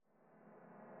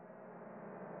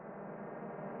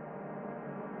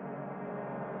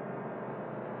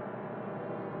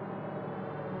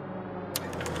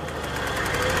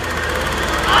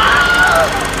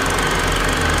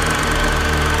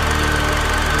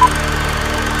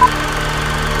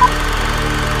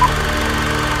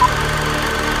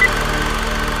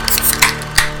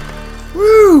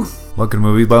Welcome to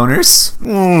Movie Boners.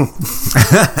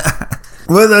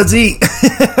 With a Z.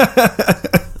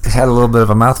 Had a little bit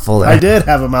of a mouthful there. I did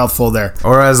have a mouthful there.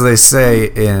 Or as they say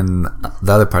in the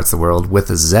other parts of the world, with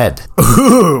a Z.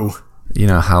 Ooh. You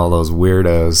know how those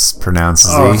weirdos pronounce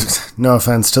Z? No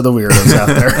offense to the weirdos out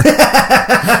there.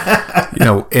 You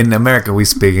know, in America we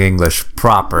speak English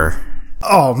proper.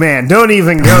 Oh man, don't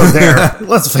even go there.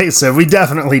 Let's face it, we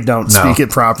definitely don't speak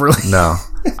it properly. No.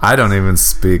 I don't even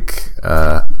speak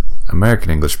American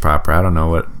English proper. I don't know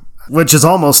what... Which is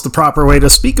almost the proper way to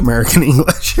speak American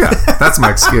English. Yeah, that's my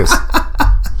excuse.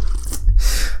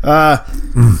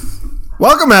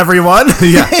 Welcome, everyone.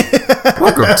 Yeah.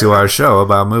 Welcome to our show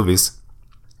about movies.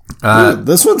 Ooh,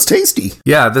 this one's tasty.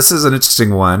 Yeah, this is an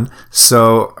interesting one.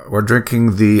 So we're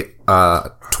drinking the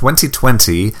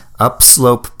 2020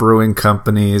 Upslope Brewing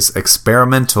Company's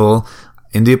experimental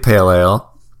India Pale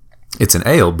Ale. It's an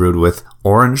ale brewed with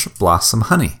orange blossom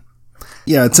honey.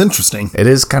 Yeah, it's interesting. It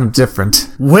is kind of different.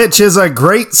 Which is a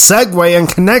great segue and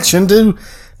connection to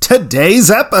today's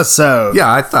episode.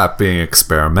 Yeah, I thought being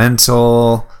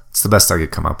experimental, it's the best I could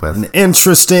come up with. And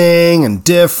interesting and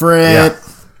different.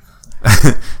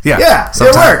 Yeah. Yeah,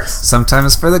 it works.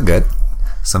 Sometimes for the good,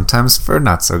 sometimes for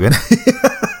not so good.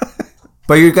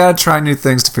 But you gotta try new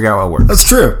things to figure out what works. That's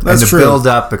true. That's true. And to build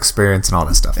up experience and all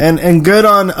that stuff. And good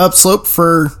on Upslope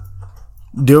for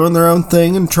doing their own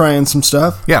thing and trying some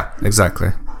stuff. Yeah,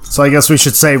 exactly. So I guess we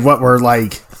should say what we're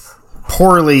like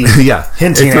poorly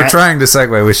hinting if we're at. trying to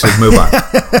segue, we should move on.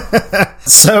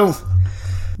 So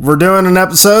we're doing an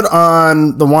episode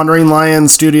on the Wandering Lion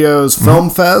Studios Film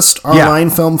Fest, online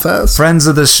film fest. Friends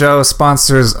of the show,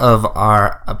 sponsors of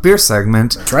our beer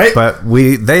segment. That's right. But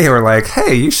they were like,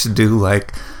 hey, you should do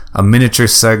like a miniature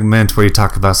segment where you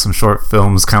talk about some short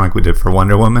films, kind of like we did for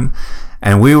Wonder Woman.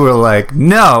 And we were like,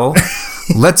 no,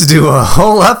 let's do a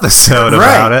whole episode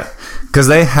about it. Because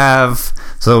they have,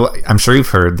 so I'm sure you've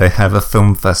heard, they have a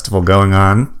film festival going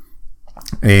on.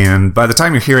 And by the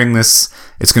time you're hearing this,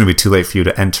 it's going to be too late for you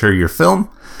to enter your film.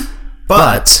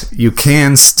 But you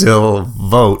can still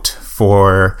vote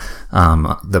for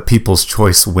the People's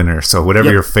Choice winner. So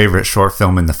whatever your favorite short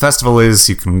film in the festival is,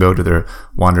 you can go to their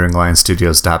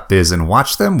wanderingLionStudios.biz and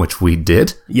watch them, which we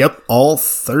did. Yep, all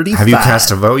 35. Have you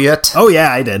cast a vote yet? Oh,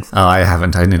 yeah, I did. Oh, I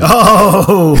haven't. I need to.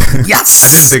 Oh, yes!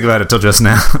 I didn't think about it till just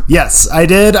now. Yes, I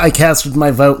did. I casted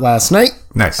my vote last night.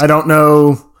 Nice. I don't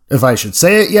know if I should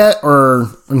say it yet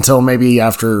or until maybe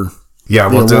after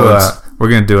we'll we're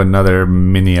going to do another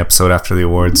mini episode after the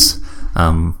awards.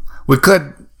 We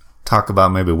could talk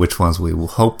about maybe which ones we will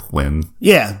hope win.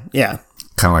 Yeah. Kind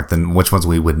of like which ones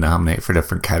we would nominate for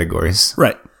different categories.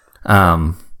 Right.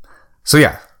 So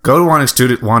yeah, go to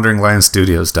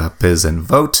wanderingLionStudios.biz and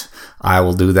vote. I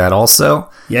will do that also.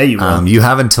 Yeah, you will. You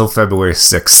have until February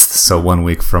 6th, so 1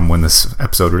 week from when this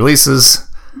episode releases,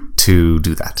 to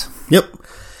do that. Yep.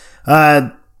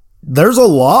 There's a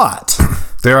lot.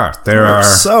 There are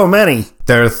so many.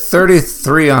 There are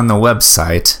 33 on the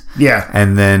website. Yeah.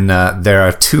 And then there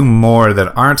are 2 more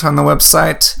that aren't on the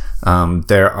website.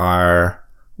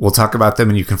 We'll talk about them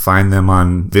and you can find them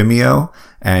on Vimeo.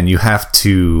 And you have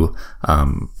to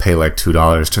pay like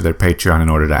 $2 to their Patreon in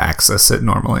order to access it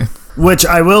normally. Which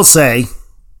I will say,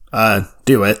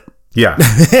 do it. Yeah.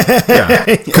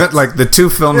 Like the 2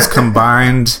 films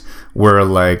combined were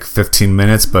like 15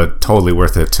 minutes, but totally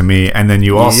worth it to me. And then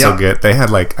you also they had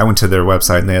like, I went to their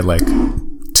website and they had like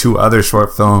 2 other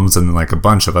short films and like a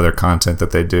bunch of other content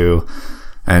that they do.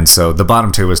 And so the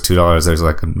bottom tier was $2. There's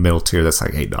like a middle tier that's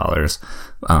like $8.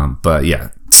 But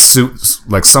yeah,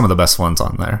 like some of the best ones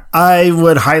on there. I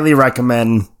would highly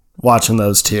recommend watching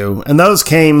those 2. And those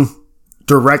came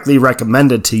directly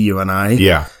recommended to you and I.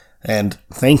 Yeah. And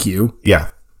thank you. Yeah.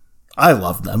 I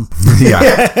love them. Yeah,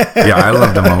 I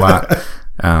loved them a lot.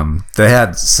 They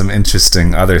had some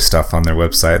interesting other stuff on their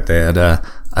website. They had they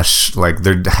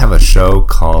have a show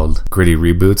called Gritty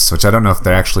Reboots, which I don't know if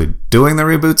they're actually doing the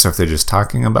reboots or if they're just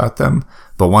talking about them.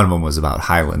 But one of them was about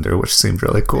Highlander, which seemed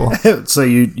really cool. So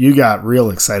you got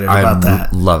real excited about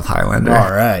that. I love Highlander.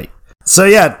 All right. So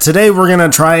yeah, today we're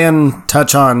going to try and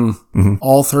touch on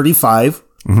all 35.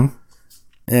 Mm-hmm.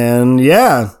 And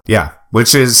yeah,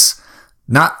 which is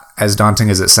not as daunting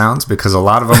as it sounds because a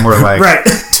lot of them were like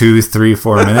 2, 3,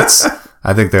 4 minutes.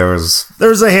 I think there's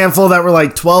a handful that were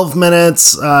like 12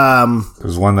 minutes. There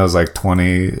was one that was like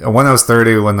 20, one that was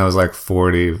 30, one that was like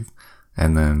 40,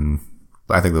 and then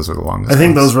I think those were the longest.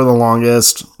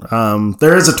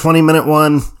 There is a 20-minute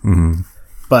one,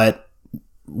 but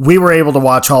we were able to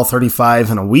watch all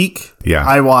 35 in a week. Yeah.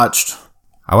 I watched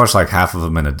like half of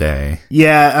them in a day.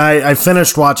 Yeah, I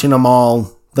finished watching them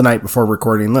all the night before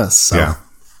recording this. So.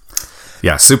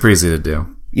 Yeah, super easy to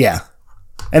do. Yeah.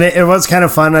 And it was kind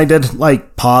of fun. I did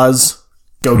like pause,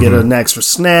 go get an extra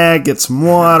snack, get some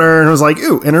water, and it was like,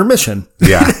 ooh, intermission.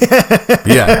 Yeah.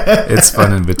 Yeah. It's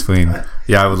fun in between.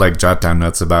 Yeah, I would like jot down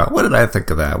notes about what did I think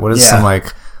of that? What is some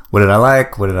like, what did I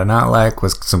like? What did I not like?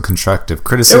 Was some constructive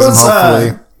criticism,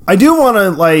 hopefully. I do want to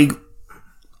like,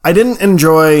 I didn't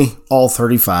enjoy all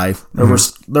 35.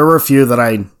 There were a few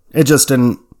that it just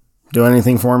didn't do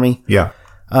anything for me. Yeah.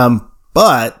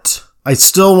 But I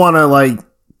still want to like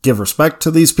give respect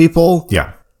to these people.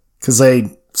 Yeah. Because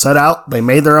they set out, they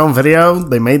made their own video,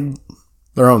 they made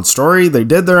their own story, they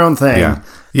did their own thing. Yeah.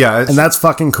 Yeah. And that's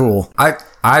fucking cool.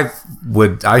 I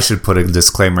should put a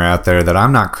disclaimer out there that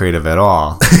I'm not creative at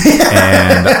all.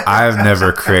 And I've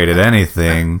never created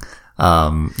anything.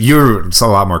 You're a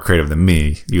lot more creative than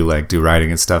me. You like do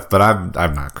writing and stuff, but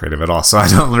I'm not creative at all. So I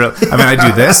don't really, I mean, I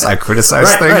do this, I criticize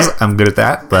things. Right. I'm good at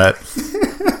that, but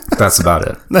that's about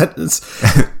it.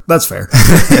 That's fair.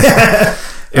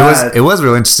 It was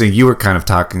really interesting. You were kind of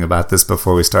talking about this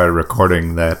before we started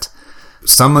recording, that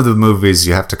some of the movies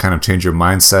you have to kind of change your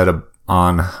mindset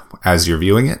on as you're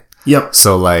viewing it. Yep.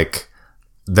 So like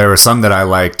there were some that I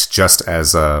liked just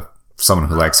as someone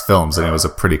who likes films, and it was a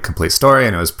pretty complete story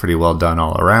and it was pretty well done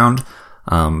all around.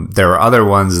 There were other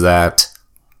ones that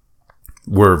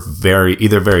were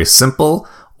either very simple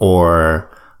or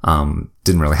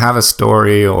didn't really have a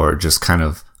story or just kind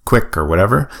of quick or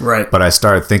whatever. Right. But I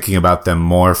started thinking about them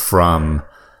more from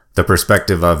the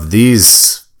perspective of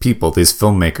these people, these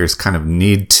filmmakers kind of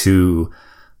need to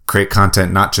create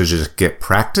content not to just get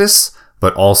practice,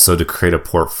 but also to create a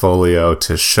portfolio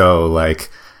to show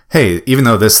like, hey, even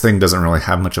though this thing doesn't really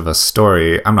have much of a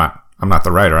story, I'm not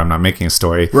the writer, I'm not making a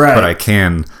story, but I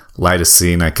can light a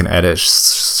scene, I can edit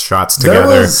shots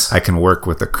together, I can work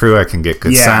with the crew, I can get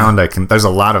good sound, there's a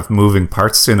lot of moving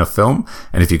parts in a film,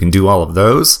 and if you can do all of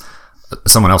those,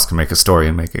 someone else can make a story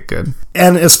and make it good.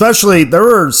 And especially, there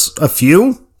was a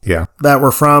few that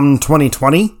were from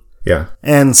 2020. Yeah.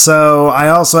 And so I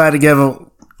also had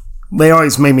to they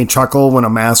always made me chuckle when a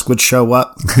mask would show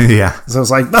up. Yeah. So I was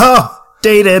like, oh,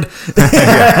 dated.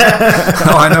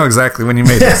 Oh, I know exactly when you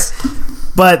made this.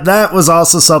 But that was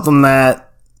also something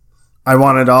that I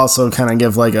wanted to also kind of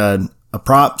give like a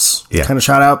props kind of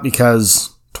shout out, because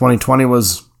 2020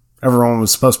 everyone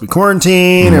was supposed to be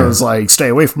quarantined. It was like, stay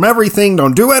away from everything,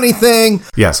 don't do anything.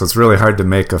 Yeah, so it's really hard to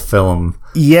make a film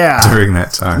during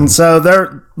that time. And so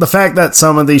the fact that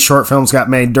some of these short films got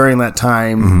made during that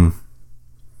time,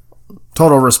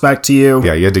 total respect to you.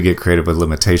 Yeah, you had to get creative with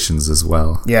limitations as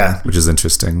well. Yeah. Which is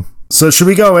interesting. So should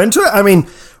we go into it? I mean,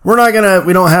 we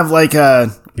don't have like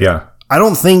a... Yeah. I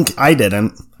don't think I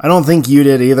didn't. I don't think you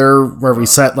did either, where we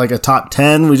set like a top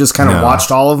 10. We just kind of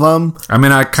watched all of them. I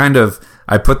mean, I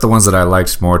put the ones that I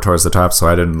liked more towards the top so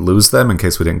I didn't lose them in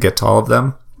case we didn't get to all of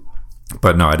them.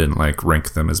 But no, I didn't like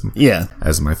rank them as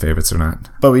my favorites or not.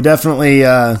 But we definitely,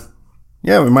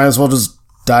 we might as well just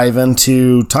dive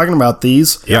into talking about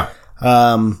these. Yeah.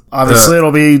 Obviously,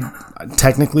 it'll be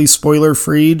technically spoiler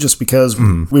free just because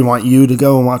we want you to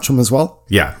go and watch them as well.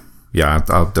 Yeah. Yeah,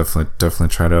 I'll definitely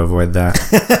try to avoid that.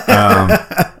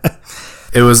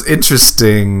 It was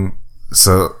interesting.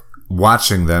 So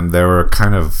watching them, there were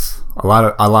kind of a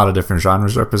lot of different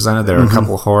genres represented. There were a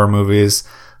couple horror movies,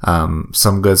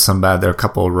 some good, some bad. There were a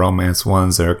couple of romance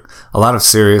ones. There were a lot of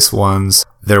serious ones.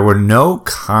 There were no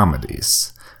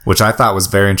comedies, which I thought was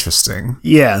very interesting.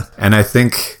 Yeah, and I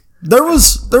think there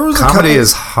was comedy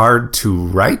is hard to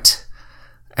write,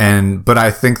 but I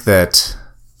think that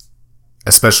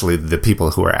especially the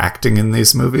people who are acting in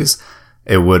these movies,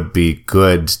 it would be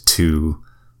good to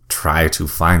try to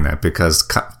find that, because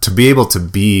to be able to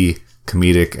be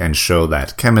comedic and show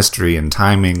that chemistry and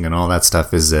timing and all that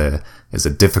stuff is a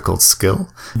difficult skill.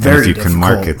 Very and if you difficult. can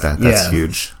market that's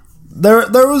huge.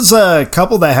 There was a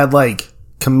couple that had like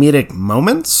comedic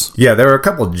moments. Yeah, there were a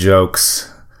couple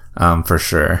jokes, for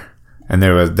sure. And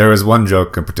there was one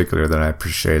joke in particular that I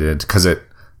appreciated because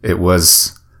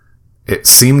it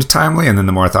seemed timely, and then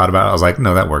the more I thought about it, I was like,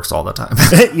 no, that works all the time.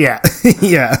 Yeah.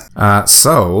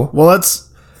 Well, let's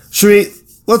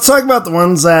talk about the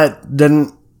ones that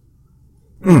didn't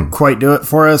quite do it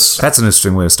for us. That's an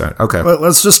interesting way to start. Okay.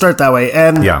 Let's just start that way.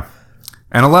 And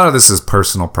a lot of this is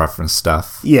personal preference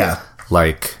stuff. Yeah.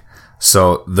 Like,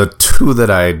 so the two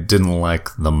that I didn't like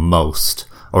the most,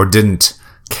 or didn't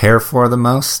care for the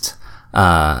most,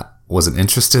 wasn't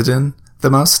interested in the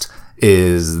most,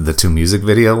 is the two music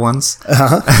video ones.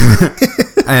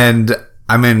 And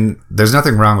I mean, there's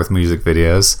nothing wrong with music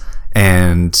videos,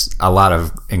 and a lot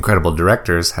of incredible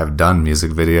directors have done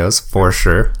music videos for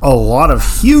sure. A lot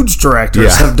of huge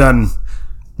directors have done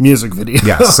music videos.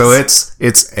 Yeah, so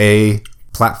it's a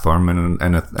platform and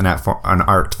an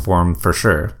art form for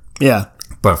sure. Yeah.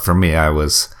 But for me, I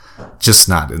was just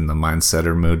not in the mindset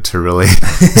or mood to really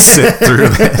sit through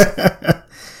it.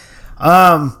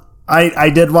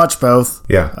 I did watch both.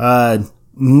 Yeah.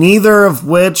 Neither of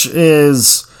which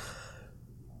is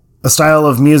a style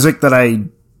of music that I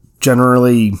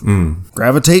generally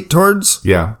gravitate towards.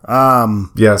 Yeah.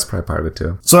 Yeah, that's probably part of it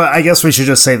too. So I guess we should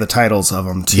just say the titles of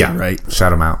them too, right? Shout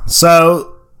them out.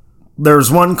 So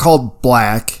there's one called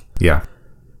Black. Yeah.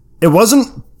 It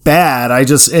wasn't bad.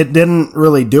 It didn't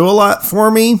really do a lot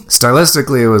for me.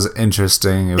 Stylistically, it was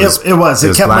interesting. It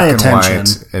kept my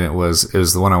attention. And it was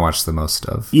the one I watched the most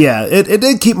of. Yeah, it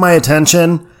did keep my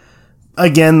attention.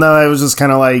 Again, though, I was just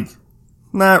kind of like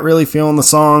not really feeling the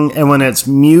song. And when it's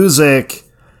music,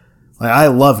 like I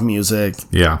love music.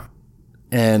 Yeah.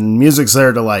 And music's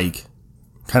there to like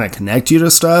kind of connect you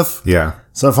to stuff. Yeah.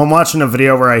 So if I'm watching a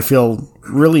video where I feel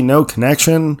really no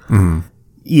connection,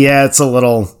 yeah, it's a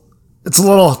little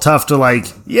tough to like,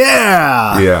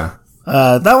 yeah. Yeah.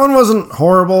 That one wasn't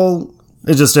horrible.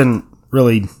 It just didn't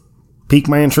really pique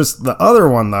my interest. The other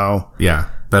one, though. Yeah.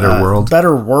 Better World.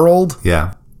 Better World.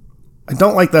 Yeah. I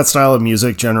don't like that style of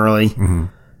music generally.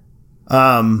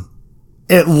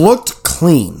 It looked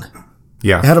clean.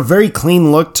 Yeah. It had a very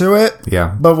clean look to it.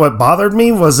 Yeah. But what bothered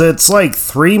me was it's like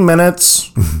 3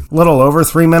 minutes, a little over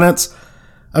 3 minutes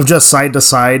of just side to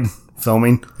side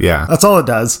filming. Yeah. That's all it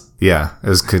does. Yeah. It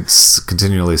was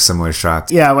continually similar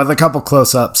shots. Yeah, with a couple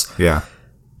close-ups. Yeah.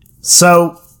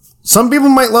 So, some people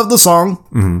might love the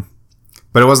song.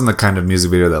 But it wasn't the kind of music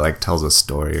video that like tells a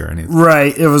story or anything.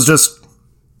 Right. It was just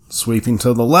sweeping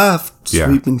to the left,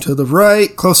 sweeping to the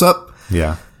right, close up.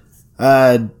 Yeah.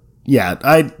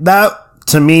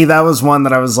 To me, that was one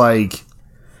that I was like,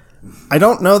 I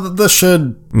don't know that this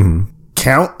should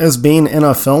count as being in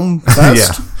a film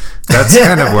fest. Yeah. That's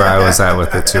kind of where I was at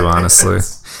with it too, honestly.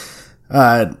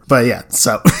 But yeah,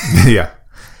 so. Yeah.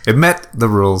 It met the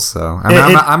rules, so.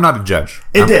 I'm not a judge.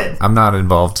 It did. I'm not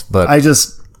involved, but. I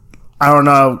don't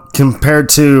know, compared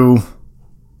to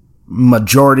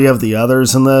majority of the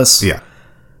others in this. Yeah.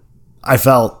 I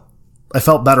felt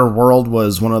Better World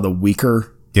was one of the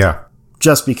weaker. Yeah.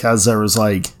 Just because there was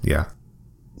like. Yeah.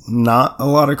 Not a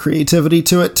lot of creativity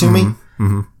to it to me.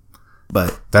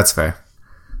 But. That's fair.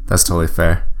 That's totally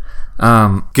fair.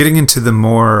 Getting into the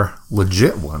more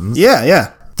legit ones.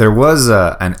 Yeah. There was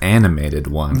an animated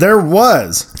one. There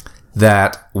was.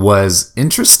 That was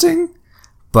interesting,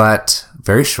 but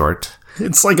very short.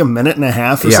 It's like a minute and a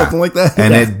half or something like that.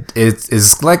 And it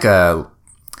is like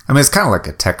it's kind of like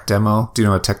a tech demo. Do you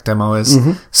know what a tech demo is?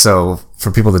 So for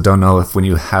people that don't know, when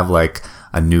you have like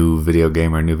a new video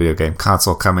game or a new video game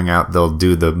console coming out, they'll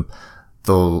do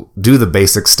the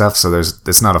basic stuff. So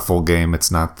it's not a full game.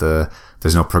 There's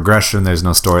no progression. There's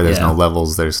no story. There's no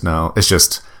levels. It's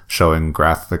just showing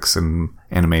graphics and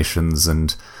animations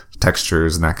and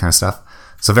textures and that kind of stuff.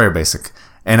 So very basic.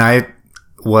 And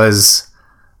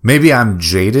maybe I'm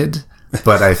jaded,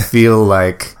 but I feel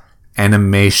like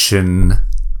animation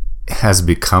has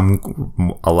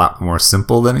become a lot more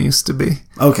simple than it used to be.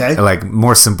 Okay. Like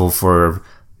more simple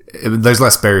there's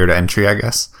less barrier to entry, I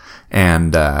guess.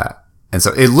 And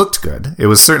so it looked good. It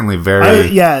was certainly very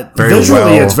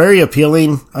visually it's very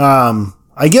appealing.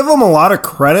 I give them a lot of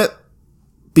credit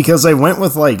because they went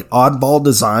with like oddball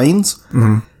designs,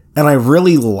 and I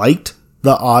really liked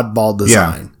the oddball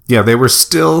design. Yeah, they were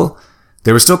still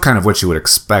kind of what you would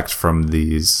expect from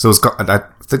these. So it's called, I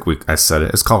think I said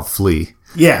it. It's called Flea.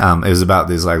 Yeah. It was about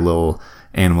these like little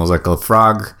animals, like a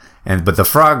frog, but the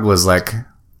frog was like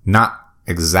not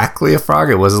exactly a frog.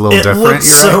 It was a little different. It looked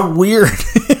so weird.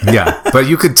 Yeah, but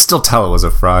you could still tell it was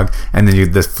a frog. And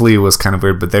then the flea was kind of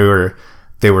weird, but they were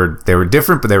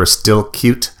different, but they were still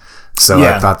cute. So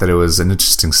I thought that it was an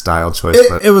interesting style choice.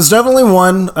 It was definitely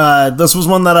one. This was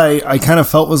one that I kind of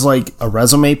felt was like a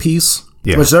resume piece.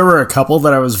 Yeah. Which there were a couple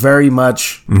that I was very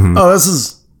much. This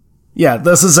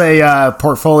is a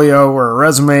portfolio or a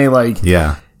resume. Like,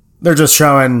 they're just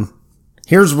showing.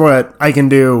 Here's what I can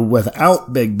do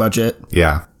without big budget.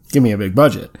 Yeah. Give me a big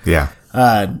budget. Yeah.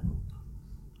 I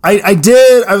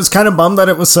was kind of bummed that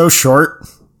it was so short,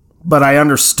 but I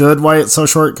understood why it's so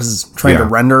short because trying to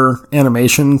render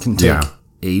animation can take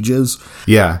ages.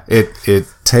 Yeah. It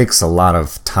takes a lot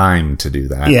of time to do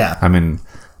that. Yeah. I mean,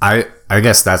 I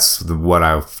guess that's what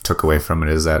I took away from it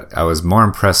is that I was more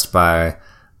impressed by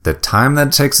the time that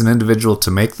it takes an individual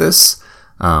to make this.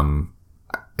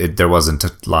 There wasn't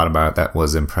a lot about it that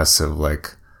was impressive,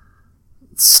 like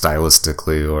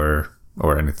stylistically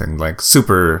or anything like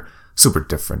super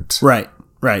different. Right.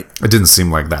 It didn't seem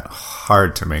like that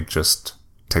hard to make. Just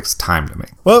takes time to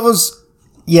make. Well, it was.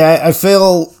 Yeah, I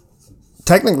feel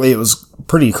technically it was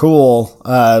pretty cool,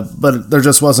 but there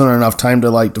just wasn't enough time to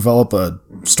like develop a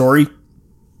story.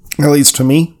 At least to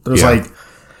me, there's like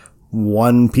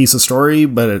one piece of story,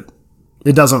 but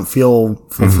it doesn't feel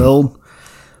fulfilled.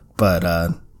 But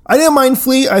I didn't mind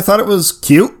Fleet. I thought it was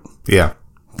cute. Yeah,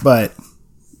 but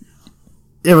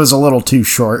it was a little too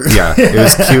short. Yeah, it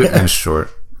was cute and short.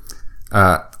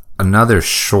 Another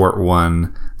short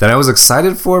one that I was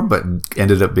excited for, but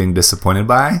ended up being disappointed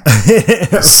by.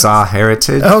 Saw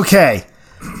Heritage. Okay,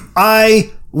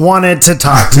 I wanted to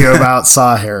talk to you about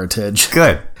Saw Heritage.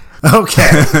 Good. Okay.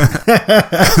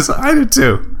 I did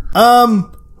too.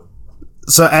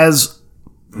 So as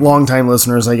longtime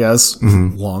listeners, I guess.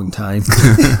 Long time.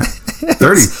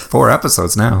 34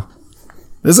 episodes now.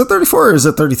 Is it 34 or is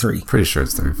it 33? Pretty sure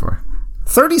it's 34.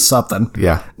 30 something.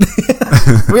 Yeah.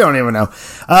 We don't even know.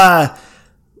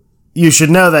 You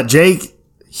should know that Jake,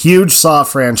 huge Saw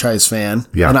franchise fan.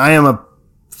 Yeah. And I am a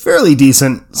fairly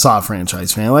decent Saw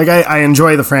franchise fan. Like, I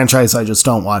enjoy the franchise, I just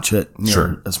don't watch it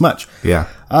as much. Yeah.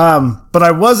 But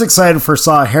I was excited for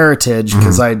Saw Heritage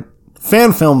because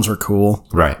fan films are cool.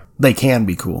 Right. They can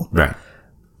be cool. Right.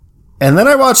 And then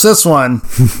I watched this one.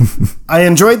 I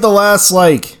enjoyed the last,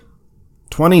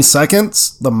 20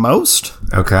 seconds the most.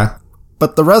 Okay.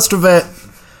 But the rest of it,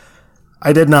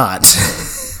 I did not.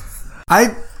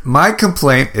 My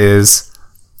complaint is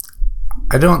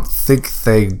I don't think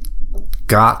they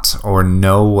got or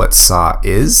know what Saw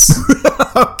is.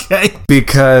 Okay.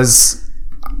 Because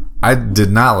I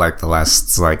did not like the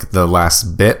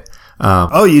last bit.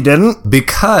 Oh, you didn't?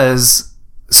 Because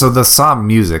so the Saw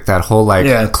music, that whole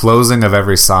closing of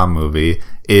every Saw movie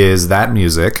is that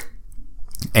music,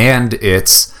 and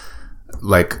it's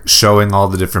like showing all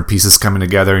the different pieces coming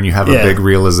together, and you have a big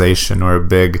realization or a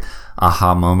big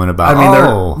aha moment about. I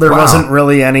mean, there wasn't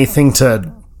really anything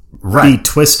to be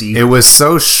twisty. It was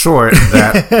so short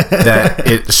that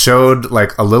it showed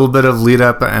like a little bit of lead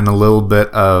up and a little bit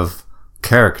of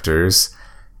characters,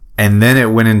 and then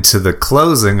it went into the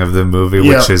closing of the movie,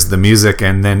 which is the music,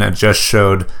 and then it just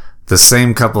showed the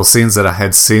same couple scenes that I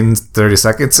had seen 30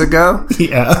 seconds ago.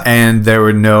 Yeah. And there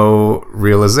were no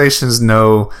realizations,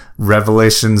 no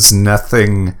revelations,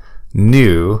 nothing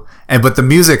new. But the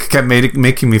music kept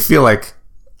making me feel like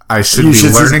I should be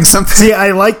learning something. See,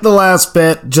 I like the last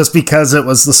bit just because it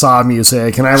was the Saw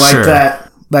music, and I like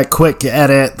that quick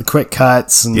edit, the quick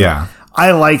cuts. And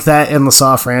I like that in the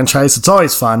Saw franchise. It's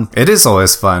always fun. It is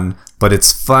always fun, but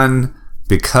it's fun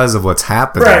because of what's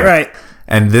happening. Right.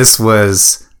 And this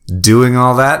was doing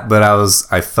all that, but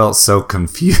I felt so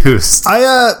confused.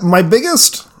 My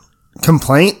biggest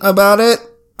complaint about it,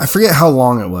 I forget how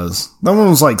long it was. That one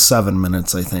was like 7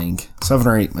 minutes, I think. 7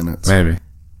 or 8 minutes. Maybe.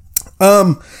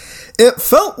 It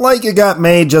felt like it got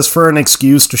made just for an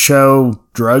excuse to show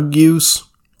drug use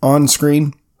on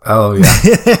screen. Oh,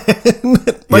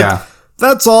 yeah.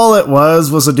 That's all it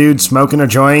was a dude smoking a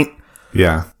joint.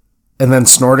 Yeah. And then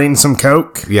snorting some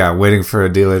coke. Yeah, waiting for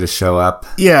a dealer to show up.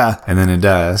 Yeah. And then it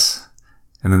does.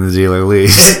 And then the dealer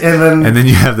leaves. and then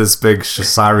you have this big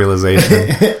Saw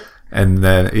realization. And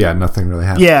then, nothing really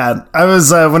happened. Yeah, I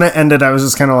was, when it ended, I was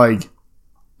just kind of like,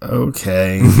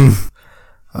 okay.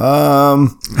 I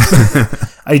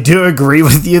do agree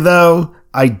with you, though.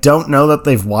 I don't know that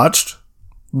they've watched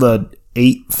the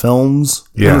 8 films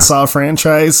in the Saw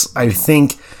franchise. I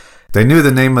think they knew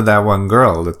the name of that one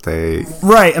girl that they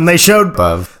and they showed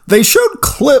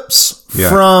clips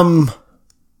from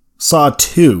Saw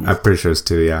 2. I'm pretty sure it's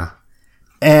 2, yeah.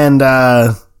 And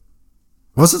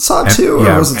was it Saw 2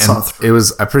 or was it Saw 3?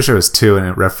 I'm pretty sure it was 2, and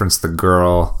it referenced the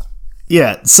girl.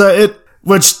 Yeah, so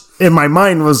which in my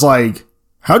mind was like,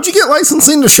 how'd you get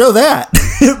licensing to show that?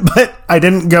 But I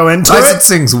didn't go into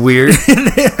Licensing's weird.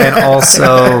 And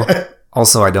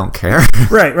also I don't care.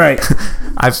 Right.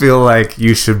 I feel like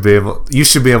you should be able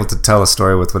to tell a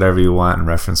story with whatever you want and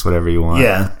reference whatever you want.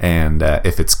 Yeah. And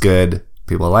if it's good,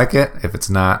 people like it. If it's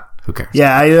not, who cares?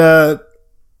 Yeah,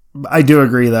 I do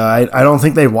agree though. I don't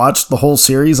think they watched the whole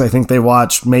series. I think they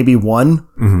watched maybe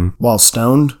one while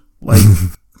stoned. Like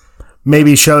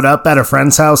maybe showed up at a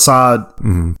friend's house, saw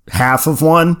half of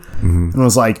one, and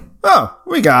was like, "Oh,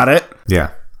 we got it."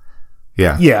 Yeah.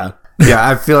 Yeah.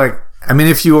 I feel like, I mean,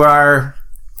 if you're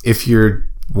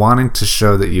wanting to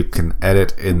show that you can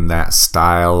edit in that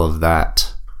style of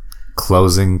that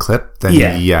closing clip, then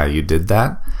you did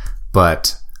that.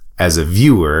 But as a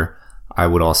viewer, I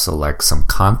would also like some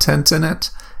content in it,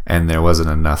 and there wasn't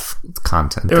enough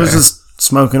content. It was just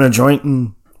smoking a joint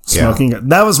and smoking.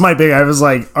 That was my big. I was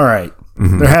like, all right,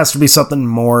 there has to be something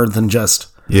more than just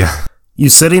you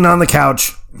sitting on the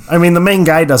couch. I mean, the main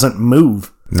guy doesn't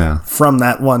move. No. from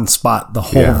that one spot the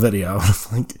whole video.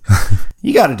 Like,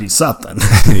 you got to do something.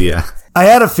 Yeah. I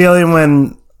had a feeling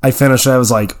when I finished it, I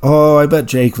was like, oh, I bet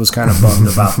Jake was kind of bummed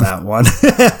about that one.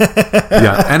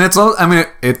 Yeah. And it's all, I mean,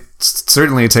 it's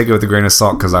certainly take it with a grain of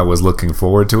salt because I was looking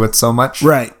forward to it so much.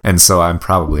 Right. And so I'm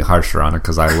probably harsher on it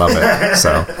because I love it.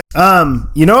 So.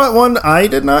 You know what one I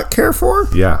did not care for?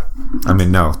 Yeah. I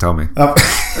mean, no, tell me. Oh.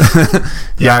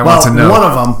 Yeah, I want to know. One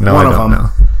of them. No, one I of don't them.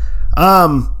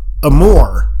 know.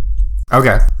 Amour.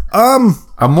 Okay.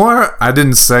 Amour, I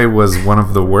didn't say was one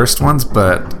of the worst ones,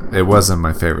 but it wasn't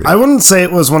my favorite. I wouldn't say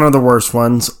it was one of the worst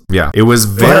ones. Yeah. It was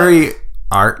very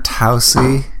art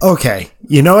housey. Okay.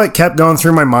 You know what kept going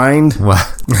through my mind?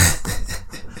 What?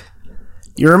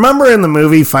 You remember in the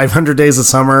movie 500 Days of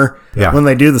Summer Yeah. when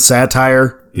they do the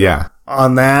satire Yeah.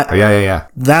 on that? Yeah.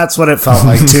 That's what it felt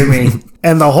like to me.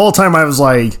 And the whole time I was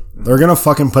like, they're going to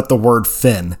fucking put the word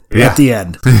Finn at the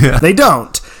end. Yeah. They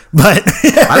don't. But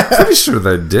I'm pretty sure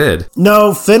they did.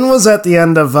 no, Finn was at the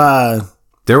end of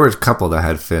There were a couple that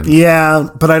had Finn. yeah,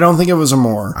 but I don't think it was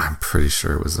Amour. I'm pretty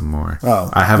sure it was Amour. Oh.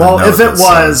 I have well, a note if it that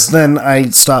was, says, then I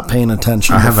stopped paying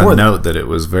attention. I have before a note that it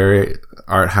was very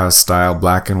art house style,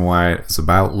 black and white. It's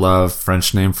about love,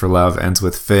 French name for love, ends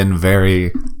with Finn, very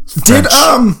French. Did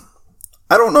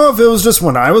I don't know if it was just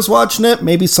when I was watching it,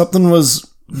 maybe something was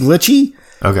glitchy.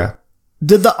 Okay.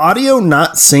 Did the audio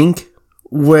not sync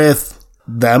with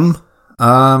them?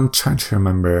 Trying to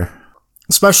remember.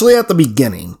 Especially at the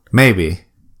beginning. Maybe.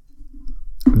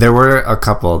 There were a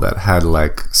couple that had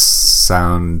like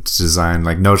sound design,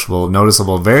 like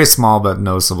noticeable, very small but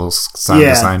noticeable sound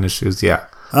design issues. Yeah.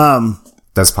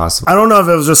 That's possible. I don't know if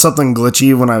it was just something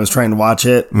glitchy when I was trying to watch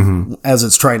it as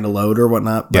it's trying to load or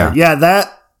whatnot. But yeah,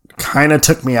 that kind of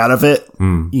took me out of it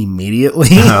immediately.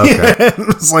 Okay.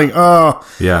 It's like, oh.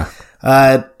 Yeah.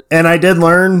 And I did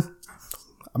learn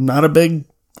I'm not a big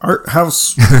art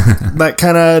house, that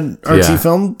kind of artsy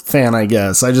film fan, I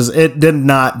guess. It did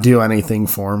not do anything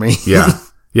for me. Yeah.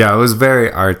 Yeah, it was very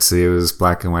artsy. It was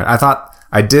black and white.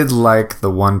 I did like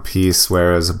the one piece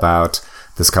where it was about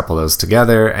this couple that was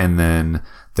together, and then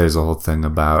there's a whole thing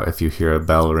about if you hear a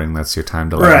bell ring, that's your time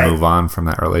to move on from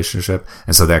that relationship.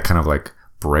 And so that kind of like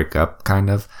break up, kind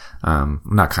of.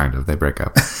 Not kind of, they break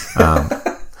up.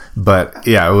 But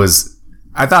yeah,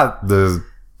 I thought the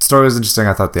story was interesting.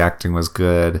 I thought the acting was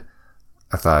good.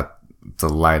 I thought the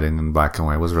lighting in black and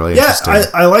white was really interesting.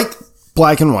 I like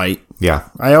black and white. Yeah.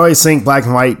 I always think black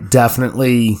and white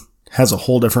definitely has a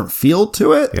whole different feel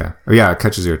to it. Yeah. Yeah, it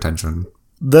catches your attention.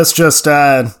 This just,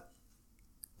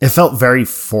 it felt very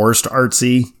forced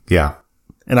artsy. Yeah.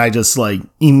 And I just like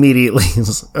immediately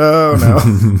was,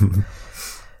 oh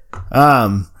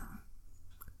no.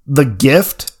 The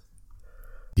Gift.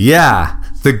 Yeah.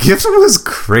 The Gift was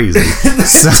crazy.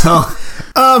 So,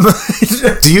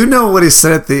 do you know what he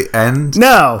said at the end?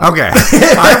 No. Okay.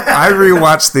 I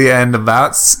rewatched the end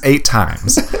about 8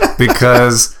 times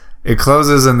because it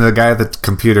closes and the guy at the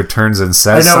computer turns and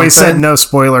says I know something. he said no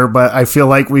spoiler, but I feel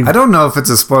like I don't know if it's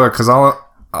a spoiler because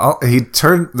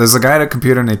there's a guy at a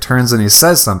computer and he turns and he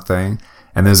says something,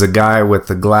 and there's a guy with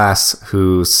the glass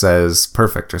who says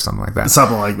perfect or something like that.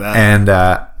 Something like that. And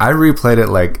I replayed it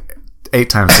like 8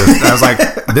 times. I was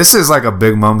like, this is like a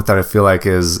big moment that I feel like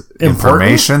is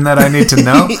information that I need to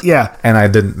know. Yeah. And I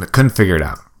couldn't figure it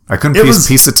out. I couldn't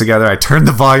piece it together. I turned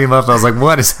the volume up. I was like,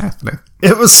 what is happening?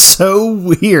 It was so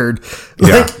weird.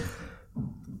 Like,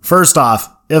 first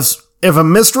off, if a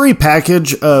mystery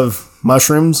package of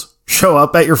mushrooms show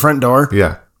up at your front door,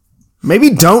 maybe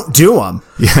don't do them.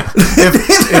 Yeah.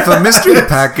 If a mystery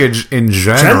package in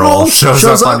general shows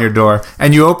up on your door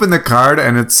and you open the card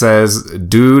and it says,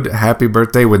 dude, happy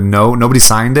birthday with nobody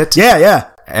signed it. Yeah.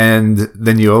 And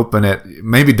then you open it.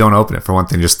 Maybe don't open it for one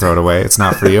thing. Just throw it away. It's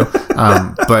not for you.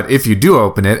 But if you do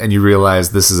open it and you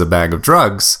realize this is a bag of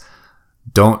drugs,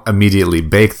 don't immediately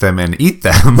bake them and eat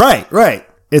them. Right.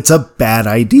 It's a bad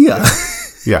idea.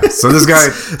 Yeah. So this guy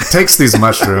takes these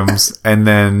mushrooms and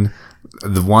then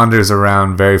wanders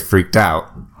around very freaked out.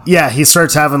 Yeah, he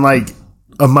starts having like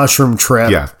a mushroom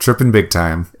trip. Yeah, tripping big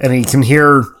time. And he can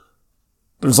hear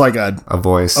there's like a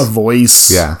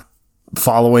voice. Yeah.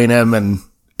 Following him, and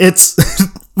it's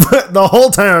the whole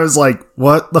time I was like,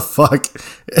 what the fuck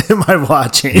am I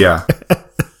watching? Yeah.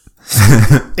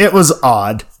 It was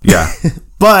odd. Yeah.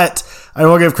 But I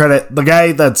will give credit. The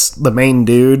guy that's the main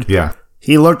dude. Yeah.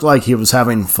 He looked like he was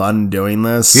having fun doing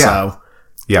this. Yeah. So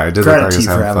yeah, it did look like he was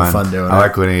having fun doing it. I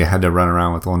like when he had to run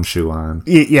around with one shoe on.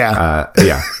 Yeah.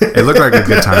 Yeah. It looked like a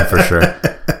good time for sure.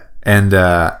 And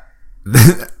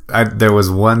there was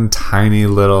one tiny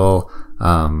little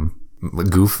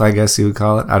goof, I guess you would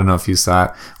call it. I don't know if you saw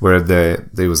it, where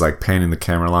they was like panning the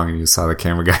camera along and you saw the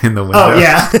camera guy in the window. Oh,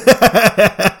 yeah.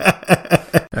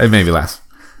 It made me laugh.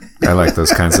 I like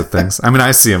those kinds of things. I mean,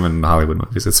 I see them in Hollywood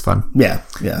movies. It's fun. Yeah.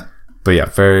 But yeah,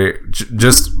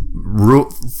 just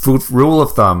rule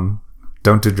of thumb,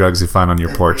 don't do drugs you find on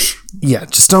your porch. Yeah,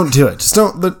 just don't do it. Just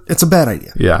don't. It's a bad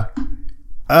idea. Yeah.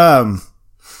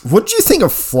 What do you think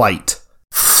of Flight?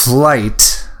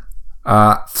 Flight,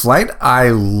 I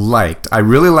liked. I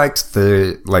really liked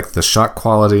the shot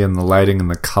quality and the lighting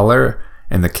and the color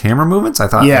and the camera movements. I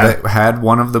thought that had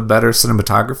one of the better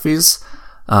cinematographies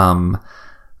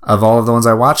of all of the ones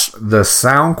I watched. The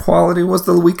sound quality was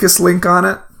the weakest link on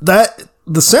it.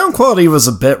 The sound quality was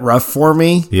a bit rough for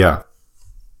me. Yeah.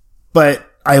 But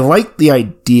I liked the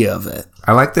idea of it.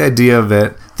 I liked the idea of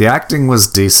it. The acting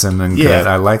was decent and good.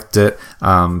 I liked it.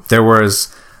 There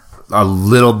was a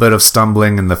little bit of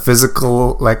stumbling in the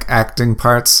physical, like, acting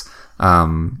parts.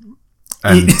 And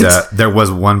there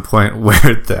was one point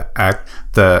where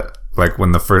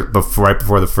when right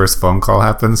before the first phone call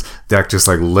happens, the actor just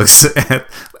like looks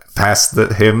past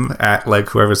him at like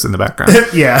whoever's in the background.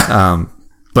 Yeah.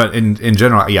 But in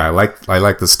general, yeah, I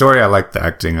like the story. I liked the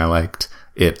acting. I liked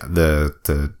it.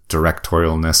 The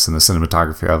directorialness and the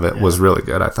cinematography of it was really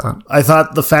good. I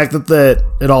thought the fact that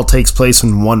it all takes place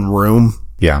in one room.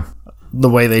 Yeah. The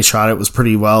way they shot it was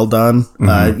pretty well done.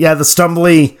 Mm-hmm. The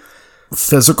stumbly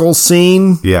physical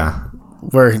scene. Yeah.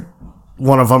 Where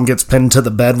one of them gets pinned to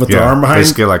the bed with the arm behind. They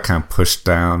just get like kind of pushed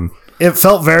down. It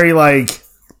felt very like,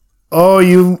 oh,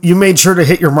 you made sure to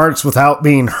hit your marks without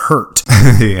being hurt.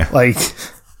 Yeah. Like,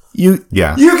 you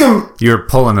can... You're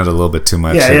pulling it a little bit too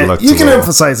much. Yeah, you can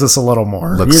emphasize this a little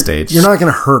more. Staged. You're not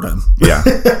going to hurt him. Yeah.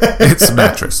 It's a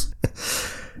mattress.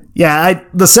 Yeah,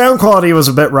 the sound quality was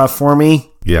a bit rough for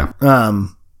me. Yeah.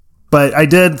 But I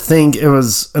did think it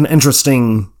was an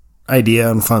interesting idea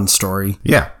and fun story.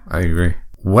 Yeah, I agree.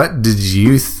 What did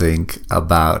you think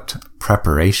about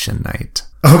Preparation Night?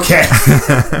 Okay.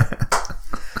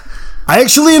 I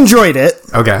actually enjoyed it.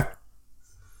 Okay.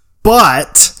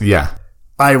 But yeah,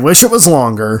 I wish it was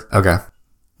longer. Okay.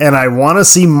 And I want to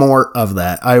see more of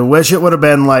that. I wish it would have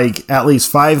been like at least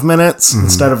 5 minutes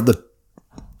instead of the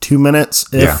 2 minutes.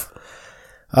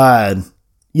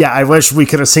 I wish we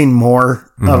could have seen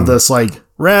more of this like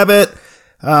rabbit.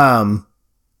 The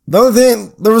other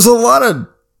thing, there was a lot of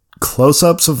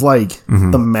close-ups of like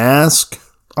the mask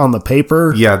on the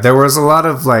paper. Yeah, there was a lot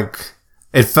of like,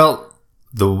 it felt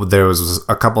there was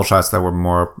a couple shots that were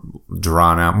more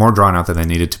drawn out than they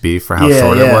needed to be for how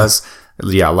short it was.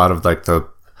 Yeah, a lot of like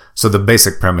so the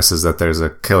basic premise is that there's a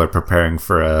killer preparing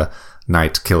for a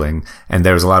night killing, and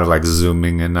there was a lot of like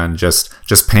zooming in on just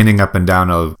painting up and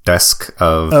down a desk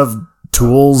of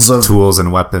tools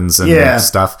and weapons and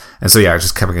stuff. And so I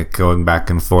just kept going back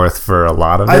and forth for a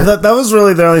lot of it. I thought that was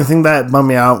really the only thing that bummed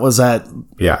me out was that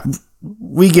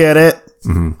we get it.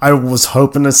 Mm-hmm. I was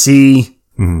hoping to see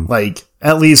like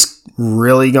at least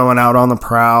really going out on the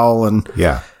prowl, and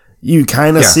you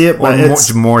kind of see it, but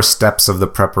it's more steps of the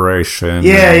preparation.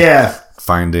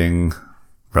 Finding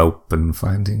rope and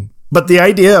finding. But the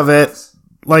idea of it,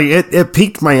 like it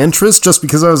piqued my interest just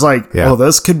because I was like, oh,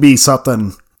 this could be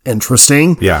something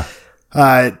interesting. Yeah.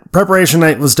 Preparation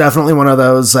Night was definitely one of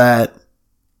those that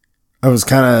I was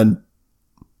kind of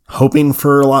hoping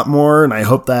for a lot more, and I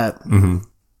hope that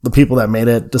the people that made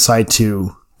it decide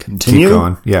to continue. Keep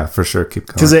going. Yeah, for sure. Keep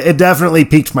going. Because it definitely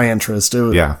piqued my interest.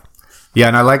 Yeah,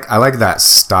 and I like that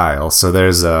style. So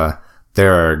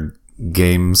there are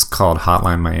games called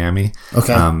Hotline Miami.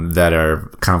 Okay. That are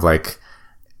kind of like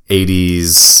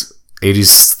 80s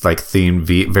like themed,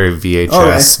 very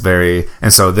VHS,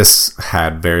 and so this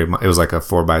had it was like a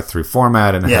 4:3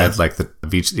 format, and it had like the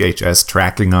VHS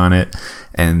tracking on it,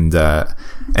 and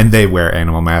they wear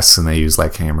animal masks and they use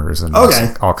like hammers and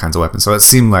all kinds of weapons. So it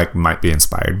seemed like might be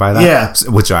inspired by that,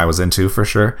 which I was into for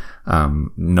sure,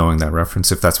 knowing that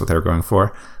reference if that's what they were going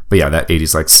for. But yeah, that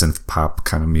 80s like synth pop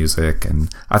kind of music,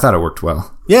 and I thought it worked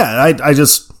well. Yeah,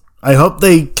 I hope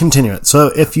they continue it. So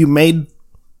if you made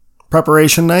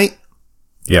Preparation Night,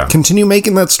 continue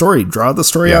making that story. Draw the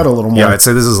story out a little more. Yeah, I'd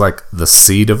say this is like the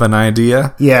seed of an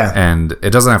idea. Yeah. And it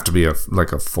doesn't have to be a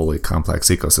fully complex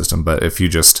ecosystem, but if you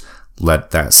just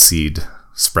let that seed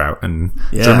sprout and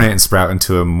germinate and sprout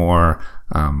into a more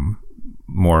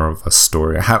of a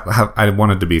story. I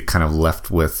wanted to be kind of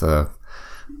left with a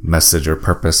message or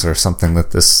purpose or something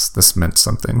that this meant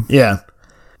something. Yeah.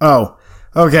 Oh,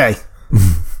 okay.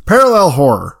 Parallel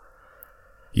horror.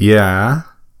 Yeah.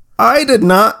 I did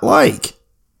not like.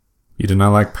 You did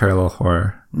not like parallel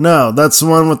horror? No, that's the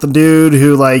one with the dude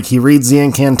who, like, he reads the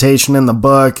incantation in the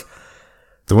book.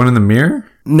 The one in the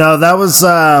mirror? No, that was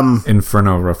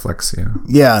Inferno Reflexio.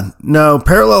 Yeah. No,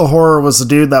 Parallel Horror was the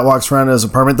dude that walks around in his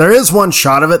apartment. There is one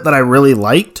shot of it that I really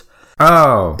liked.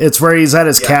 Oh. It's where he's at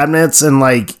his cabinets and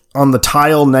like on the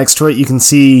tile next to it you can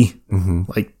see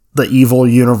like the evil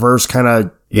universe kind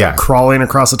of crawling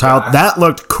across the tile. That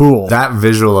looked cool. That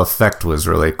visual effect was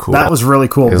really cool. That was really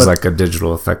cool. It was like a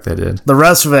digital effect they did. The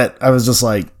rest of it, I was just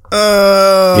like,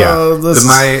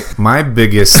 My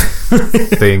biggest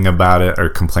thing about it, or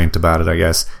complaint about it, I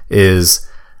guess, is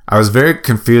I was very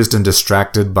confused and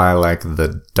distracted by like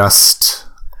the dust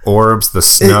orbs, the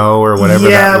snow, or whatever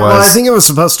that was. Well, I think it was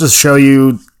supposed to show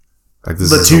you like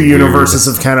the two universes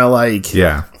of kind of like...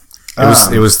 Yeah.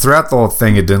 It was throughout the whole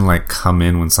thing, it didn't like come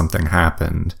in when something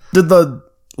happened. Did the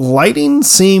lighting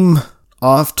seem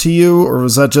off to you, or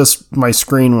was that just my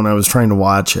screen when I was trying to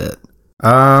watch it?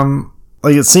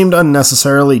 Like it seemed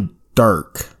unnecessarily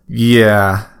dark.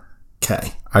 Yeah.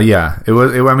 Okay. Yeah. It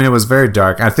was very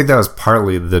dark. I think that was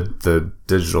partly the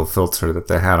digital filter that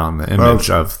they had on the image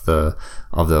of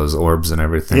those orbs and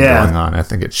everything going on. I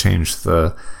think it changed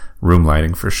the room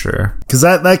lighting for sure. Because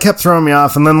that kept throwing me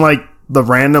off, and then like the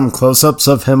random close-ups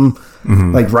of him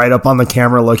like right up on the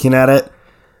camera looking at it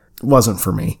wasn't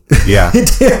for me. Yeah.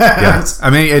 Yeah.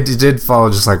 I mean, it did follow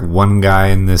just like one guy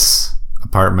in this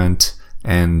apartment,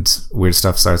 and weird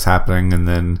stuff starts happening, and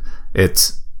then it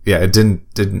seemed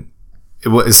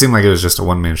like it was just a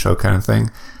one-man show kind of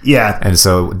thing. Yeah. And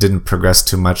so it didn't progress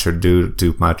too much or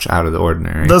do much out of the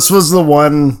ordinary. This was the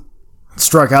one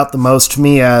struck out the most to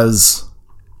me as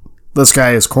this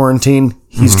guy is quarantined.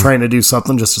 He's trying to do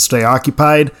something just to stay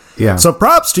occupied. Yeah. So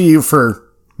props to you for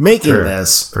making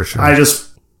this. For sure.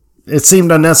 It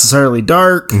seemed unnecessarily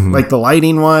dark, like the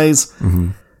lighting wise.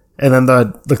 And then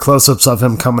the close-ups of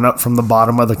him coming up from the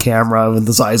bottom of the camera with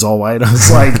his eyes all wide. I was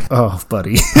like, oh,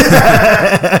 buddy.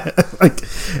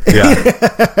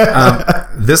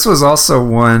 This was also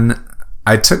one,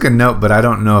 I took a note, but I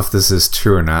don't know if this is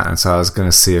true or not. And so I was going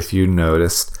to see if you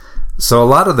noticed. So a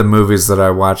lot of the movies that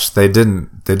I watched, they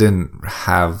didn't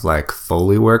have like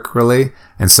Foley work really.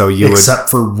 And so except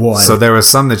for one. So there was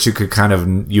some that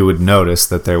you would notice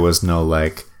that there was no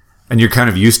like, and you're kind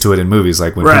of used to it in movies,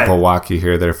 like when people walk, you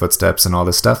hear their footsteps and all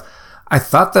this stuff. I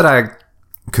thought that I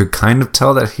could kind of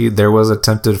tell that there was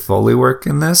attempted Foley work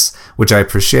in this, which I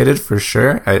appreciated for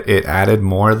sure. It added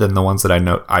more than the ones that I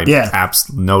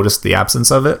noticed the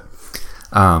absence of it.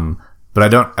 But I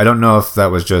don't know if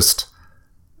that was just,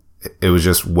 it was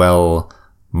just well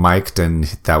mic'd and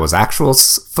that was actual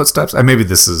footsteps. Maybe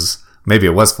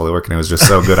it was Foley work and it was just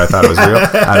so good I thought it was real.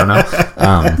 I don't know.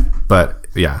 But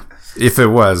yeah. If it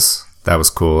was, that was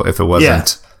cool. If it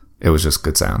wasn't, it was just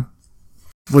good sound.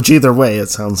 Which either way, it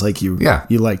sounds like you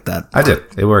liked that part. I did.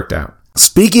 It worked out.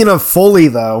 Speaking of Foley,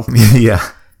 though.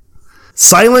 Yeah.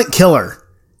 Silent Killer.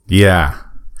 Yeah.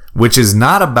 Which is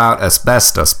not about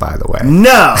asbestos, by the way.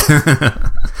 No.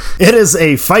 It is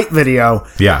a fight video.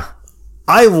 Yeah.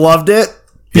 I loved it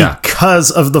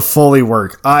because of the Foley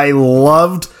work. I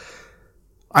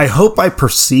hope I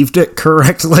perceived it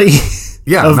correctly.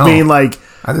 Yeah. Being like,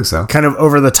 I think so. Kind of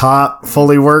over the top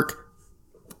Foley work.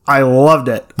 I loved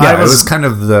it. Yeah, it was kind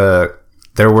of there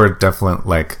were definite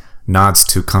like nods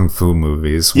to kung fu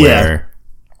movies where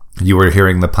you were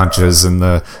hearing the punches and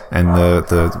the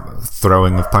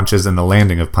throwing of punches and the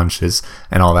landing of punches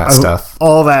and all that stuff.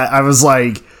 All that. I was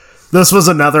like, this was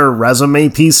another resume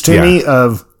piece to me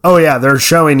of, oh yeah, they're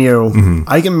showing you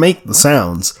I can make the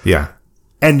sounds. Yeah.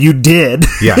 And you did.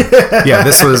 Yeah. Yeah,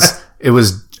 it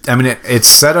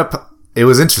set up. It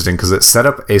was interesting because it set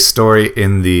up a story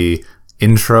in the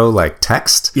intro, like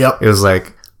text. Yep. It was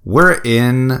like, was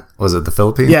it the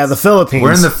Philippines? Yeah, the Philippines.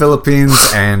 We're in the Philippines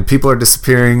and people are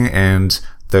disappearing and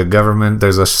the government,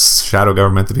 there's a shadow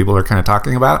government that people are kind of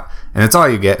talking about. And that's all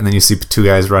you get. And then you see two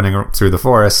guys running through the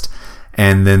forest.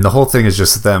 And then the whole thing is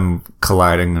just them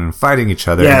colliding and fighting each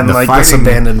other. Yeah, and like this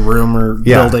abandoned room or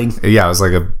building. Yeah, it was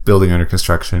like a building under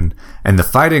construction. And the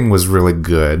fighting was really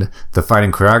good. The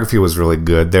fighting choreography was really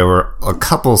good. There were a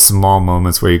couple small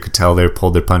moments where you could tell they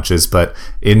pulled their punches, but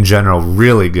in general,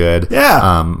 really good.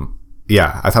 Yeah.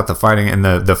 Yeah, I thought the fighting and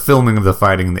the filming of the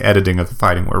fighting and the editing of the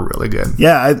fighting were really good.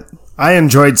 Yeah, I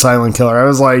enjoyed Silent Killer. I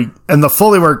was like, and the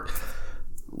Foley work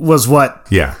was what...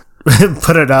 Yeah.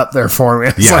 put it up there for me.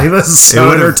 It's like, this is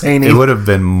so entertaining. It would have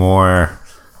been more,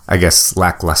 I guess,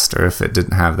 lackluster if it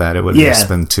didn't have that. It would have just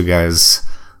been two guys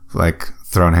like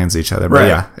throwing hands at each other. But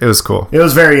yeah, it was cool. It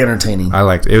was very entertaining. I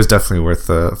liked it. It was definitely worth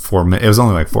the 4 minutes. It was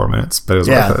only like 4 minutes, but it was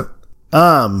worth it.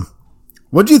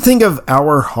 What do you think of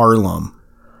Our Harlem?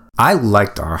 I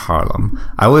liked Our Harlem.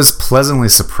 I was pleasantly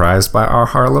surprised by Our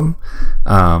Harlem.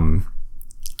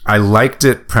 I liked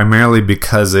it primarily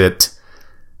because it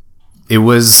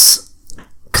was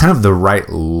kind of the right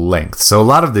length. So a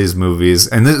lot of these movies,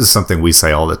 and this is something we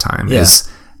say all the time, is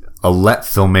let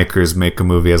filmmakers make a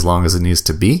movie as long as it needs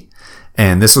to be.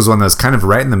 And this was one that was kind of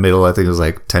right in the middle. I think it was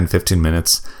like 10, 15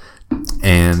 minutes.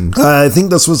 And I think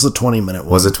this was the 20-minute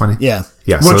one. Was it 20? Yeah.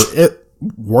 Yeah. Which it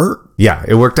worked. Yeah,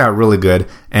 it worked out really good.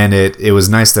 And it was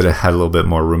nice that it had a little bit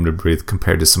more room to breathe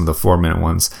compared to some of the 4-minute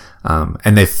ones.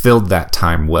 And they filled that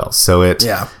time well. So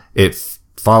it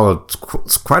followed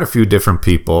quite a few different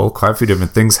people, quite a few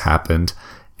different things happened.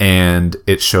 And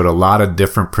it showed a lot of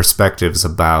different perspectives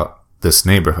about this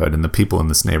neighborhood and the people in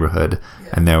this neighborhood. Yeah.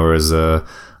 And there was a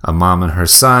mom and her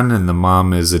son, and the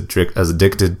mom is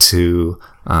addicted to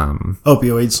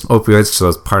opioids, so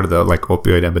it's part of the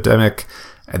opioid epidemic.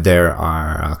 There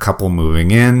are a couple moving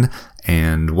in,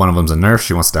 and one of them's a nurse.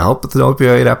 She wants to help with the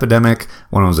opioid epidemic.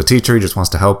 One of them's a teacher. He just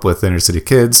wants to help with inner city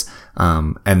kids.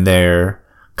 And they're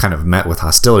kind of met with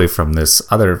hostility from this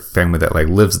other family that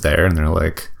lives there, and they're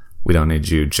like, we don't need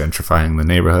you gentrifying the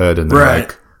neighborhood. And they're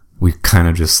like, we kind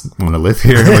of just want to live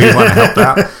here and we want to help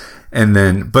out.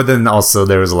 But then also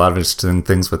there was a lot of interesting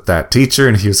things with that teacher,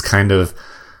 and he was kind of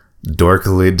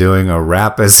dorkily doing a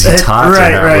rap as he taught.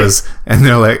 And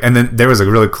they're like, and then there was a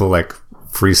really cool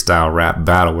freestyle rap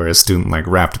battle where a student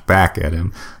rapped back at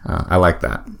him. I like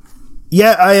that.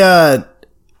 Yeah,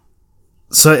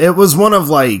 so it was one of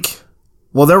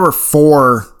there were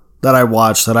 4 that I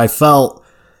watched that I felt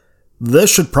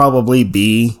this should probably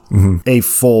be a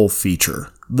full feature.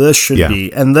 This should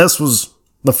be, and this was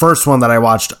the first one that I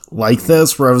watched like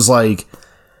this, where I was like,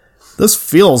 this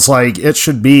feels like it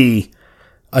should be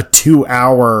a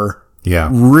 2-hour,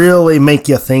 really make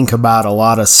you think about a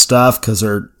lot of stuff, because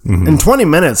they're in 20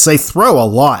 minutes, they throw a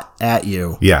lot at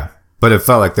you. Yeah. But it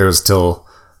felt like there was still,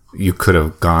 you could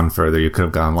have gone further, you could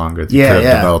have gone longer, you could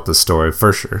have developed the story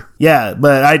for sure. Yeah,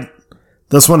 but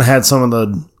this one had some of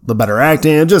the better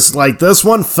acting, and just this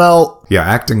one felt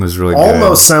acting was really good,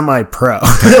 almost semi-pro.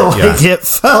 It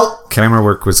felt, camera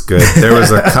work was good. There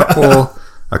was a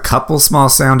couple small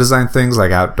sound design things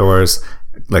outdoors,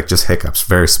 just hiccups,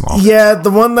 very small. Yeah,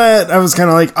 the one that I was kind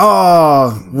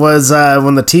of was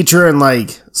when the teacher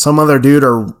and some other dude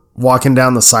are walking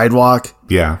down the sidewalk.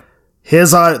 Yeah.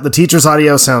 The teacher's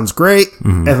audio sounds great,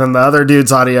 and then the other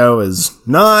dude's audio is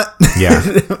not. Yeah.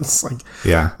 It's were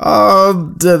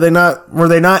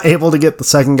they not able to get the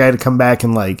second guy to come back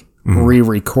and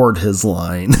re-record his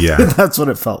line? Yeah. That's what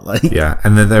it felt like. Yeah.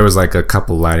 And then there was a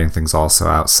couple lighting things also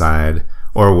outside,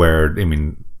 or where,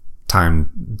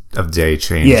 time of day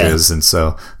changes. And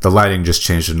so the lighting just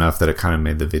changed enough that it kind of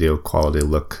made the video quality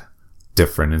look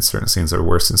different in certain scenes or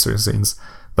worse in certain scenes.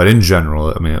 But in general,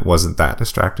 it wasn't that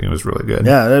distracting. It was really good.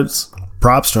 Yeah, it's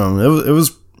props to him. It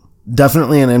was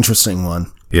definitely an interesting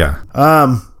one. Yeah.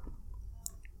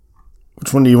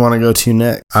 Which one do you want to go to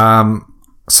next?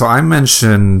 So I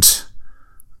mentioned,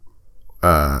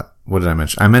 what did I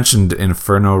mention? I mentioned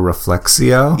Inferno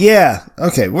Reflexio. Yeah.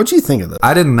 Okay. What'd you think of that?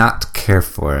 I did not care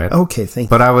for it. Okay, thank you.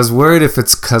 But I was worried if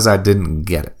it's because I didn't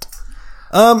get it.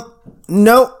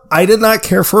 No, I did not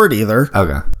care for it either.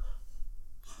 Okay.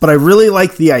 But I really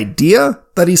like the idea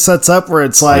that he sets up, where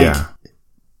it's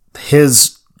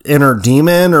his inner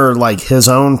demon or his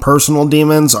own personal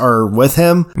demons are with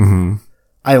him. Mm-hmm.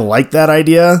 I like that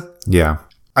idea. Yeah.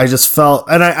 I just felt,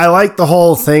 and I like the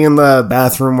whole thing in the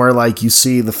bathroom where you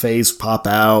see the face pop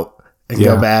out and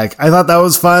go back. I thought that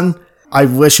was fun. I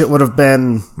wish it would have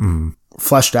been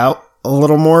fleshed out a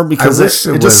little more, because it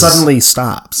just suddenly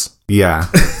stops. Yeah.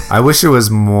 I wish it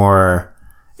was more,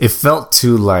 it felt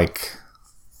too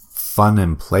fun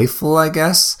and playful, I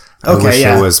guess. I wish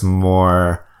it was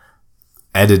more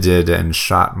edited and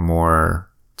shot more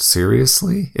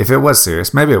seriously. If it was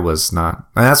serious, maybe it was not.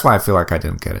 And that's why I feel like I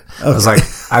didn't get it. Okay. I was I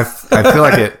feel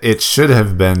like it should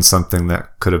have been something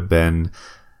that could have been,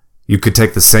 you could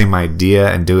take the same idea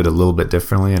and do it a little bit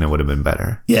differently and it would have been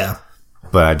better. Yeah.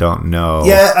 But I don't know.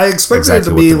 Yeah, I expected it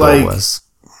to be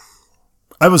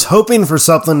I was hoping for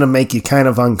something to make you kind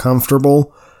of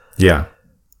uncomfortable. Yeah.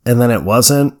 And then it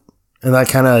wasn't. And that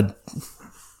kind of,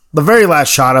 the very last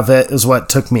shot of it is what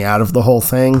took me out of the whole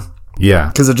thing. Yeah.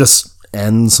 Because it just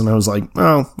ends and I was like,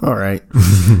 oh, all right.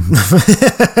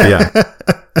 Yeah.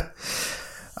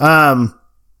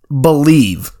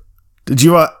 Believe. Did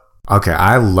you... Okay,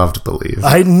 I loved Believe.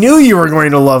 I knew you were going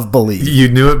to love Believe. You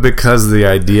knew it because the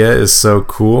idea is so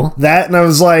cool. That, and I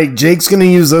was like, Jake's going to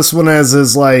use this one as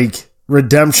his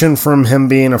redemption from him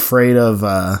being afraid of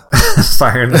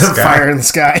Fire in the Sky. Fire in the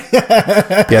Sky.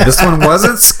 Yeah, this one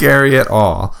wasn't scary at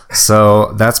all.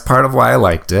 So that's part of why I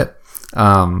liked it.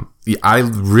 I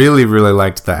really, really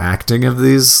liked the acting of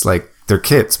these. they're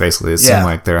kids, basically. It seemed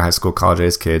like they're high school, college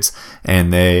age kids,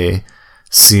 and they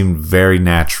seemed very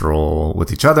natural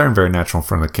with each other and very natural in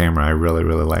front of the camera. I really,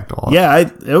 really liked all of it. Yeah,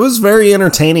 it was very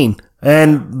entertaining.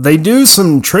 And they do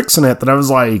some tricks in it that I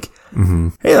was like,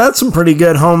 hey, that's some pretty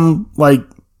good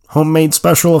homemade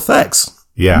special effects.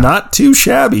 Yeah. Not too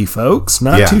shabby, folks.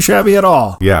 Not too shabby at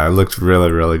all. Yeah, it looked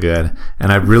really, really good.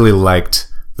 And I really liked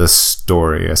the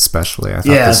story, especially. I thought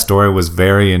the story was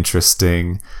very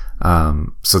interesting.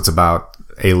 So it's about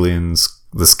aliens,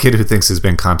 this kid who thinks he's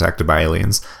been contacted by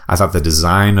aliens. I thought the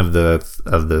design of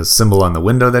the symbol on the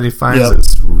window that he finds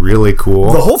is really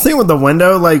cool. The whole thing with the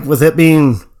window, like with it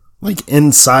being like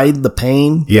inside the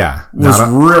pane. Yeah.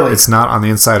 It's not on the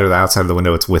inside or the outside of the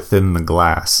window. It's within the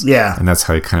glass. Yeah. And that's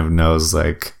how he kind of knows,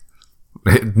 like,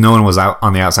 no one was out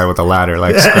on the outside with a ladder,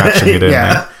 like, scratching it in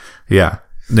there. Yeah.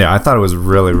 Yeah. I thought it was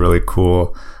really, really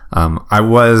cool. I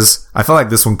felt like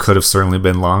this one could have certainly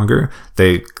been longer.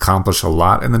 They accomplish a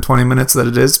lot in the 20 minutes that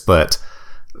it is, but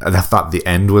I thought the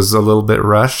end was a little bit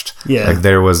rushed. Yeah. Like,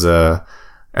 there was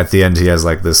at the end, he has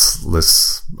like this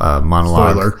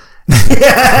monologue. Spoiler.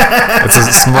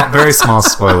 It's a very small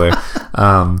spoiler.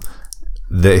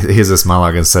 He has this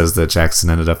monologue and says that Jackson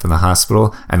ended up in the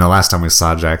hospital, and the last time we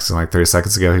saw Jackson, like 30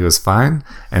 seconds ago, he was fine,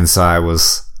 and so I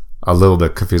was a little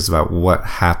bit confused about what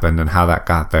happened and how that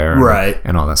got there,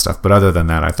 and all that stuff. But other than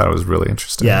that, I thought it was really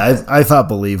interesting. Yeah, I thought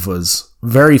Believe was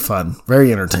very fun,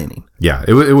 very entertaining. Yeah,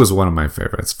 it was one of my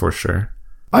favorites for sure.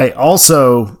 I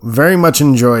also very much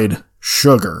enjoyed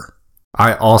Sugar.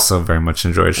 I also very much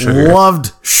enjoyed Sugar.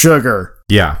 Loved Sugar.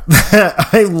 Yeah.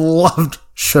 I loved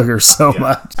Sugar so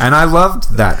much. And I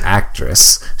loved that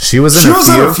actress. She was in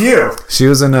a few. She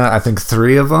was in, I think,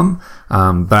 3 of them.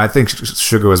 But I think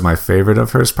Sugar was my favorite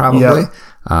of hers, probably.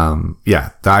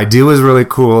 Yep. The idea was really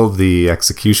cool. The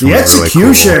execution was really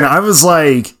cool. I was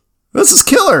like, this is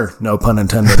killer. No pun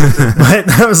intended. But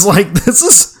I was like, this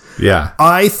is... Yeah.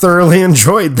 I thoroughly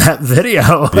enjoyed that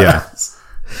video. Yeah.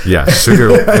 Yeah, Sugar,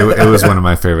 it was one of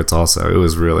my favorites also. It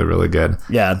was really, really good.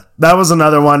 Yeah, that was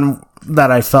another one that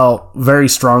I felt very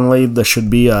strongly this should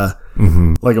be a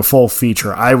full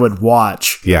feature. I would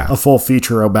watch a full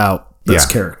feature about this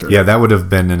character. Yeah, that would have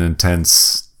been an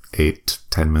intense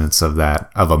 8-10 minutes of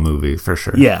a movie for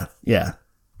sure. Yeah.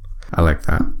 I like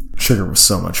that. Sugar was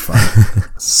so much fun.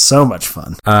 So much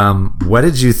fun. What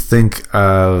did you think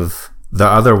of the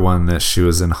other one that she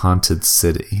was in Haunted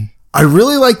City? I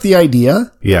really like the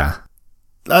idea. Yeah.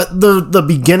 The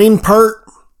beginning part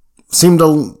seemed a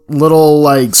little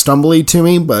like stumbly to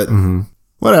me, but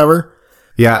whatever.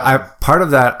 Yeah, part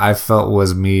of that I felt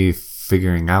was me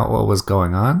figuring out what was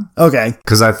going on. Okay.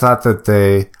 Because I thought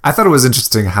it was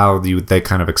interesting how they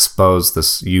kind of exposed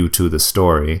you to the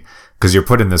story, because you're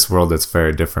put in this world that's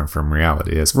very different from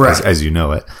reality as you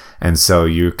know it. And so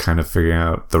you're kind of figuring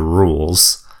out the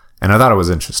rules. And I thought it was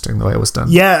interesting the way it was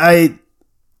done. Yeah,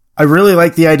 I really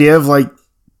like the idea of like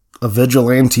a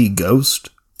vigilante ghost.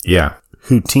 Yeah.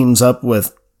 Who teams up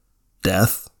with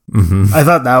death. I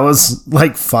thought that was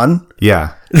like fun.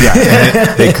 Yeah. Yeah.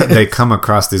 And they come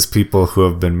across these people who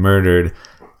have been murdered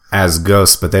as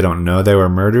ghosts, but they don't know they were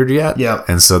murdered yet. Yeah.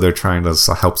 And so they're trying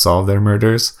to help solve their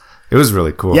murders. It was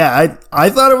really cool. Yeah. I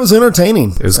thought it was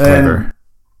entertaining. It was clever.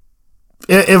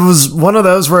 It was one of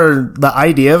those where the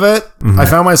idea of it, I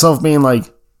found myself being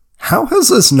like, how has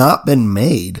this not been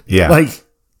made? Yeah. Like,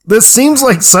 this seems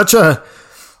like such a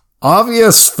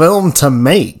obvious film to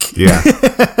make. Yeah.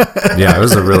 Yeah, it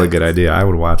was a really good idea. I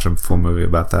would watch a full movie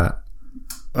about that.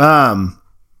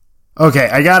 Okay,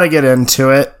 I gotta get into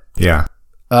it. Yeah.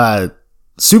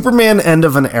 Superman End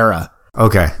of an Era.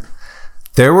 Okay.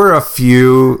 There were a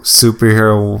few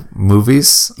superhero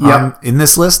movies in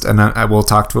this list, and I will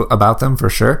talk about them for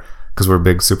sure, because we're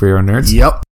big superhero nerds.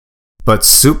 Yep. But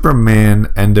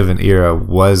Superman End of an Era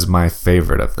was my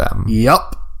favorite of them.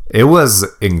 Yep. It was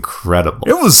incredible.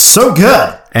 It was so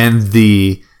good. And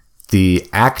the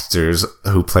actors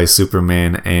who play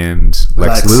Superman and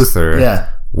Lex Luthor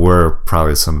were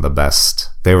probably some of the best.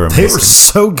 They were amazing. They were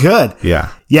so good.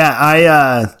 Yeah.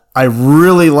 Yeah, I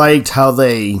really liked how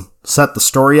they set the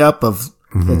story up of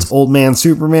it's old man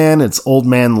Superman, it's old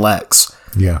man Lex.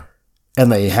 Yeah. And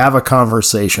they have a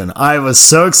conversation. I was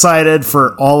so excited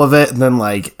for all of it. And then,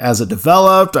 like, as it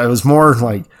developed, I was more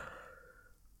like,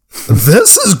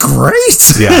 this is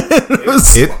great. Yeah.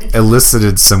 It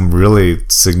elicited some really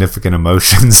significant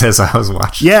emotions as I was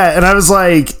watching. Yeah. And I was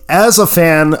like, as a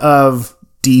fan of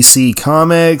DC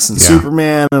Comics and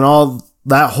Superman and all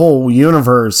that whole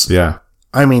universe. Yeah.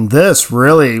 I mean, this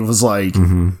really was like,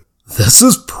 this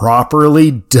is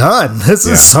properly done. This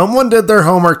is someone did their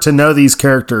homework to know these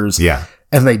characters. Yeah.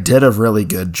 And they did a really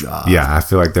good job. Yeah, I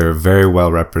feel like they were very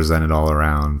well represented all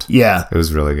around. Yeah. It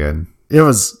was really good. It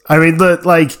was, I mean,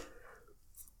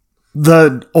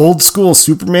 the old school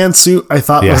Superman suit I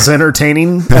thought was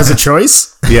entertaining as a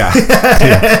choice. Yeah.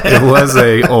 It was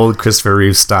a old Christopher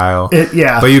Reeve style.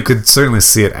 Yeah. But you could certainly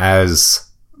see it as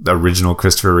the original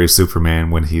Christopher Reeve Superman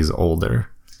when he's older.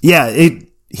 Yeah,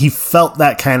 he felt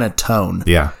that kind of tone.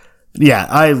 Yeah. Yeah,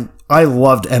 I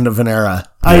loved End of an Era.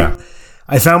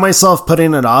 I found myself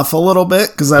putting it off a little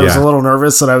bit because I was a little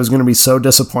nervous that I was going to be so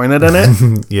disappointed in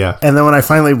it. Yeah. And then when I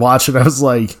finally watched it, I was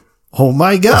like, oh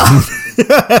my God.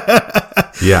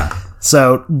 Yeah.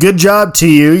 So good job to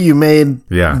you. You made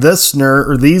this nerd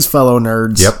or these fellow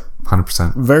nerds. Yep.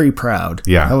 100%. Very proud.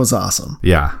 Yeah. That was awesome.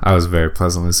 Yeah. I was very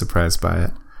pleasantly surprised by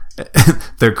it.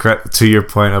 To your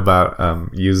point about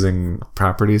using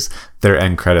properties, their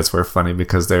end credits were funny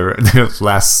because their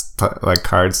last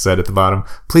card said at the bottom,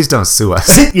 "Please don't sue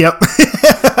us." Yep.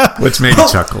 Which made me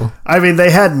chuckle. I mean, they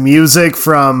had music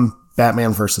from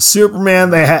Batman vs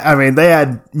Superman. They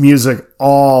had music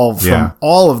from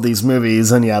all of these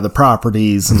movies, and the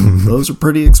properties, and those are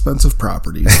pretty expensive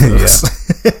properties.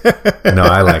 No,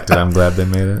 I liked it. I'm glad they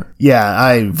made it. Yeah,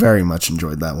 I very much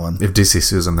enjoyed that one. If DC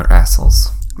sues them, they're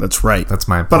assholes. That's right. That's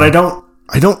my point. But I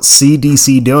don't see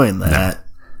DC doing that.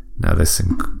 No, they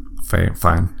seem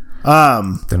fine.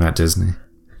 They're not Disney.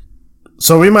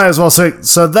 So we might as well say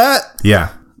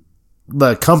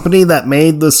the company that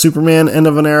made the Superman End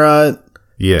of an Era.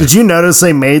 Yeah. Did you notice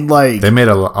they made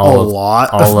a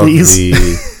lot of these?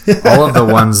 All of the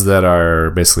ones that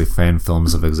are basically fan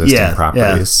films of existing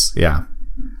properties. Yeah.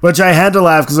 Which I had to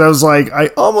laugh because I was like, I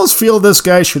almost feel this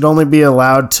guy should only be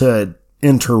allowed to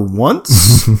enter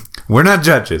once. We're not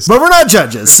judges. But we're not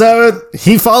judges. So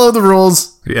he followed the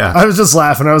rules. Yeah. I was just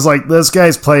laughing. I was like, this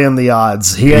guy's playing the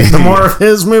odds. The more of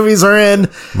his movies are in,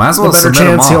 might as well the better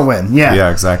chance he'll win. Yeah. Yeah,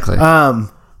 exactly.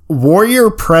 Warrior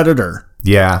Predator.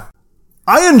 Yeah.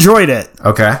 I enjoyed it.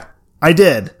 Okay. I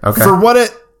did. Okay.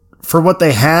 For what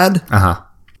they had,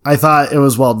 I thought it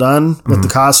was well done with the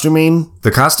costuming. The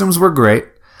costumes were great.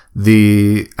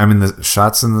 The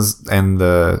shots and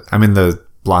the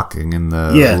blocking and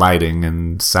the lighting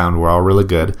and sound were all really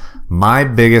good. My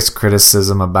biggest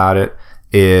criticism about it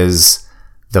is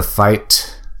the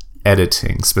fight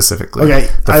editing specifically. Okay,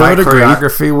 the fight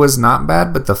choreography was not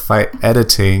bad, but the fight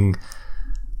editing,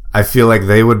 I feel like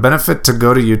they would benefit to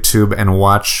go to YouTube and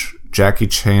watch Jackie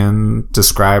Chan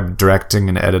describe directing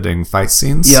and editing fight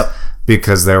scenes. Yep.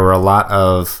 Because there were a lot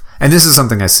of, and this is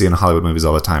something I see in Hollywood movies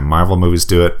all the time. Marvel movies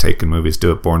do it, Taken movies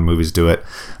do it, Bourne movies do it,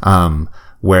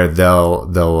 where they'll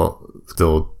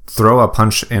throw a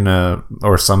punch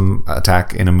or some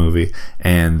attack in a movie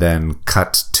and then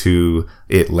cut to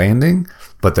it landing.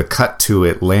 But the cut to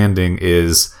it landing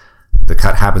the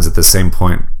cut happens at the same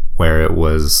point where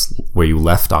you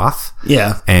left off.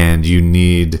 Yeah. And you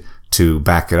need to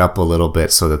back it up a little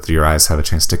bit so that your eyes have a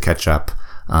chance to catch up,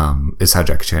 is how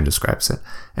Jackie Chan describes it.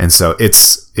 And so it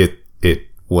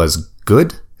was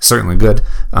good, certainly good,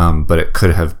 but it could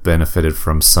have benefited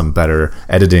from some better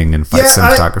editing and fight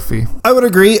cinematography. I would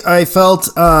agree. I felt,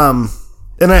 and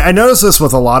I noticed this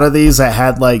with a lot of these that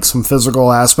had some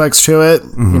physical aspects to it,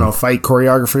 fight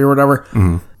choreography or whatever.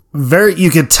 You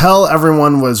could tell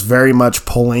everyone was very much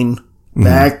pulling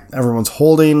back. Everyone's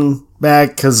holding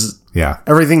back because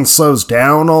everything slows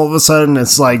down all of a sudden.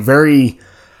 It's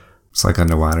it's like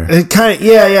underwater. It kind of,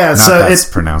 Not so that's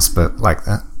pronounced, but like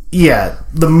that. Yeah,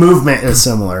 the movement is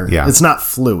similar. Yeah. It's not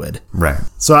fluid. Right.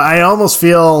 So I almost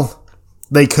feel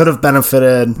they could have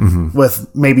benefited with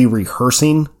maybe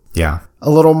rehearsing a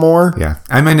little more. Yeah.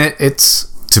 I mean, it's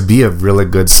to be a really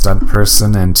good stunt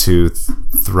person and to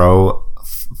throw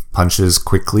punches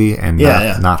quickly and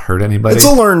not hurt anybody.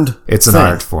 It's an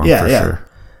art form for sure.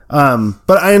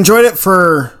 But I enjoyed it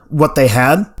for what they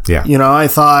had. Yeah. I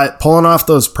thought pulling off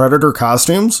those Predator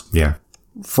costumes. Yeah.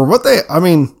 For what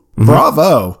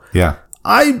bravo. Yeah.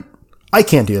 I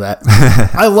can't do that.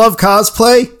 I love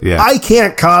cosplay. Yeah. I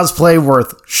can't cosplay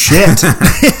worth shit.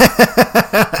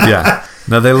 Yeah.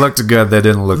 No, they looked good. They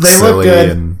didn't look silly.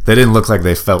 And they didn't look like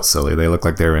they felt silly. They looked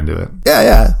like they were into it.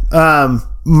 Yeah.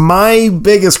 My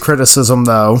biggest criticism,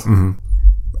 though,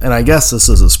 and I guess this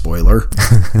is a spoiler.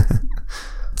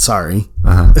 Sorry.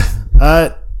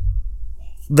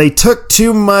 They took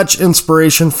too much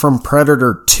inspiration from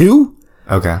Predator 2.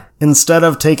 Okay. Instead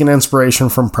of taking inspiration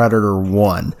from Predator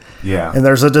 1. Yeah. And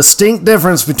there's a distinct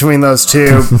difference between those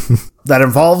two that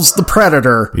involves the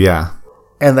Predator. Yeah.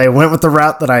 And they went with the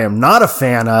route that I am not a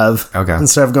fan of. Okay.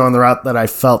 Instead of going the route that I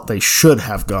felt they should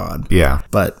have gone. Yeah.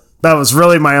 But that was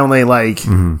really my only,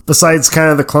 besides kind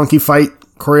of the clunky fight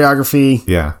choreography.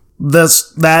 Yeah.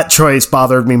 that choice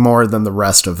bothered me more than the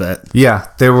rest of it. Yeah,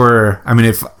 there were. I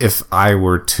mean, if I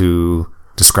were to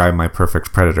describe my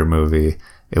perfect Predator movie,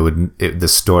 the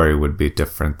story would be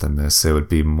different than this. It would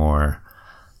be more.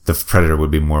 The Predator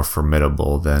would be more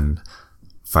formidable than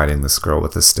fighting this girl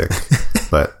with a stick.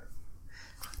 But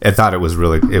I thought it was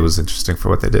interesting for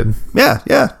what they did. Yeah.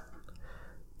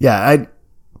 I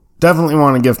definitely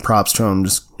want to give props to him.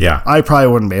 I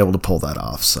probably wouldn't be able to pull that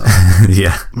off. So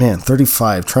yeah, man,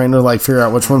 35, trying to figure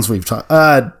out which ones we've talked.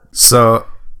 So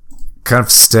kind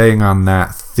of staying on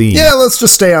that theme. Yeah, let's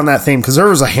just stay on that theme because there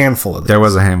was a handful of them. There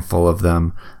was a handful of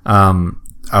them.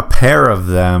 A pair of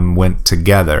them went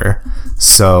together.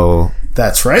 So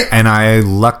that's right. And I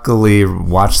luckily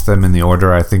watched them in the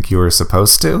order I think you were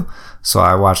supposed to. So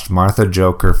I watched Martha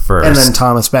Joker first, and then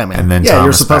Thomas Batman. And then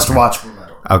you're supposed to watch them.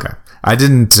 Okay. I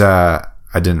didn't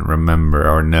remember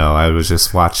or know. I was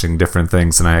just watching different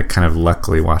things, and I kind of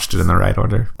luckily watched it in the right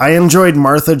order. I enjoyed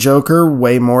Martha Joker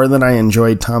way more than I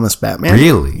enjoyed Thomas Batman.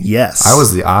 Really? Yes. I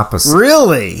was the opposite.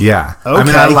 Really? Yeah. Okay. I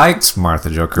mean, I liked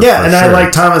Martha Joker. Yeah, and sure. I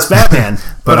liked Thomas Batman,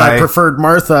 but I preferred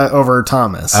Martha over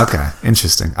Thomas. Okay,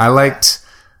 interesting. I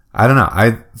don't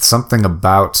know. Something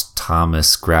about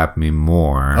Thomas grabbed me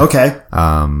more. Okay.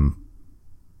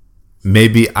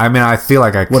 Maybe, I mean, I feel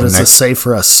like What does this say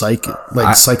for us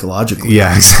psychologically?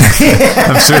 Yeah, exactly.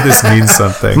 I'm sure this means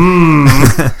something.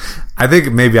 I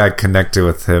think maybe I connected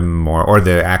with him more, or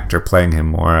the actor playing him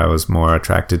more, I was more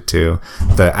attracted to.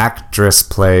 The actress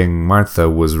playing Martha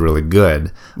was really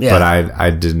good, but I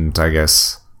didn't, I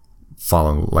guess, fall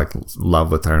in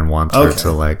love with her and want her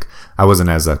to I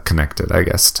wasn't as connected, I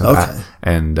guess, to that.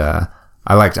 And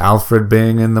I liked Alfred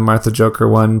being in the Martha Joker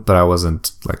one, but I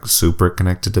wasn't super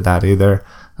connected to that either.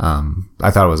 I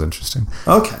thought it was interesting.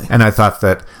 Okay. And I thought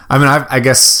that, I mean, I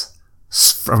guess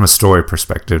from a story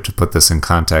perspective, to put this in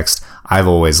context, I've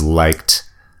liked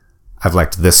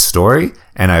this story,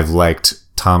 and I've liked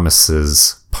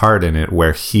Thomas's part in it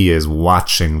where he is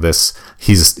watching this.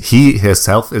 He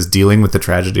himself is dealing with the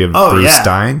tragedy of Bruce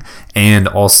dying, and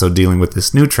also dealing with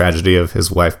this new tragedy of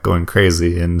his wife going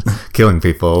crazy and killing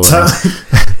people. So,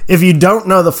 if you don't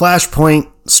know the Flashpoint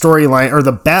storyline, or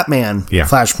the Batman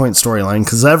Flashpoint storyline,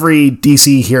 because every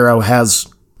DC hero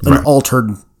has an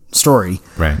altered story.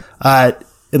 Right.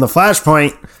 In the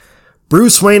Flashpoint,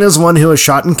 Bruce Wayne is one who was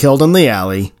shot and killed in the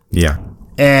alley. Yeah.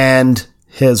 And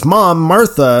his mom,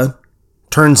 Martha,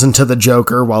 turns into the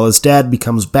Joker while his dad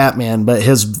becomes Batman, but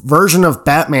his version of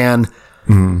Batman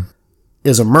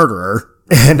is a murderer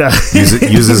and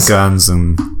uses guns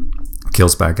and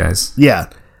kills bad guys. Yeah.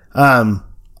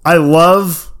 I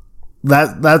love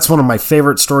that. That's one of my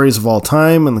favorite stories of all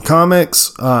time in the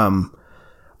comics.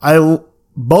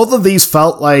 Both of these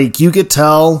felt like you could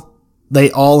tell they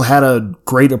all had a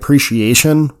great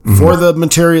appreciation for the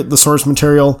material, the source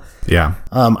material. Yeah.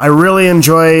 I really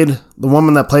enjoyed the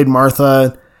woman that played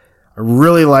Martha. I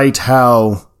really liked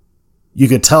how you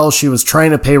could tell she was trying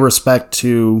to pay respect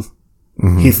to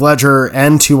Heath Ledger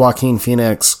and to Joaquin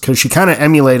Phoenix, because she kind of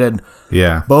emulated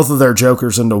both of their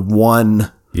Jokers into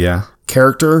one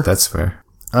character. That's fair.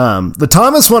 The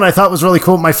Thomas one I thought was really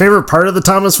cool. My favorite part of the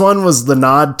Thomas one was the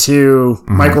nod to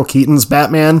Michael Keaton's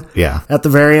Batman at the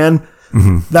very end.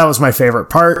 That was my favorite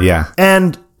part. Yeah.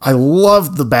 And I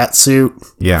loved the bat suit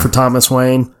for Thomas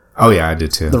Wayne. Oh, yeah, I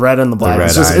did too. The red and the black.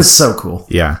 It's so cool.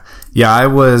 Yeah. Yeah,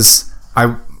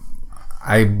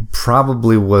 I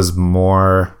probably was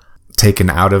more taken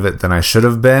out of it than I should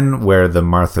have been, where the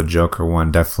Martha Joker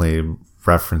one definitely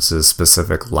references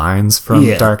specific lines from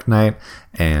Dark Knight.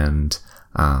 And,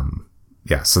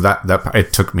 so that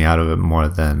it took me out of it more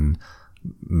than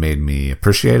made me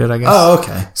appreciate it, I guess. Oh,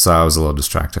 okay. So I was a little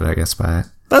distracted, I guess, by it.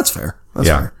 That's fair. That's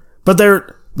fair. But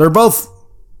they're both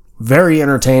very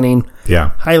entertaining.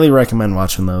 Yeah. Highly recommend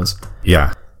watching those.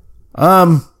 Yeah.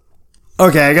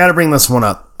 Okay, I got to bring this one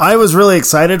up. I was really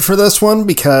excited for this one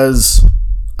because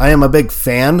I am a big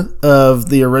fan of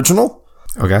the original.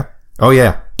 Okay. Oh,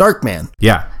 yeah. Darkman.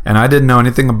 Yeah. And I didn't know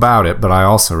anything about it, but I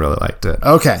also really liked it.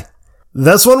 Okay.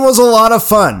 This one was a lot of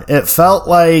fun. It felt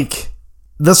like...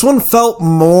 This one felt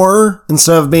more,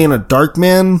 instead of being a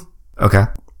Darkman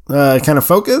kind of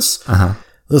focus,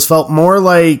 this felt more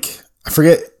like... I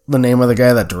forget the name of the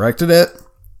guy that directed it,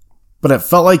 but it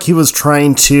felt like he was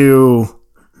trying to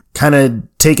kind of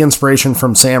take inspiration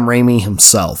from Sam Raimi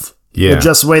himself. Yeah.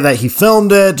 Just the way that he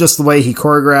filmed it, just the way he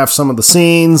choreographed some of the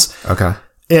scenes. Okay.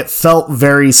 It felt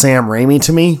very Sam Raimi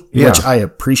to me, which I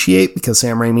appreciate because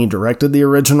Sam Raimi directed the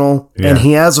original. And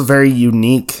he has a very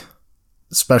unique,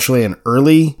 especially an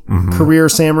early career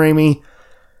Sam Raimi,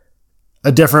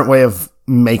 a different way of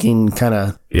making kind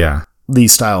of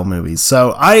these style movies.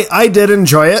 So I did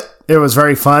enjoy it. It was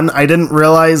very fun. I didn't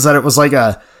realize that it was like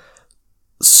a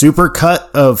super cut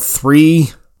of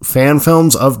 3 fan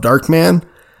films of Darkman.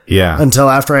 Yeah. Until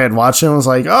after I had watched it, I was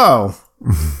like, oh,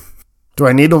 do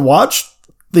I need to watch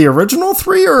the original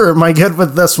 3 or am I good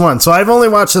with this one? So I've only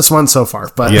watched this one so far,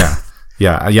 but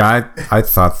I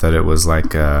thought that it was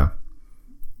like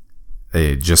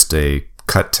just a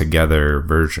cut together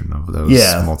version of those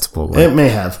multiple it may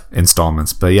have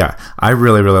installments. But yeah, I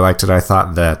really, really liked it. I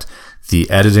thought that the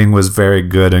editing was very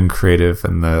good and creative,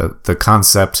 and the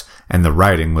concept and the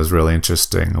writing was really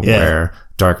interesting, where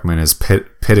Darkman is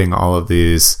pitting all of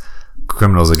these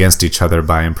criminals against each other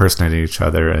by impersonating each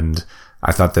other, and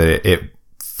I thought that it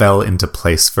fell into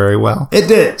place very well. It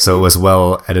did. So it was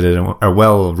well edited, or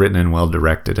well written and well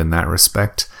directed in that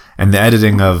respect. And the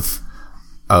editing of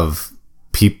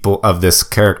people, of this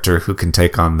character who can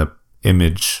take on the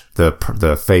image,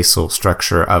 the facial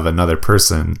structure of another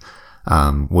person,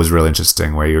 was really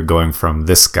interesting, where you're going from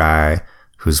this guy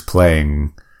who's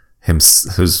playing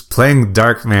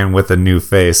Darkman with a new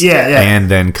face, and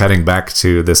then cutting back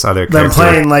to this other character, then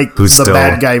playing like who's the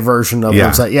bad guy version of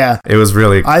him. It was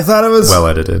really, I thought it was well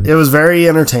edited. It was very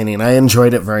entertaining. I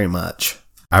enjoyed it very much.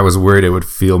 I was worried it would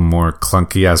feel more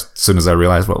clunky as soon as I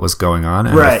realized what was going on,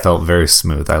 and it felt very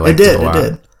smooth. I liked it a lot.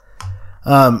 It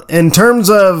did. In terms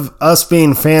of us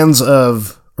being fans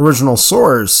of original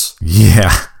Source,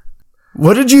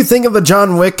 what did you think of the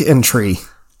John Wick entry?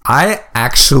 I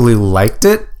actually liked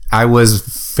it. I was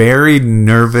very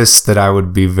nervous that I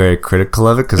would be very critical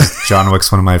of it, because John Wick's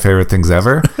one of my favorite things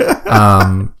ever.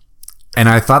 And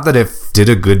I thought that it did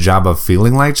a good job of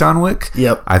feeling like John Wick.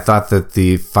 Yep. I thought that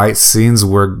the fight scenes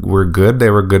were good. They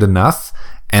were good enough.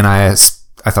 And I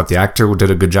thought the actor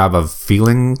did a good job of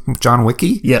feeling John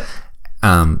Wicky. Yep.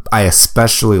 I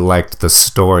especially liked the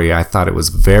story. I thought it was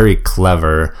very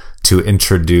clever to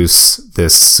introduce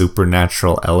this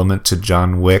supernatural element to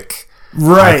John Wick.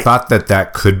 Right. I thought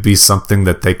that could be something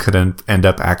that they could end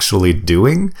up actually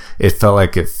doing. It felt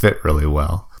like it fit really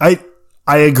well. I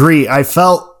agree. I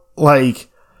felt like,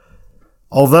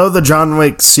 although the John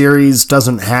Wick series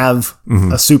doesn't have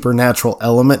a supernatural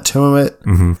element to it,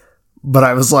 but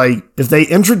I was like, if they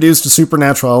introduced a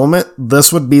supernatural element,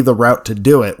 this would be the route to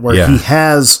do it, where he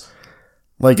has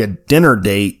like a dinner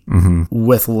date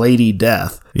with Lady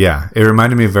Death. Yeah. It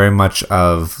reminded me very much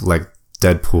of like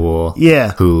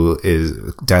Deadpool, who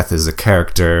is Death is a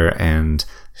character, and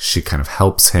she kind of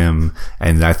helps him.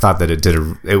 And I thought that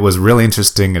it was really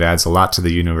interesting. It adds a lot to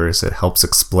the universe. It helps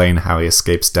explain how he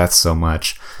escapes death so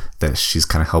much, that she's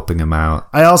kind of helping him out.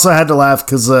 I also had to laugh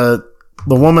because the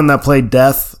woman that played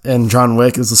Death in John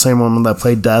Wick is the same woman that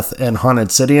played Death in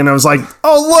Haunted City, and I was like,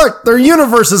 oh look, their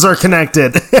universes are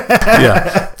connected.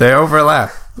 Yeah, they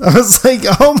overlap. I was like,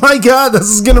 oh my god, this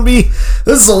is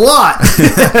a lot.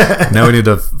 Now we need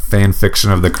a fan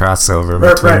fiction of the crossover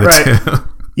between the two.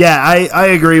 Yeah, I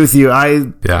agree with you.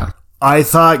 I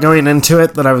thought going into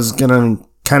it that I was going to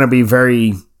kind of be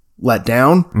very let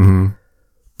down.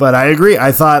 But I agree.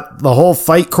 I thought the whole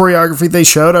fight choreography they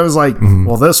showed, I was like,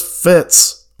 well, this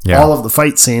fits all of the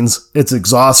fight scenes. It's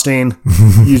exhausting.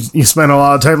 You spend a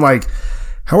lot of time like,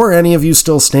 how are any of you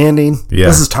still standing? Yeah.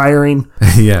 This is tiring.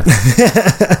 Yeah.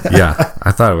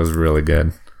 I thought it was really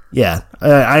good. Yeah,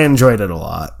 I enjoyed it a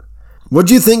lot.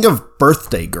 What'd you think of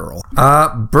Birthday Girl?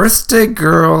 Birthday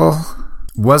Girl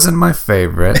wasn't my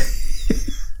favorite.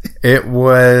 It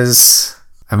was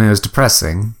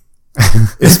depressing.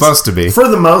 It's supposed to be. For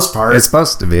the most part. It's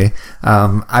supposed to be.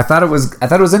 I thought it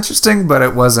was interesting, but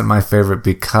it wasn't my favorite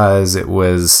because it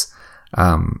was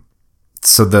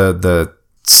so the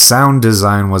sound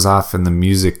design was off, and the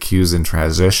music cues and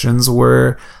transitions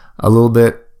were a little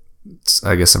bit,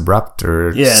 I guess, abrupt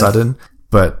or sudden.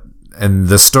 And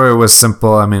the story was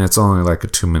simple. I mean, it's only like a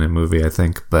 2-minute movie, I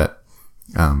think, but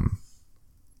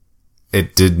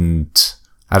it didn't,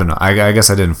 I don't know. I guess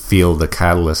I didn't feel the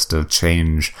catalyst of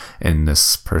change in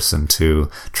this person to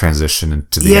transition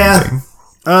into the ending.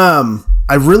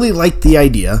 I really liked the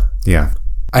idea. Yeah.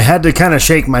 I had to kind of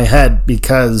shake my head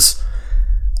because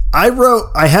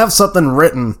I have something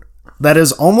written that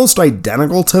is almost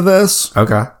identical to this.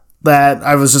 Okay. That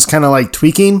I was just kind of like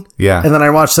tweaking. Yeah. And then I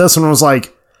watched this and was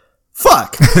like,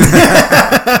 fuck.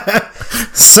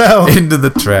 So into the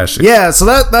trash. Yeah, so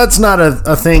that's not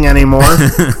a thing anymore.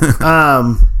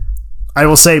 I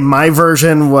will say my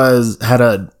version had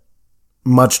a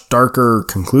much darker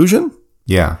conclusion.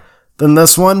 Yeah. Than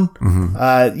this one.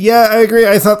 Yeah, I agree.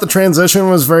 I thought the transition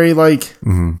was very like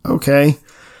okay.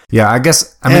 Yeah, I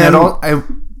guess I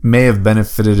may have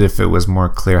benefited if it was more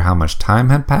clear how much time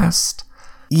had passed.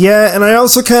 Yeah, and I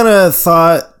also kind of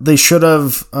thought they should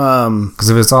have... Because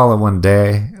if it's all in one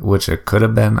day, which it could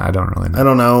have been, I don't really know. I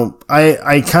don't know.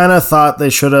 I kind of thought they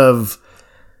should have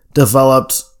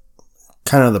developed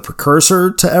kind of the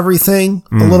precursor to everything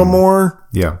a little more.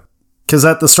 Yeah. Because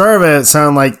at the start of it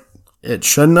sounded like it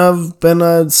shouldn't have been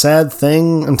a sad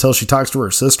thing until she talks to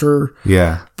her sister.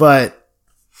 Yeah. But,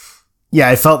 yeah,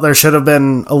 I felt there should have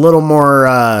been a little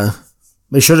more...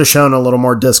 they should have shown a little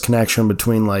more disconnection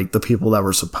between, like, the people that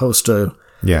were supposed to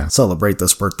celebrate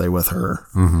this birthday with her.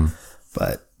 Mm-hmm.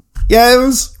 But, yeah, it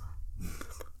was...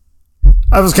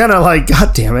 I was kind of like,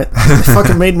 God damn it. They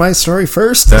fucking made my story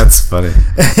first. That's funny.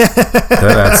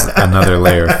 That's another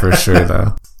layer for sure,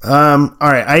 though. All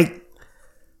right.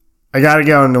 I got to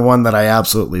go into one that I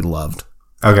absolutely loved.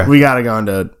 Okay. We got to go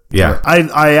into... Yeah.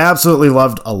 I absolutely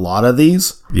loved a lot of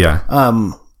these. Yeah.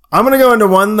 I'm going to go into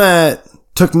one that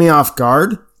took me off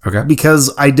guard. Okay.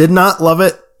 Because I did not love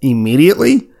it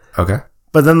immediately. Okay.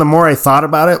 But then the more I thought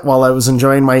about it while I was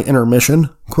enjoying my intermission,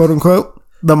 quote unquote,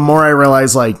 the more I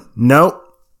realized, like, nope,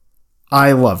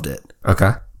 I loved it.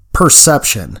 Okay.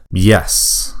 Perception.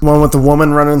 Yes. One with the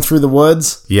woman running through the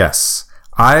woods. Yes.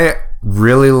 I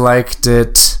really liked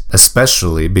it,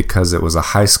 especially because it was a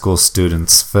high school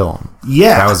student's film.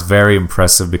 Yeah. That was very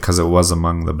impressive because it was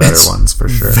among the better ones for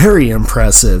sure. Very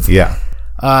impressive. Yeah.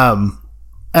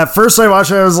 At first I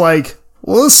watched it, I was like,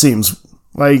 well, this seems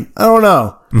like, I don't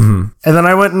know. Mm-hmm. And then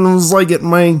I went and was like getting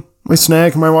my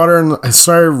snack and my water, and I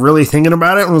started really thinking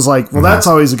about it and was like, well, that's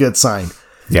always a good sign.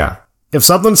 Yeah. If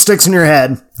something sticks in your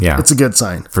head, it's a good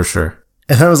sign. For sure.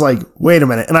 And I was like, wait a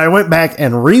minute. And I went back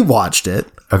and rewatched it.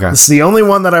 Okay. It's the only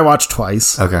one that I watched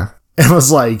twice. Okay. And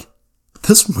was like,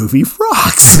 this movie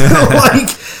rocks. Like,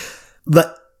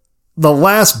 the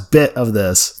last bit of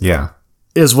this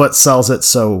is what sells it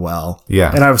so well.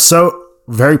 Yeah. And I was so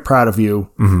very proud of you,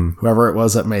 whoever it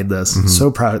was that made this.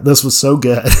 So proud. This was so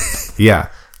good. Yeah.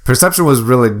 Perception was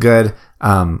really good.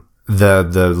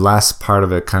 The last part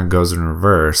of it kind of goes in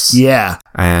reverse. Yeah.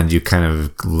 And you kind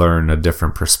of learn a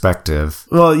different perspective.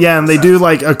 Well, yeah, and they do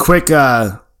like a quick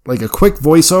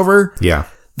voiceover. Yeah.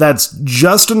 That's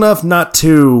just enough not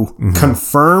to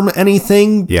confirm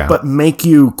anything, but make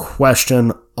you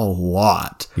question a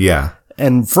lot. Yeah.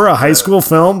 And for a high school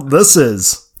film, this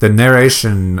is... The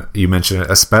narration you mentioned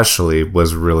especially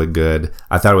was really good.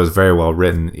 I thought it was very well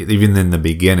written, even in the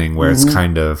beginning where it's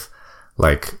kind of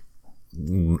like...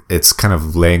 It's kind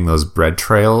of laying those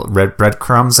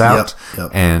breadcrumbs out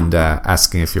and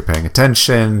asking if you're paying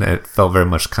attention. It felt very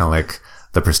much kind of like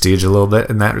The Prestige a little bit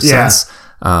in that sense.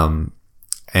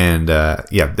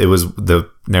 It was, the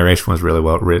narration was really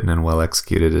well written and well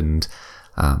executed, and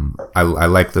I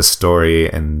like the story,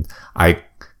 and I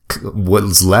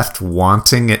was left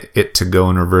wanting it to go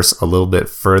in reverse a little bit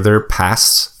further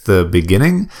past the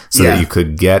beginning so that you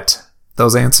could get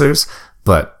those answers,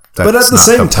 but at the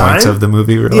same time, point of the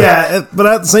movie, really. Yeah, but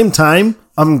at the same time,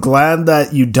 I'm glad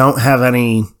that you don't have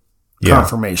any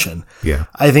confirmation. Yeah.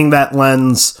 I think that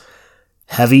lends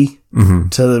heavy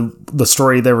to the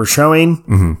story they were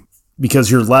showing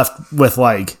because you're left with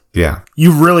like,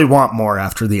 you really want more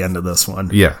after the end of this one.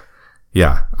 Yeah.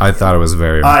 Yeah. I thought it was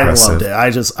very impressive. I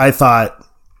loved it. I thought,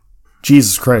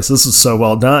 Jesus Christ, this is so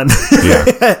well done.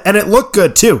 Yeah. And it looked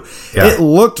good too. Yeah. It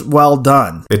looked well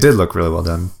done. It did look really well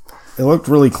done. It looked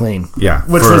really clean. Yeah.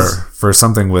 For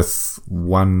something with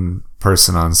one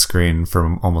person on screen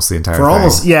for almost the entire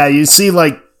thing. You see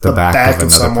like the back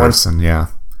of another person. Yeah.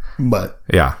 But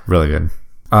yeah, really good.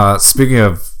 Speaking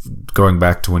of going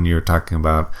back to when you were talking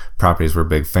about properties we're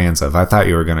big fans of, I thought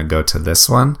you were going to go to this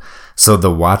one. So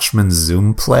the Watchmen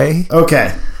Zoom play.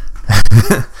 Okay.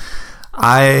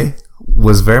 I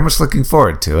was very much looking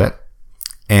forward to it.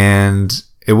 And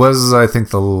it was, I think,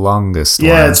 the longest one.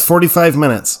 Yeah, it's 45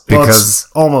 minutes. Because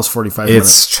it's almost 45 minutes.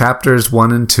 It's chapters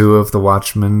 1 and 2 of the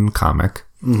Watchmen comic,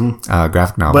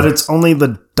 graphic novel. But it's only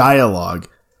the dialogue.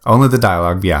 Only the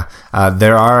dialogue, yeah.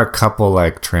 There are a couple,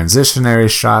 like, transitionary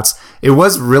shots. It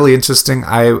was really interesting.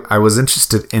 I was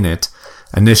interested in it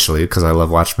initially because I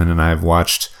love Watchmen, and I've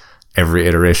watched every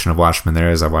iteration of Watchmen there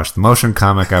is. I've watched the motion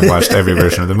comic. I've watched every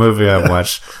version of the movie. I've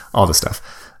watched all the stuff.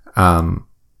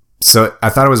 So I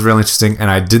thought it was really interesting,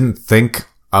 and I didn't think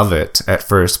of it at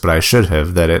first, but I should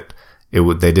have, that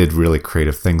they did really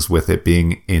creative things with it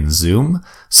being in Zoom.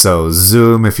 So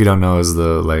Zoom, if you don't know, is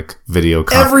the like video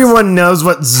conference. Everyone knows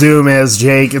what Zoom is,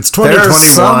 Jake. It's 2021.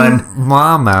 There's some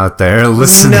mom out there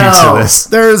listening to this.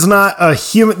 There's not a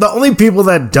human. The only people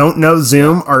that don't know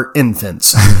Zoom are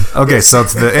infants. Okay, so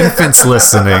it's the infants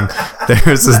listening.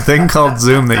 There's this thing called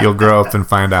Zoom that you'll grow up and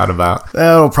find out about.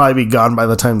 That'll probably be gone by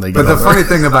the time they get But the funny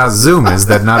thing about Zoom is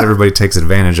that not everybody takes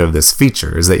advantage of this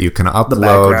feature, is that you can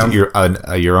upload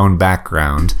your own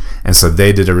background. And so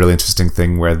they did a really interesting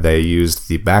thing where they used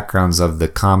the backgrounds of the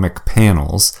comic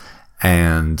panels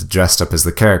and dressed up as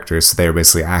the characters. So they were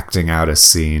basically acting out a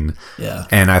scene. Yeah.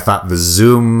 And I thought the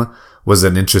Zoom was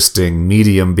an interesting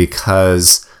medium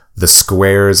because the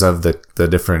squares of the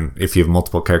different, if you have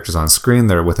multiple characters on screen,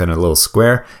 they're within a little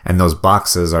square, and those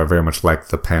boxes are very much like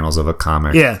the panels of a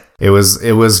comic. Yeah. It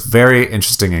was very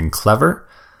interesting and clever.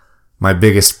 My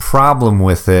biggest problem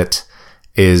with it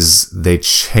is they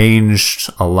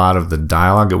changed a lot of the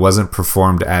dialogue. It wasn't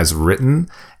performed as written,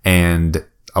 and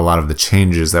a lot of the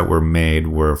changes that were made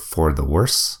were for the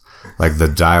worse. Like, the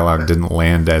dialogue didn't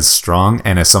land as strong,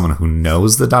 and as someone who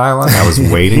knows the dialogue, I was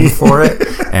waiting for it,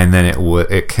 and then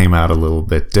it came out a little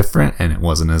bit different, and it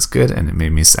wasn't as good, and it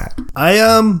made me sad.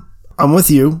 I'm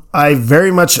with you. I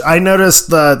noticed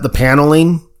the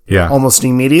paneling almost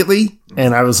immediately,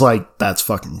 and I was like, that's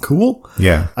fucking cool.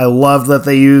 Yeah. I love that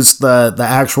they used the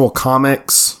actual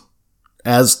comics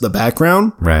as the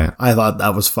background. Right. I thought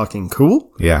that was fucking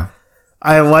cool. Yeah.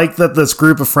 I like that this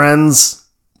group of friends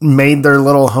made their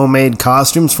little homemade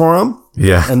costumes for them.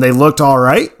 Yeah. And they looked all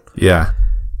right. Yeah.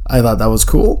 I thought that was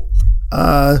cool.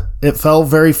 It fell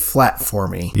very flat for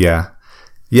me. Yeah.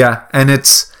 Yeah. And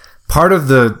it's part of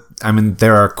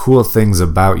there are cool things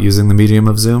about using the medium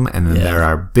of Zoom, and then there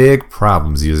are big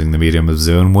problems using the medium of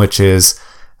Zoom, which is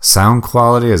sound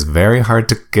quality is very hard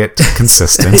to get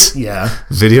consistent. Yeah.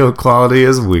 Video quality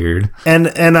is weird. And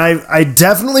I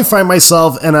definitely find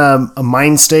myself in a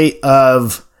mind state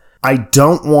of, I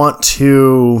don't want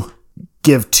to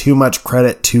give too much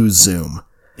credit to Zoom.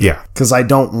 Yeah. Because I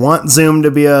don't want Zoom to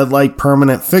be a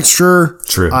permanent fixture.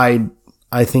 True.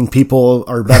 I think people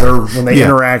are better when they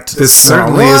interact. This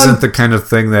certainly isn't the kind of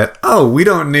thing that, we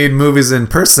don't need movies in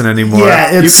person anymore. Yeah,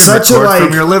 it's you can such record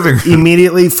from your living room.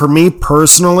 Immediately, for me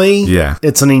personally,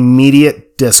 it's an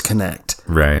immediate disconnect.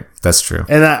 Right. That's true.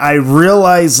 And I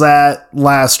realized that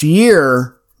last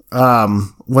year,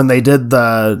 when they did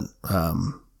the,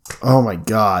 oh my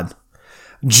God.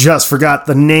 Just forgot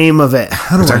the name of it.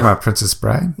 We're talking about Princess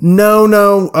Bride? No.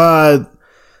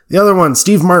 The other one,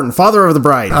 Steve Martin, Father of the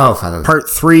Bride. Oh, Father of the Bride. Part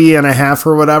 3.5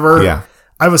 or whatever. Yeah.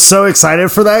 I was so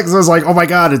excited for that because I was like, oh my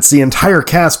God, it's the entire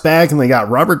cast back, and they got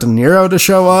Robert De Niro to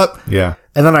show up. Yeah.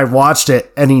 And then I watched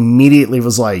it and immediately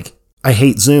was like, I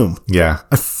hate Zoom. Yeah.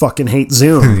 I fucking hate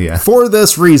Zoom. Yeah. For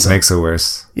this reason. Makes it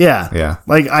worse. Yeah. Yeah.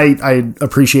 Like, I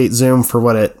appreciate Zoom for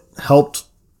what it helped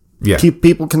keep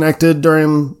people connected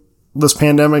during this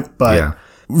pandemic, but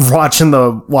watching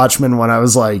the Watchmen one, I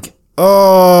was like,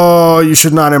 oh, you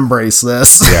should not embrace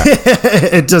this. Yeah.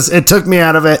 it took me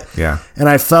out of it. Yeah. And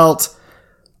I felt,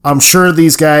 I'm sure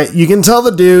these guys, you can tell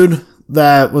the dude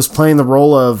that was playing the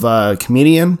role of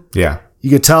comedian. Yeah. You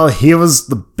could tell he was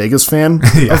the biggest fan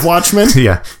of Watchmen.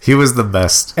 Yeah. He was the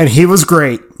best. And he was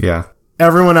great. Yeah.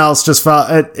 Everyone else just felt,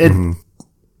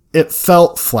 it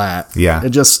felt flat. Yeah. It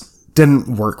just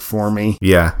didn't work for me.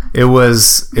 Yeah. It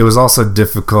was also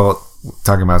difficult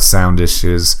talking about sound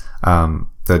issues.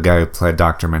 The guy who played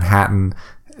Dr. Manhattan,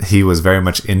 he was very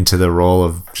much into the role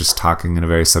of just talking in a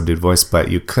very subdued voice,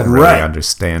 but you couldn't really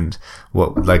understand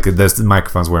what, the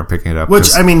microphones weren't picking it up.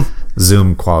 Which, I mean,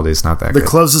 Zoom quality is not that good. The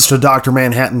closest to Dr.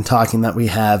 Manhattan talking that we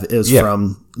have is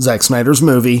from Zack Snyder's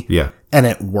movie. Yeah. And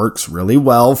it works really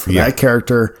well for that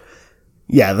character.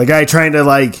 Yeah. The guy trying to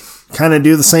kind of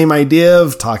do the same idea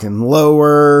of talking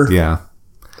lower. Yeah.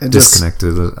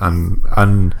 Disconnected,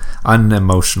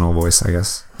 unemotional voice, I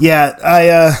guess.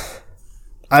 Yeah,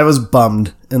 I was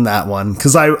bummed in that one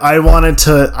because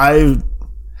I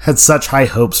had such high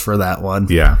hopes for that one.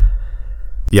 Yeah,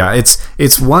 yeah.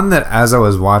 It's one that as I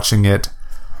was watching it,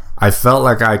 I felt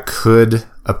like I could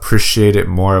appreciate it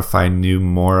more if I knew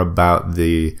more about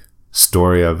the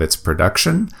story of its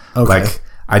production. Okay. Like,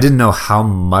 I didn't know how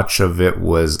much of it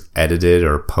was edited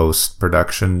or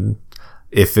post-production.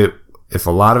 If a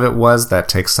lot of it was, that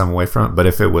takes some away from it. But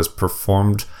if it was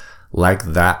performed like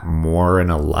that more in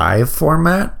a live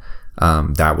format,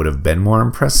 that would have been more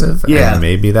impressive. Yeah. And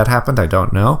maybe that happened. I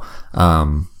don't know.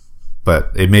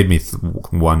 But it made me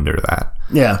wonder that.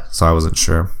 Yeah. So I wasn't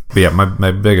sure. But yeah,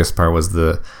 my biggest part was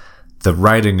the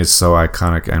writing is so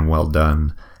iconic and well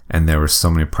done. And there were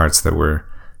so many parts that were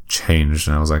changed.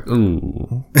 And I was like,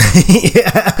 ooh.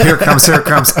 Yeah. Here it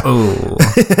comes. Ooh.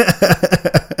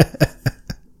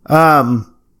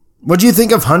 What do you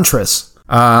think of Huntress?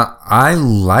 I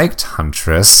liked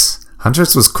Huntress.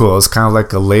 Huntress was cool. It was kind of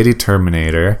like a lady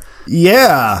Terminator.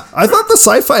 Yeah, I thought the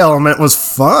sci-fi element was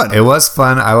fun. It was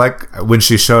fun. I like when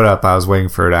she showed up, I was waiting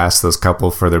for her to ask those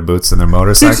couple for their boots and their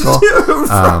motorcycle.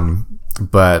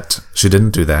 But she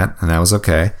didn't do that, and that was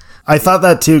okay. I thought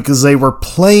that too, because they were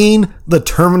playing the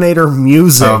Terminator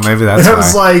music. Oh, maybe that's why. It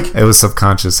was like, it was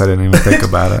subconscious. I didn't even think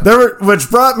about it. Which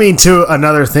brought me to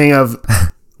another thing of,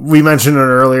 we mentioned it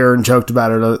earlier and joked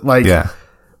about it. Like,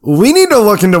 we need to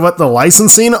look into what the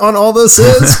licensing on all this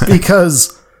is,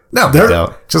 because there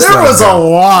was a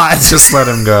lot. Just let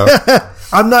him go.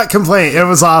 I'm not complaining. It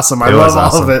was awesome. I love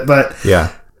all of it, but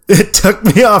it took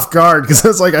me off guard because I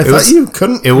was like, I thought you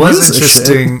couldn't. It was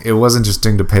interesting. It was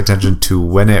interesting to pay attention to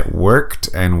when it worked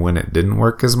and when it didn't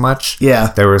work as much.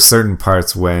 Yeah, there were certain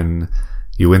parts when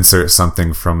you insert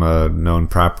something from a known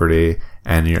property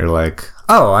and you're like,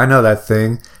 oh, I know that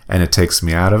thing, and it takes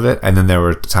me out of it. And then there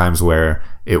were times where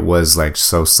it was like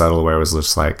so subtle, where it was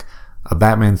just like a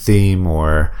Batman theme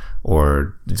or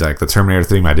like the Terminator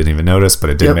theme I didn't even notice, but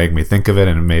it did make me think of it,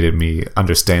 and it made me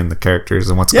understand the characters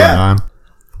and what's going on.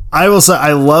 I will say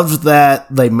I loved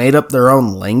that they made up their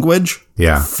own language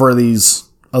for these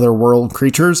other world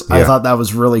creatures. I thought that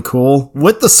was really cool.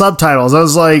 With the subtitles, I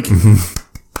was like,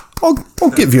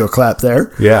 I'll give you a clap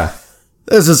there. Yeah.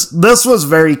 This was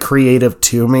very creative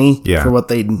to me for what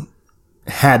they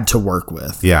had to work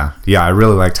with. Yeah. Yeah, I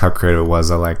really liked how creative it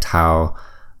was. I liked how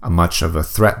much of a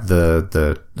threat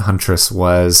the Huntress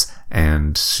was,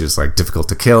 and she's like difficult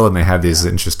to kill, and they had these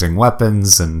interesting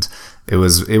weapons, and it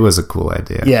was a cool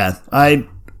idea. Yeah, I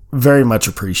very much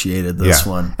appreciated this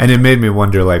one. And it made me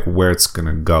wonder like where it's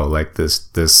gonna go. Like this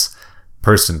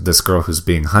girl who's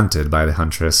being hunted by the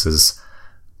Huntress is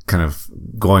kind of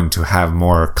going to have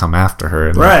more come after her,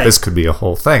 and like, this could be a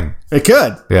whole thing. It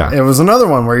could. Yeah. It was another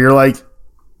one where you're like,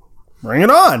 bring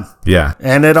it on. Yeah.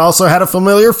 And it also had a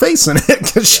familiar face in it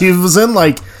because she was in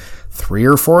like 3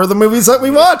 or 4 of the movies that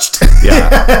we watched.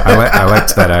 Yeah. I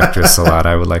liked that actress a lot.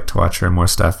 I would like to watch her in more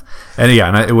stuff. And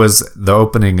it was, the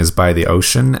opening is by the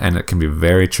ocean, and it can be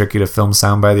very tricky to film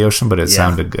sound by the ocean, but it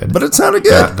sounded good. But it sounded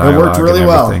good. It worked really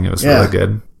well. It was really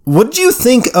good. What did you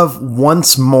think of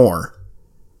Once More?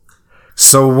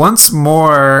 So Once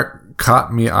More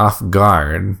caught me off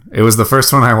guard. It was the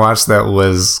first one I watched that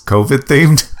was COVID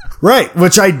themed. Right,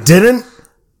 which I didn't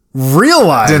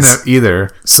realize. Didn't either.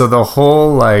 So the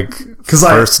whole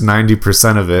first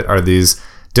 90% of it are these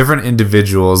different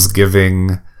individuals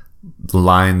giving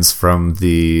lines from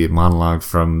the monologue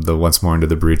from the Once More Into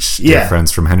the Breach, Dear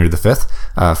Friends from Henry V,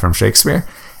 from Shakespeare.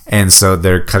 And so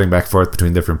they're cutting back and forth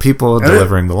between different people,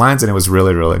 delivering the lines, and it was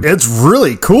really, really good. It's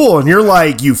really cool, and you're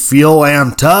like, you feel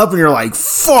amped up, and you're like,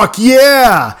 fuck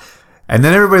yeah! And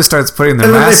then everybody starts putting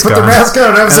their mask on. And then they put their mask on,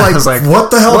 and I was like,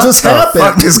 what the hell just happened?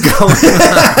 What the fuck is going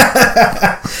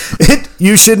on?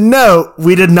 You should know,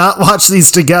 we did not watch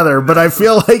these together, but I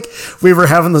feel like we were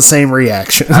having the same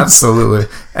reaction. Absolutely.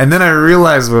 And then I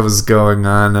realized what was going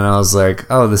on, and I was like,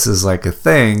 oh, this is like a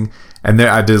thing. And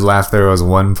there, I did laugh. There was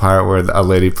one part where a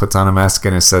lady puts on a mask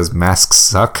and it says, masks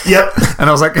suck. Yep. And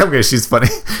I was like, okay, she's funny.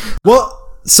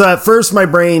 Well, so at first my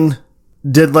brain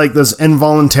did like this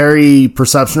involuntary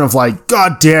perception of like,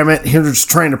 God damn it, he was just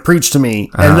trying to preach to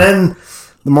me. And then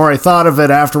the more I thought of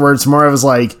it afterwards, the more I was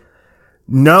like,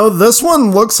 no, this one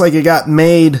looks like it got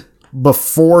made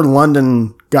before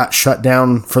London got shut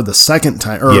down for the second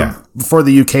time, or before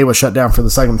the UK was shut down for the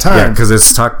second time. Yeah, because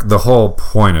the whole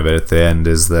point of it at the end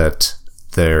is that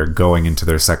they're going into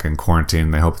their second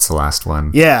quarantine. They hope it's the last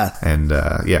one. Yeah. And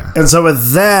And so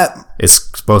with that, it's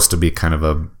supposed to be kind of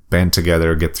a band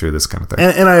together, get through this kind of thing.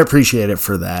 And I appreciate it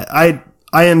for that.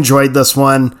 I enjoyed this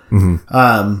one.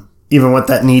 Mm-hmm. Even with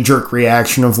that knee-jerk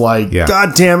reaction of like,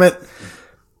 God damn it.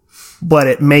 But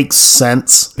it makes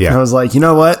sense. Yeah. And I was like, you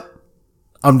know what?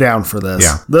 I'm down for this.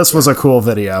 Yeah. This was a cool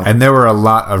video. And there were a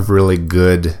lot of really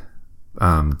good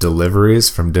deliveries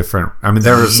from different... I mean,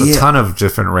 there was a ton of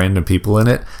different random people in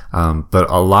it, but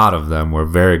a lot of them were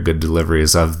very good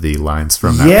deliveries of the lines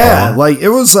from that poem. Like, it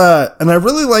was... and I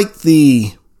really liked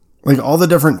all the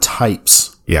different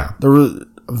types. Yeah. There were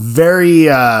very...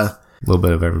 a little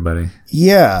bit of everybody.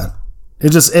 Yeah.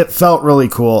 It felt really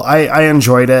cool. I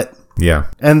enjoyed it.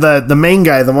 Yeah. And the main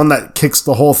guy, the one that kicks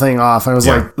the whole thing off, I was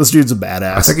like, this dude's a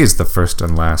badass. I think he's the first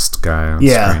and last guy on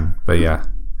screen. But yeah.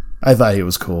 I thought he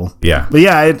was cool. Yeah. But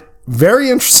yeah,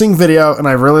 very interesting video, and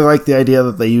I really like the idea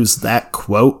that they used that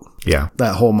quote. Yeah.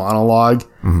 That whole monologue.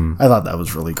 Mm-hmm. I thought that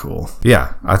was really cool.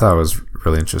 Yeah. I thought it was a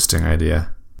really interesting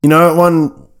idea. You know what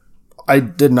one I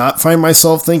did not find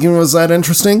myself thinking was that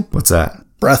interesting? What's that?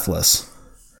 Breathless.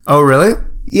 Oh, really?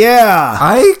 Yeah.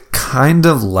 I kind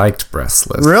of liked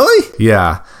Breathless. Really?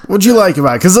 Yeah. What'd you like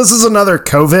about it? Because this is another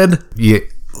COVID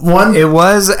one. It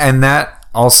was, and that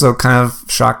also kind of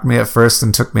shocked me at first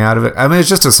and took me out of it. I mean, it's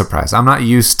just a surprise. I'm not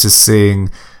used to seeing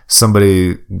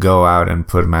somebody go out and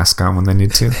put a mask on when they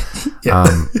need to.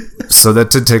 So that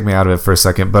did take me out of it for a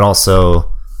second, but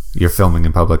also you're filming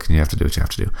in public and you have to do what you have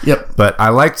to do. Yep. But I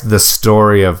liked the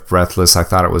story of Breathless. I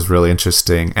thought it was really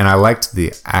interesting, and I liked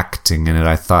the acting in it.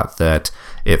 I thought that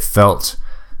it felt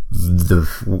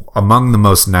among the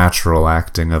most natural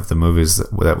acting of the movies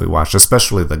that we watched,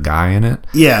 especially the guy in it.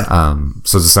 Yeah.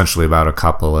 So it's essentially about a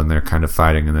couple and they're kind of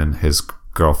fighting, and then his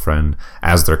girlfriend,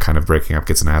 as they're kind of breaking up,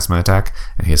 gets an asthma attack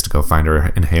and he has to go find her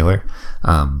inhaler.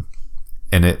 And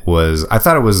I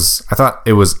thought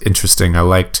it was interesting. I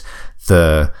liked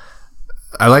at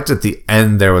the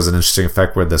end there was an interesting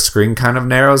effect where the screen kind of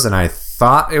narrows, and I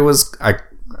thought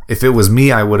if it was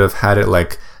me, I would have had it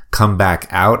like come back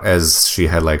out as she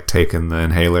had like taken the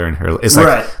inhaler and it's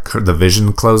like the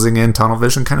vision closing in, tunnel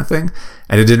vision kind of thing,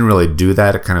 and it didn't really do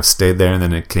that. It kind of stayed there, and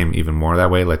then it came even more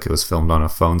that way, like it was filmed on a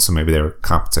phone, so maybe they were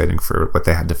compensating for what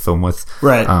they had to film with.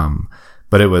 Right.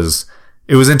 But it was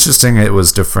interesting. It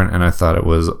was different, and I thought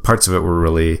parts of it were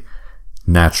really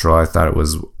natural. I thought it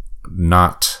was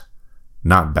not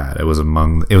bad. It was in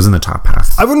the top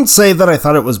half. I wouldn't say that I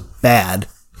thought it was bad.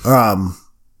 I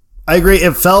agree.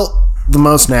 It felt the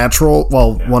most natural.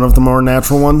 Well, one of the more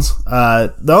natural ones.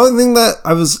 The only thing that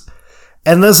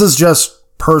and this is just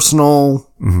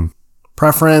personal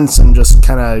preference and just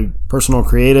kind of personal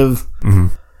creative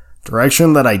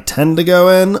direction that I tend to go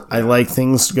in. I like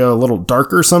things to go a little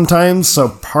darker sometimes. So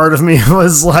part of me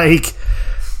was like,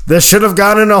 this should have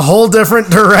gone in a whole different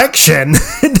direction.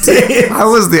 I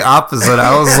was the opposite.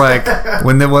 I was like,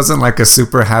 when there wasn't like a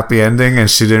super happy ending and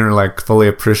she didn't like fully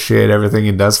appreciate everything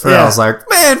he does for her, I was like,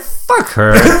 man, fuck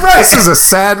her. This is a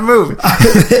sad movie.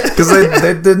 Because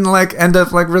they didn't like end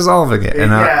up like resolving it.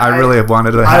 And I really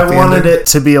wanted a happy ending. I wanted it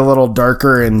to be a little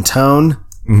darker in tone.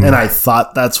 And I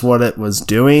thought that's what it was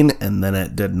doing, and then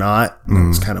it did not. I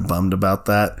was kind of bummed about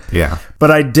that. Yeah. But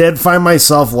I did find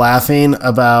myself laughing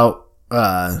about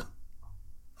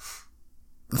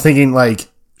thinking like,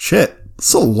 shit,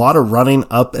 it's a lot of running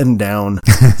up and down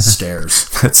stairs.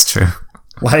 That's true.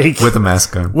 Like with a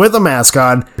mask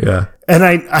on. Yeah. And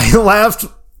I laughed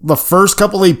the first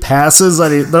couple he passes,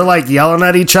 they're like yelling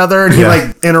at each other, and he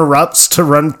like interrupts to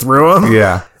run through them.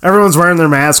 Yeah. Everyone's wearing their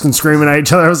mask and screaming at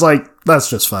each other. I was like,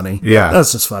 that's just funny. Yeah.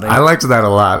 That's just funny. I liked that a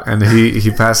lot. And he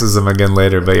passes them again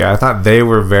later. But yeah, I thought they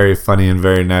were very funny and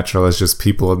very natural as just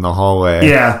people in the hallway.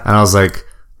 Yeah. And I was like,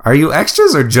 are you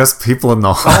extras or just people in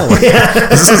the hallway?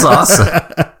 This is awesome.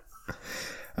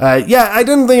 Yeah, I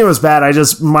didn't think it was bad.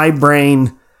 My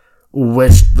brain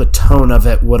wished the tone of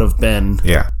it would have been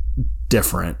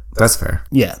different. That's fair.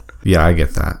 Yeah. Yeah, I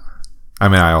get that. I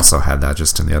mean, I also had that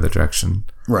just in the other direction.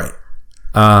 Right.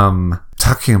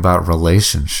 Talking about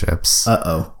relationships.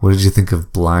 Uh-oh. What did you think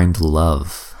of Blind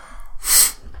Love?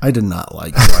 I did not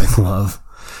like Blind Love.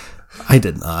 I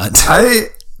did not. I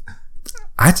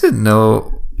didn't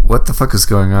know what the fuck is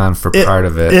going on for part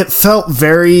of it. It felt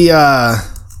very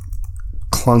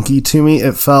clunky to me.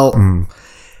 It felt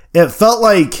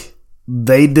like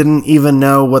they didn't even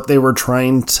know what they were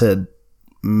trying to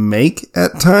make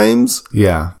at times.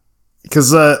 Yeah. Because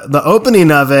the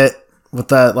opening of it, with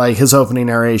that, like his opening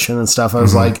narration and stuff, I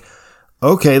was like,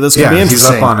 okay, this could be interesting. He's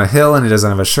up on a hill and he doesn't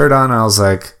have a shirt on. I was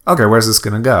like, okay, where's this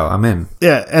going to go? I'm in.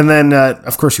 Yeah, and then,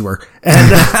 of course you were.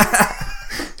 And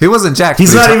he wasn't jacked.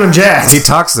 He's not even jacked. He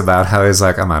talks about how he's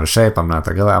like, I'm out of shape. I'm not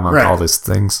the guy. I'm on all these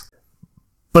things.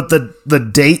 But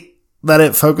the date that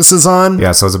it focuses on.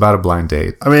 Yeah, so it's about a blind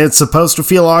date. I mean, it's supposed to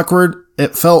feel awkward.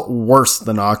 It felt worse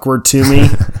than awkward to me.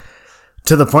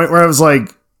 To the point where I was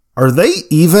like, are they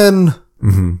even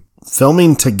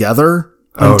filming together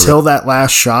until that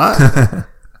last shot?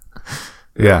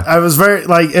 Yeah. I was very,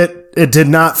 like, it did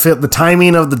not fit. The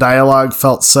timing of the dialogue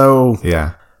felt so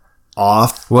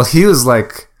off. Well, he was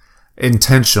like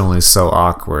intentionally so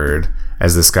awkward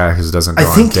as this guy who doesn't go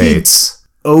on dates.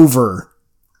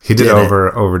 He did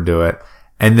overdo it.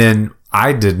 And then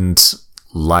I didn't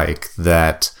like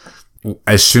that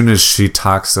as soon as she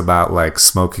talks about like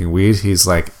smoking weed, he's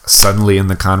like suddenly in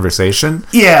the conversation.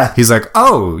 Yeah. He's like,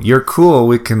 oh, you're cool.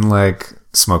 We can like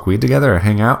smoke weed together or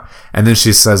hang out. And then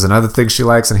she says another thing she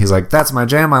likes and he's like, that's my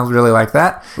jam. I really like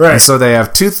that. Right. And so they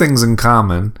have two things in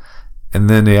common. And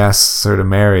then he asks her to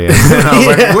marry him. And I was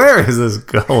like, where is this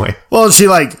going? Well,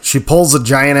 she pulls a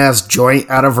giant ass joint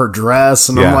out of her dress.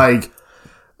 And I'm like,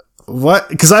 what?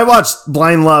 Because I watched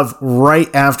Blind Love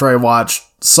right after I watched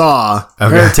Saw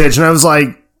Heritage. And I was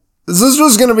like, is this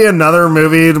just going to be another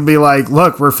movie to be like,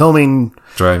 look, we're filming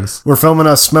drugs. We're filming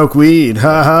us smoke weed.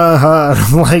 Ha ha ha.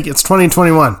 I'm like, it's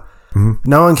 2021.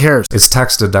 No one cares. It's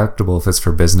tax deductible if it's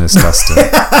for business, Dustin.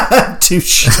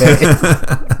 Touche.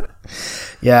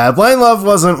 Yeah, Blind Love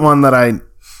wasn't one that I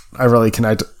really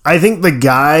connected. I think the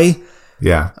guy,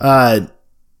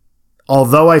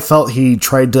 although I felt he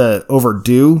tried to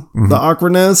overdo the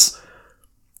awkwardness,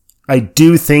 I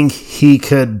do think he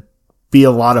could be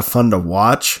a lot of fun to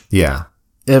watch. Yeah.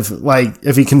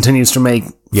 If he continues to make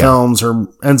films or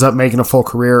ends up making a full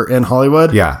career in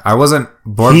Hollywood. Yeah. I wasn't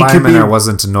bored by him and I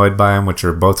wasn't annoyed by him, which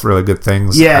are both really good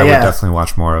things. Yeah, I would definitely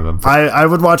watch more of him. I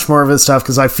would watch more of his stuff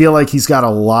because I feel like he's got a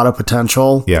lot of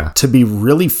potential to be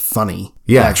really funny,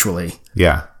 actually.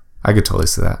 Yeah. I could totally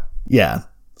see that. Yeah.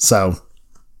 So,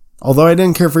 although I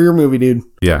didn't care for your movie, dude.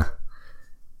 Yeah.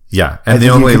 Yeah. And the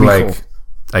only,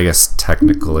 I guess,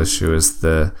 technical issue is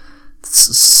the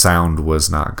sound was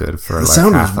not good for the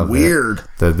sound half of weird.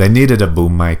 It. They needed a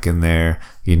boom mic in there.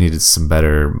 You needed some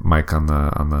better mic on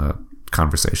the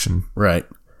conversation. Right.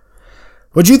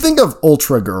 What'd you think of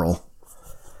Ultra Girl?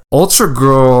 Ultra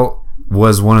Girl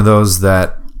was one of those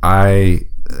that I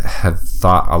had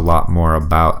thought a lot more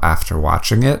about after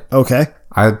watching it. Okay.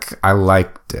 I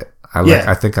liked it.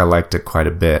 I think I liked it quite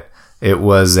a bit. It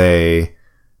was a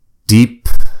deep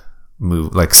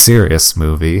movie, like serious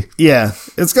movie. Yeah,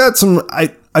 it's got some.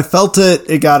 I felt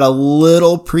it got a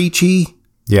little preachy.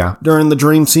 Yeah, during the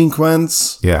dream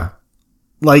sequence. Yeah,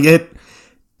 like it.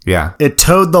 Yeah, it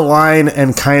towed the line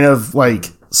and kind of like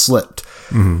slipped.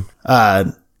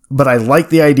 But I like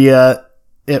the idea.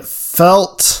 It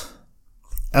felt,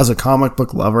 as a comic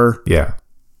book lover. Yeah,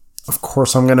 of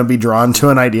course I'm going to be drawn to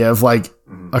an idea of like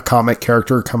a comic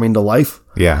character coming to life.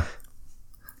 Yeah.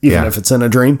 Even if it's in a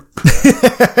dream.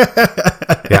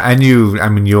 Yeah, and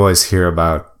you always hear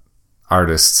about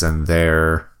artists and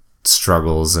their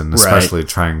struggles and especially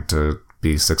trying to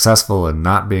be successful and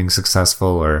not being successful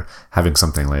or having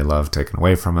something they love taken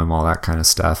away from him, all that kind of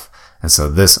stuff. And so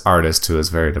this artist who is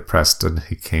very depressed and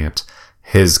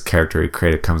his character he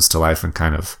created comes to life and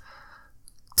kind of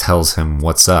tells him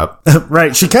what's up.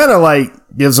 Right. She kind of like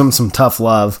gives him some tough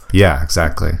love. Yeah,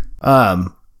 exactly.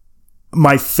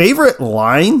 My favorite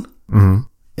line in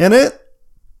it,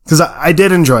 because I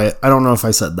did enjoy it. I don't know if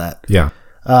I said that. Yeah.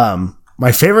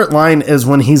 My favorite line is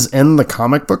when he's in the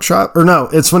comic book shop. Or no,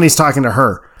 it's when he's talking to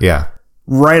her. Yeah.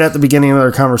 Right at the beginning of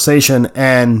their conversation.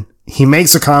 And he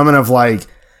makes a comment of like,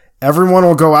 everyone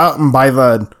will go out and buy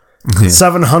the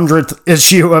 700th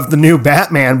issue of the new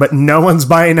Batman, but no one's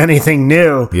buying anything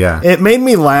new. Yeah. It made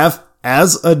me laugh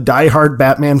as a diehard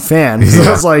Batman fan. Yeah.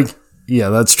 I was like, yeah,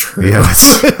 that's true. Yeah,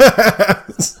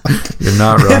 you're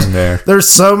not wrong there. There's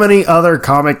so many other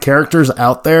comic characters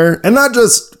out there, and not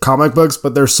just comic books,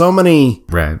 but there's so many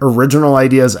original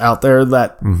ideas out there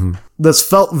that this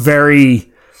felt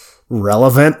very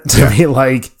relevant to be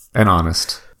like... And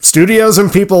honest. Studios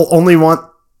and people only want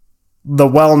the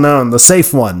well-known, the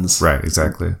safe ones. Right,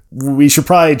 exactly. We should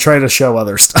probably try to show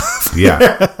other stuff.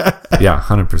 Yeah,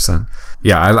 100%.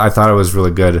 Yeah, I thought it was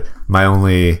really good. My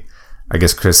only... I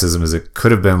guess criticism is it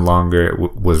could have been longer.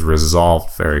 It was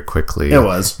resolved very quickly. It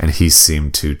was. And he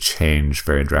seemed to change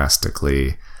very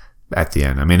drastically at the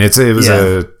end. I mean, it was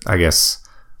a, I guess,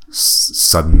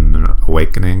 sudden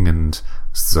awakening. And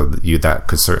so that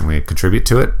could certainly contribute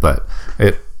to it. But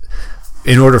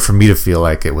in order for me to feel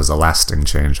like it was a lasting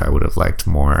change, I would have liked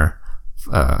more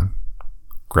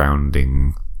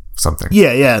grounding something.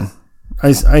 Yeah.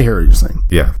 I hear what you're saying.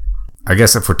 Yeah. I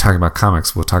guess if we're talking about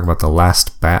comics, we'll talk about the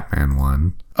last Batman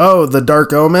one. Oh, The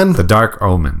Dark Omen? The Dark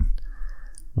Omen.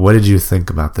 What did you think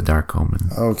about The Dark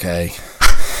Omen? Okay.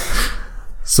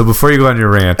 So before you go on your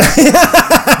rant,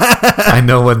 I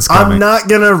know what's coming. I'm not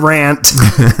going to rant.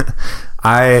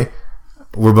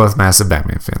 We're both massive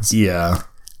Batman fans. Yeah.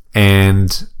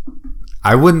 And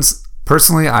I wouldn't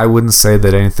say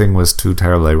that anything was too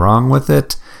terribly wrong with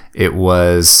it. It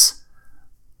was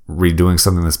redoing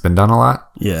something that's been done a lot.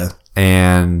 Yeah.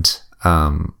 And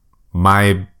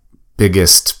my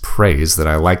biggest praise that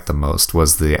I liked the most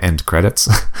was the end credits.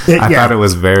 I thought it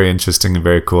was very interesting and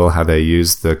very cool how they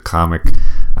used the comic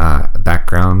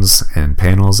backgrounds and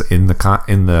panels in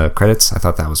the credits. I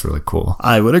thought that was really cool.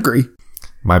 I would agree.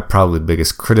 My probably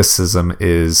biggest criticism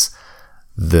is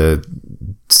the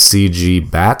CG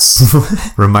bats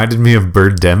reminded me of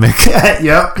Birdemic.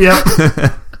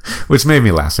 Yep. Which made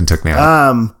me laugh and took me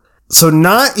out. So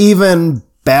not even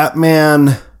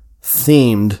Batman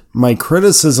themed. My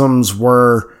criticisms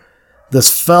were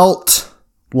this felt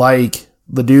like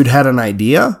the dude had an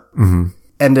idea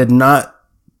and did not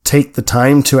take the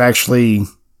time to actually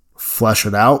flesh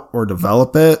it out or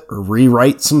develop it or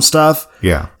rewrite some stuff.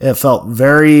 Yeah. It felt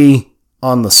very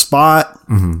on the spot.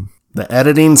 The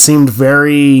editing seemed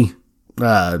very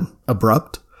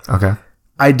abrupt. Okay.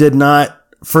 I did not,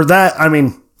 for that, I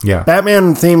mean, Yeah.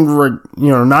 Batman themed,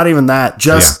 not even that,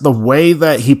 just the way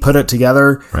that he put it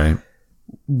together Right.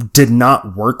 did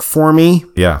not work for me.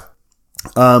 Yeah.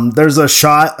 There's a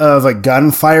shot of a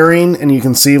gun firing and you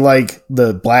can see like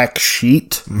the black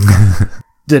sheet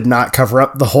did not cover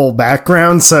up the whole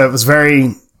background. So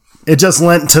it just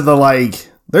lent to the like,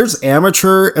 there's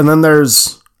amateur and then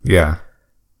there's Yeah.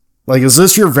 like, is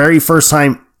this your very first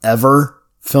time ever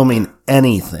filming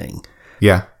anything?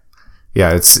 Yeah.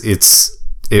 Yeah.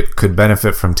 It could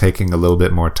benefit from taking a little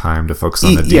bit more time to focus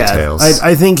on the details.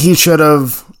 I think he should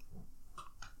have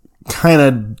kind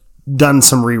of done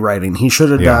some rewriting. He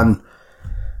should have done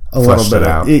a Fleshed little bit it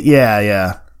out.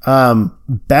 Yeah.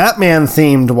 Batman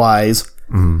themed wise,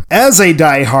 as a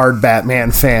diehard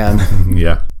Batman fan,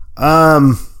 Yeah.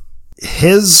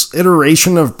 his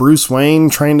iteration of Bruce Wayne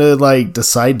trying to like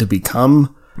decide to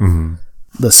become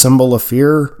the symbol of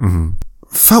fear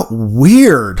felt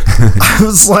weird. I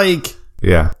was like,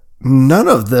 Yeah. none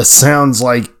of this sounds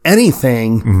like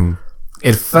anything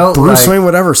It felt Bruce like Wayne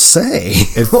would ever say.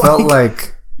 it felt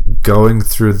like going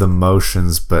through the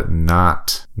motions, but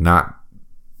not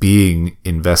being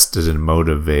invested and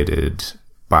motivated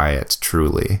by it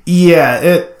truly. Yeah,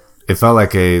 It felt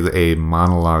like a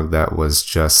monologue that was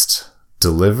just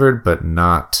delivered, but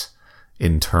not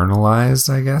internalized,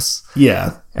 I guess.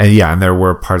 yeah. And there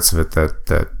were parts of it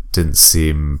that didn't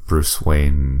seem Bruce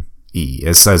Wayne-y.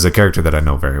 As a character that I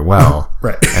know very well.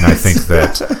 Right. And I think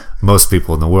that most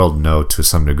people in the world know to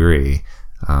some degree.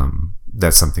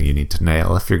 That's something you need to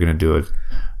nail if you're going to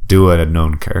do a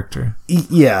known character.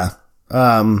 Yeah.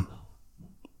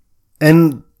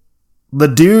 And the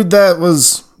dude that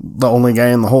was the only guy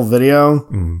in the whole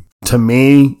video, to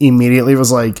me, immediately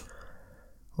was like,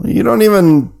 well, you don't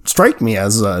even strike me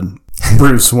as a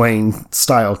Bruce Wayne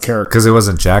style character. Because it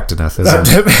wasn't jacked enough, is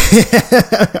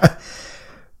it?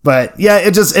 But yeah,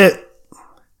 it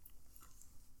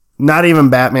not even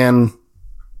Batman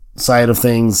side of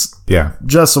things, Yeah.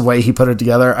 just the way he put it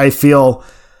together. I feel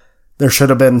there should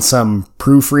have been some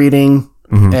proofreading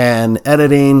and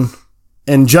editing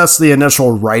and just the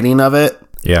initial writing of it.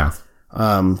 Yeah.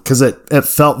 Cause it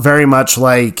felt very much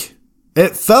like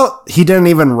he didn't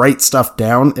even write stuff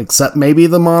down except maybe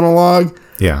the monologue,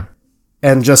 Yeah.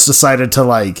 and just decided to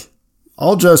like,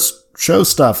 I'll just show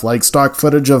stuff like stock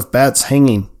footage of bats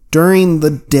hanging during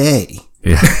the day.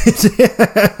 Yeah.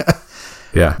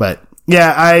 Yeah. But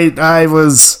yeah, I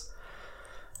was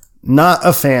not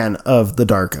a fan of The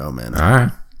Dark Omen. All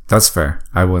right. That's fair.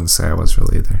 I wouldn't say I was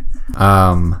really either.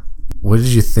 What did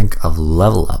you think of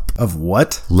Level Up? Of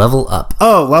what? Level Up.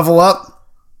 Oh, Level Up?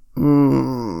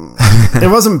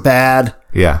 It wasn't bad.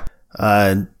 Yeah.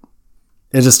 It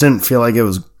just didn't feel like it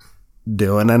was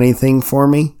doing anything for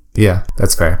me. Yeah,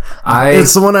 that's fair.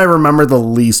 It's the one I remember the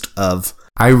least of.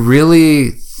 I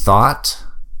really thought,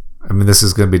 I mean, this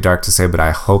is going to be dark to say, but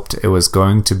I hoped it was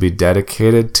going to be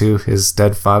dedicated to his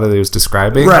dead father that he was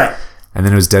describing. Right. And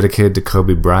then it was dedicated to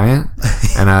Kobe Bryant.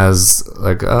 And I was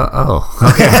like,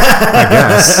 okay.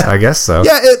 I guess so.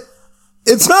 Yeah,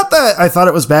 it's not that I thought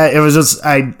it was bad. It was just,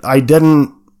 I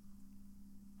didn't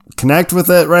connect with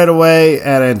it right away.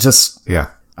 And it just,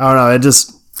 Yeah. I don't know. It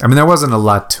just, I mean, there wasn't a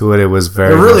lot to it. It was very.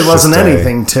 there really much wasn't just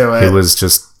anything to it. It was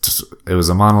just. It was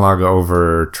a monologue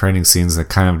over training scenes that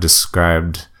kind of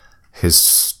described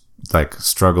his like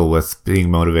struggle with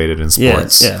being motivated in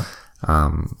sports. Yeah.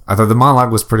 I thought the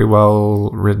monologue was pretty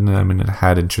well written. I mean, it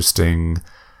had interesting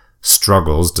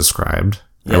struggles described,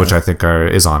 which I think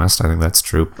is honest. I think that's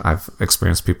true. I've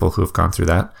experienced people who have gone through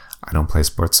that. I don't play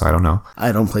sports, so I don't know.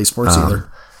 I don't play sports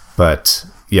either. But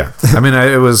yeah, I mean,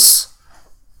 it was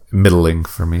middling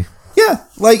for me. Yeah,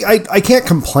 like I can't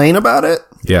complain about it.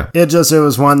 Yeah. It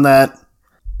was one that,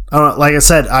 I don't know, like I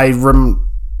said,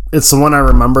 it's the one I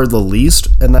remember the least,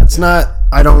 and that's not,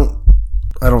 I don't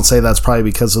say that's probably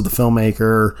because of the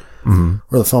filmmaker or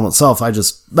the film itself.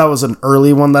 That was an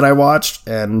early one that I watched,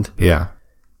 and Yeah.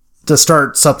 to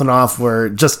start something off where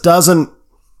it just doesn't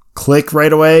click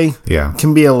right away, Yeah.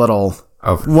 can be a little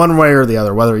one way or the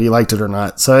other, whether you liked it or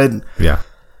not. So Yeah.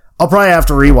 I'll probably have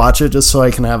to rewatch it just so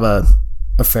I can have a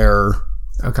fair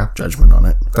Okay. judgment on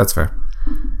it. That's fair.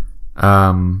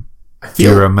 Do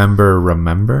you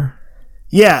remember?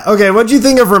 Yeah. Okay. What do you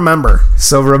think of Remember?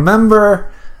 So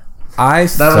Remember, I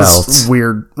That was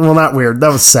weird. Well, not weird. That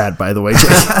was sad, by the way.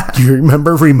 Do you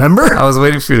remember? I was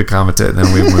waiting for you to comment it, and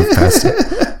then we moved past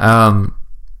it.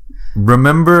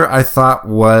 Remember, I thought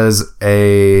was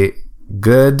a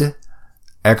good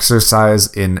exercise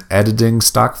in editing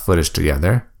stock footage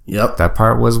together. Yep. That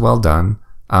part was well done.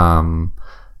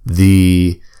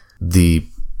 The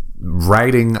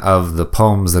writing of the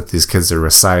poems that these kids are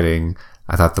reciting,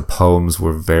 I thought the poems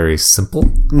were very simple.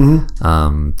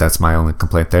 That's my only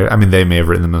complaint there. I mean, they may have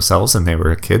written them themselves and they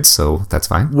were kids, so that's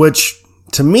fine. Which,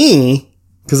 to me,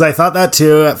 because I thought that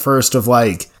too at first of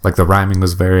like the rhyming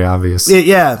was very obvious.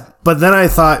 Yeah, but then I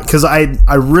thought, because I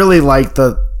really liked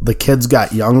the kids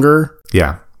got younger.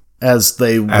 Yeah. As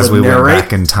we went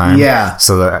back in time. Yeah.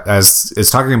 So that as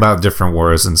it's talking about different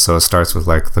wars, and so it starts with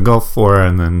like the Gulf War,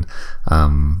 and then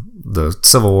the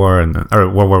Civil War, and then, or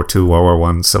World War II, World War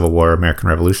I, Civil War, American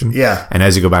Revolution. Yeah. And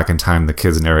as you go back in time, the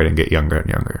kids narrating get younger and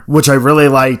younger. Which I really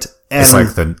liked. And it's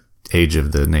like the age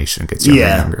of the nation gets younger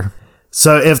and younger.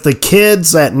 So if the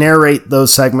kids that narrate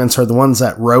those segments are the ones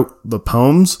that wrote the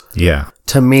poems,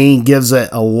 to me gives it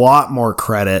a lot more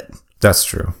credit. That's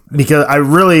true. Because I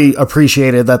really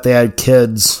appreciated that they had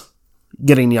kids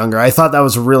getting younger. I thought that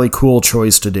was a really cool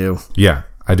choice to do. Yeah,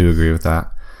 I do agree with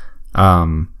that.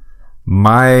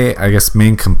 My, I guess,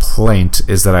 main complaint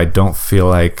is that I don't feel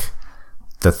like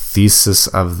the thesis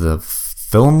of the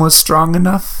film was strong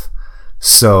enough.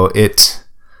 So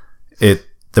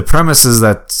the premise is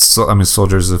that,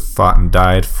 soldiers have fought and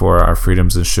died for our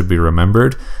freedoms and should be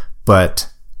remembered,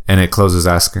 and it closes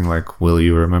asking, like, will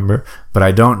you remember? But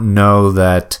I don't know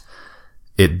that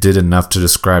it did enough to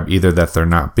describe either that they're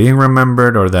not being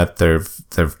remembered or that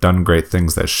they've done great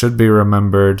things that should be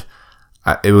remembered.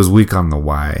 It was weak on the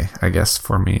why, I guess,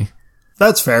 for me.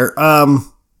 That's fair.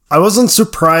 I wasn't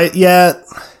surprised yet.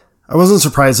 I wasn't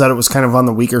surprised that it was kind of on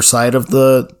the weaker side of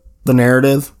the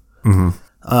narrative.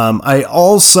 I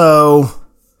also,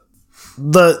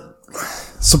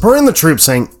 supporting the troops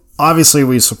thing, obviously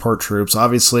we support troops.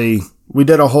 Obviously, we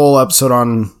did a whole episode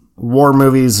on war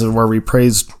movies where we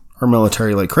praised our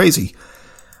military like crazy.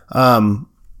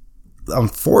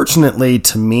 Unfortunately,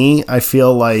 to me, I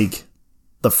feel like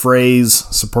the phrase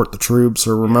support the troops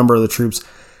or remember the troops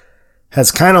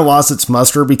has kind of lost its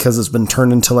muster because it's been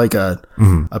turned into like a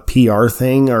PR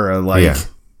thing or a like...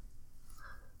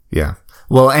 Yeah.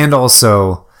 Well, and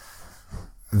also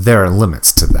there are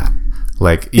limits to that.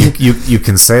 Like you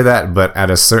can say that, but at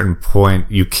a certain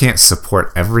point you can't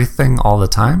support everything all the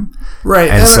time. Right.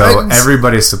 And so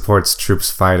everybody supports troops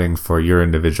fighting for your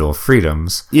individual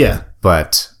freedoms. Yeah.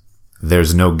 But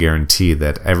there's no guarantee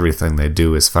that everything they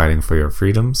do is fighting for your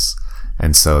freedoms.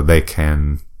 And so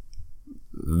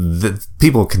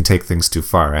people can take things too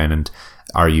far. And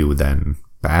are you then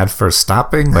bad for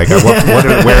stopping? Like,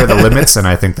 where are the limits? And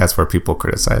I think that's where people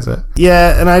criticize it.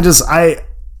 Yeah, and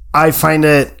I find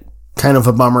it kind of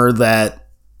a bummer that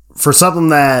for something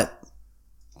that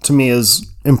to me is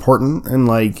important and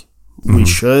like we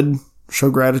should show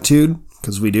gratitude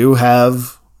because we do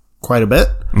have quite a bit.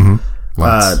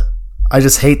 I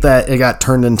just hate that it got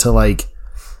turned into like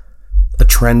a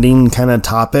trending kind of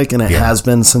topic, and it has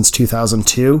been since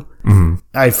 2002.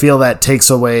 I feel that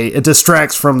it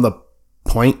distracts from the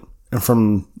point and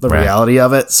from the reality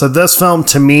of it. So this film,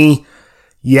 to me,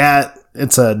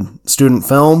 it's a student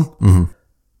film.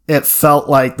 It felt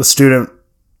like the student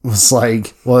was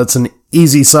like, well, it's an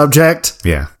easy subject.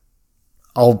 Yeah.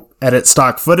 I'll edit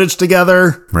stock footage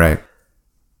together. Right.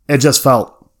 It just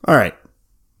felt, all right.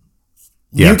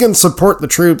 Yeah. You can support the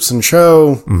troops and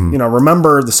show,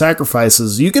 remember the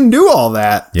sacrifices. You can do all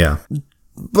that. Yeah.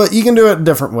 But you can do it a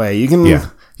different way. You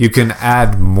can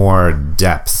add more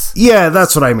depth. Yeah,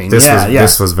 that's what I mean.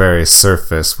 This was very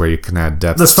surface where you can add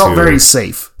depth. This felt very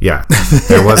safe. Yeah.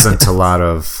 There wasn't a lot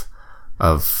of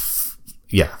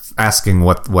asking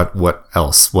what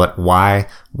else, why,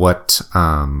 what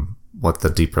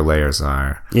the deeper layers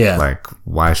are. Yeah. Like,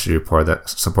 why should you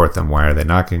support them? Why are they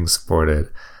not getting supported?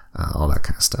 All that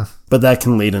kind of stuff. But that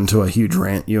can lead into a huge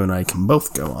rant you and I can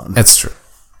both go on. That's true.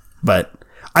 But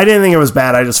I didn't think it was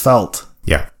bad. I just felt...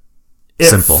 Yeah.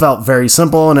 It felt very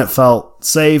simple, and it felt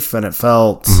safe, and it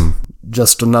felt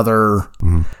just another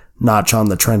notch on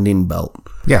the trending belt.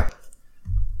 Yeah.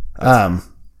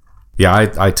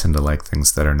 I tend to like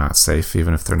things that are not safe,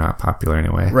 even if they're not popular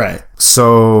anyway. Right.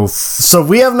 So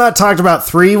we have not talked about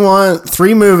three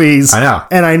movies. I know.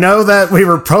 And I know that we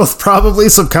were both probably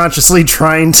subconsciously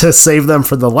trying to save them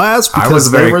for the last because I was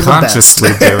very consciously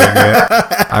doing it.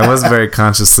 I was very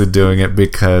consciously doing it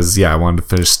because, I wanted to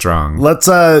finish strong. Let's,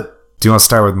 do you want to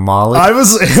start with Molly?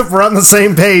 We're on the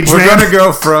same page, We're going to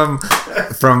go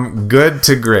from good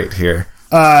to great here.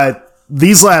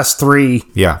 These last three.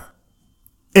 Yeah.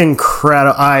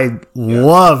 Incredible. I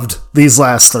loved these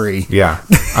last three. Yeah.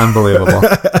 Unbelievable.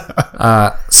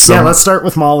 Let's start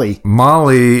with Molly.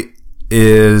 Molly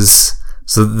is...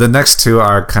 So the next two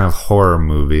are kind of horror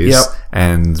movies. Yep.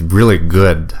 And really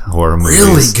good horror movies.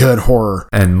 Really good horror.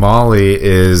 And Molly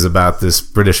is about this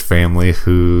British family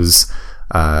whose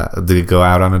They go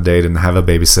out on a date and have a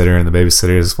babysitter, and the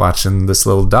babysitter is watching this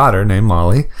little daughter named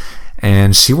Molly,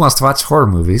 and she wants to watch horror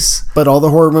movies. But all the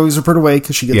horror movies are put away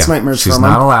because she gets nightmares from them. She's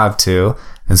not allowed to.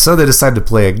 And so they decide to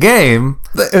play a game.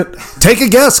 Take a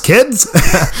guess, kids.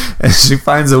 And she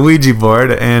finds a Ouija board,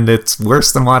 and it's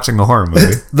worse than watching a horror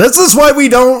movie. This is why we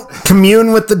don't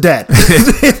commune with the dead.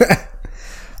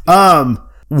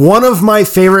 One of my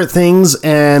favorite things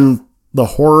in the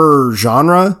horror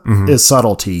genre is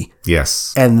subtlety.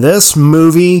 Yes. And this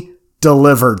movie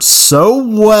delivered so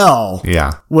well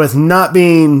with not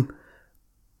being...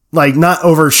 like, not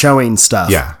overshowing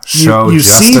stuff. Yeah. Show you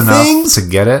just see enough things, to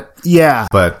get it. Yeah.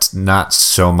 But not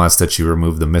so much that you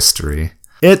remove the mystery.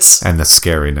 And the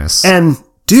scariness. And,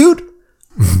 dude,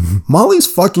 Molly's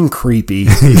fucking creepy.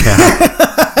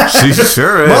 Yeah. She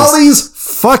sure is. Molly's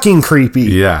fucking creepy.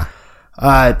 Yeah.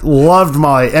 I loved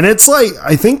Molly. And it's like,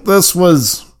 I think this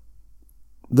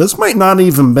might not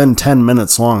even been 10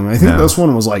 minutes long. I think this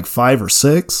one was like 5 or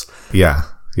 6. Yeah.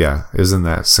 Yeah, it was in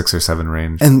that 6 or 7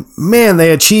 range. And man,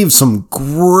 they achieved some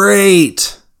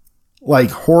great, like,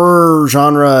 horror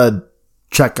genre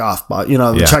check off,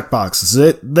 the check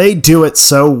boxes. They do it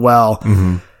so well.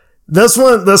 Mm-hmm. This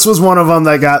was one of them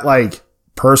that got like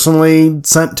personally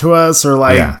sent to us or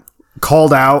like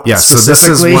called out. Yeah, so this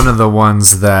is one of the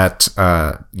ones that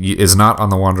is not on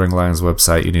the Wandering Lions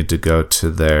website. You need to go to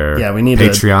their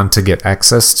Patreon to get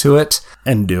access to it.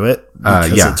 And do it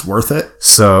because it's worth it.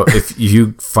 So if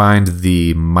you find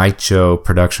the Mycho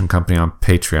production company on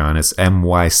Patreon, it's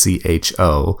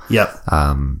MYCHO. Yep.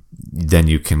 Then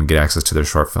you can get access to their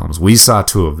short films. We saw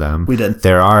 2 of them. We did.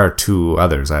 There are 2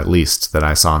 others at least that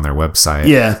I saw on their website.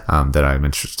 Yeah. That I'm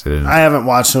interested in. I haven't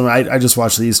watched them. I just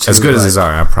watched these 2. As good as these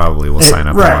are, I probably will sign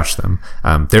up and watch them.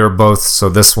 They were both. So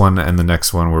this one and the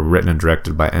next one were written and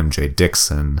directed by MJ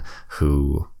Dixon,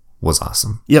 who was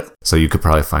awesome. Yep. So you could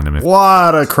probably find him. A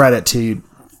lot of credit to you,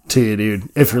 dude,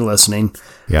 if you're listening.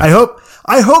 Yeah.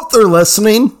 I hope they're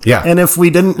listening. Yeah. And if we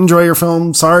didn't enjoy your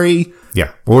film, sorry.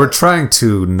 Yeah. Well, we're trying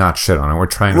to not shit on it. We're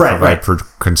trying to provide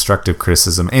constructive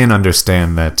criticism and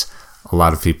understand that a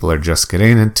lot of people are just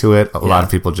getting into it. A lot of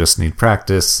people just need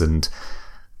practice and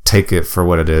take it for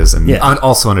what it is. And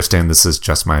also understand this is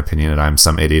just my opinion and I'm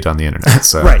some idiot on the internet.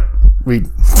 So. Right.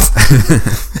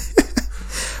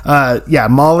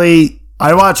 Molly,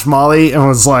 I watched Molly and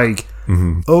was like,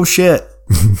 oh shit,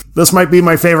 this might be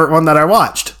my favorite one that I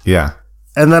watched. Yeah.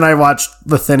 And then I watched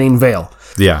The Thinning Veil.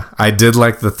 Yeah, I did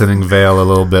like The Thinning Veil a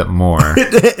little bit more.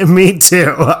 Me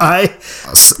too.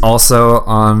 Also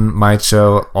on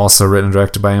Mycho, also written and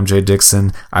directed by MJ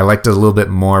Dixon. I liked it a little bit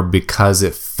more because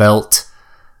it felt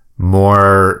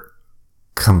more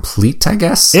complete, I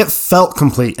guess. It felt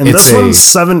complete. And this one's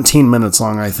 17 minutes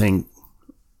long, I think.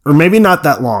 Or maybe not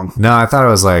that long. No, I thought it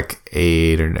was like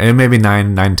 8 or maybe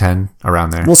 9, 10,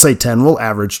 around there. We'll say 10. We'll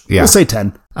average. Yeah. We'll say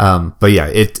 10. But yeah,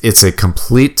 it's a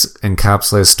complete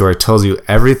encapsulated story. It tells you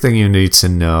everything you need to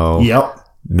know. Yep.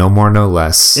 No more, no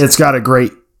less. It's got a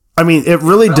great... I mean, it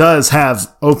really does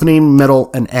have opening, middle,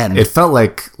 and end. It felt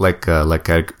like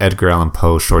a Edgar Allan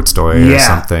Poe short story or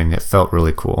something. It felt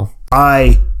really cool.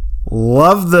 I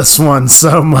love this one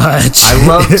so much. I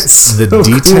love the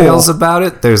details about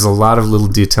it. There's a lot of little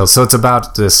details. So it's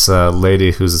about this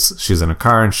lady she's in a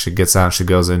car and she gets out. She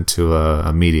goes into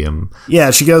a medium.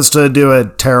 Yeah, she goes to do a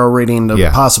tarot reading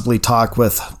to possibly talk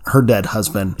with her dead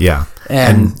husband. Yeah,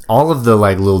 and all of the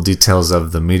like little details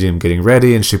of the medium getting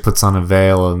ready, and she puts on a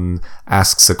veil and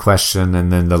asks a question,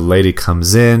 and then the lady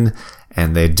comes in.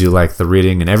 And they do like the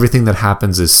reading, and everything that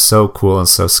happens is so cool and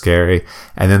so scary.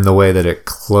 And then the way that it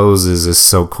closes is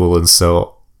so cool and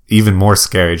so even more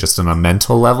scary, just on a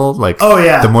mental level. Like,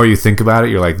 the more you think about it,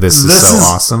 you're like, this is so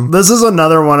awesome. This is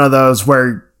another one of those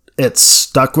where it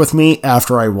stuck with me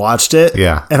after I watched it.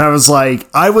 Yeah. And I was like,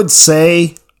 I would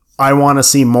say I want to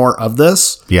see more of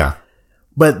this. Yeah.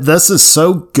 But this is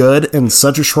so good in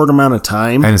such a short amount of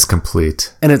time. And it's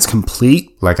complete.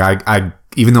 Like, I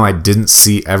even though I didn't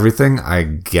see everything, I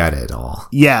get it all.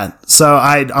 Yeah. So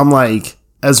I'm like,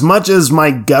 as much as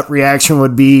my gut reaction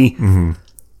would be,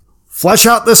 flesh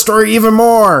out this story even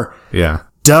more. Yeah.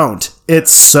 Don't.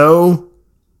 It's so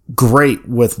great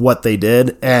with what they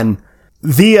did. And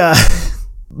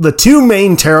the 2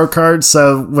 main tarot cards,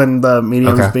 so when the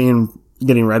medium was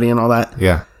getting ready and all that.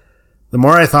 Yeah. The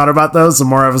more I thought about those, the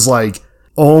more I was like,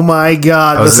 oh my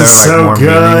God, this is so more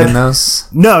good. Meaning in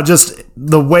those? No, just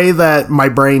the way that my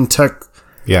brain took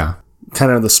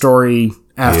kind of the story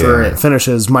after it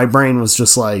finishes. My brain was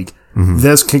just like,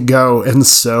 this could go in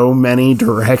so many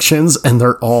directions and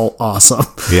they're all awesome.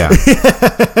 Yeah.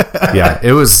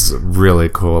 It was really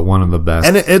cool. One of the best.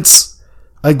 And it's,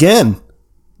 again,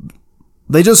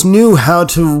 they just knew how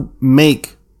to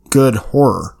make good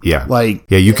horror. Yeah. Like,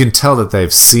 yeah, you can tell that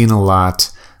they've seen a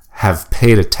lot, have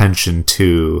paid attention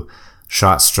to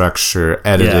shot structure,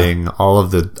 editing, all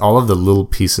of the little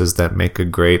pieces that make a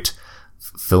great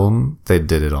film. They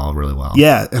did it all really well.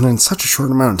 Yeah, and in such a short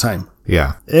amount of time.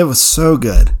 Yeah. It was so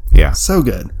good. Yeah. So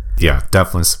good. Yeah,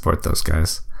 definitely support those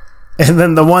guys. And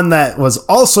then the one that was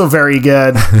also very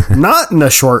good, not in a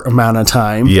short amount of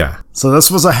time. Yeah. So this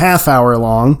was a half hour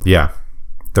long. Yeah.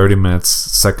 30 minutes,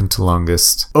 second to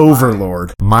longest.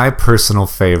 Overlord. My personal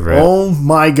favorite. Oh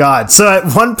my God. So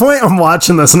at one point I'm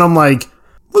watching this and I'm like,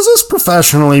 was this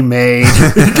professionally made?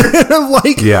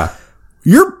 Like, yeah.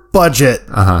 Your budget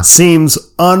seems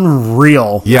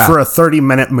unreal for a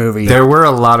 30-minute movie. There were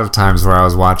a lot of times where I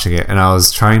was watching it and I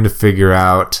was trying to figure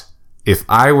out, if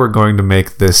I were going to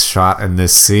make this shot in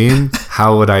this scene,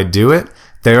 how would I do it?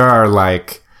 There are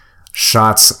like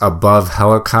shots above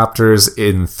helicopters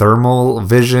in thermal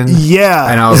vision.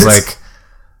 Yeah. And I was like,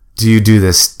 do you do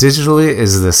this digitally?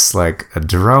 Is this like a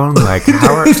drone? Like,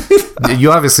 how are...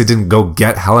 You obviously didn't go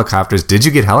get helicopters. Did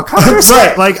you get helicopters?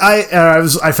 Right. Like,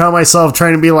 I found myself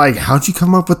trying to be like, how'd you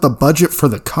come up with the budget for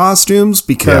the costumes?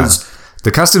 Because... Yeah. The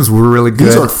costumes were really good.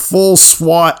 These are full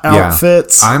SWAT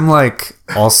outfits. Yeah. I'm like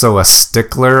also a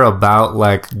stickler about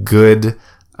like good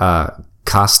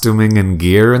costuming and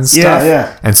gear and stuff.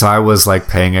 Yeah. And so I was like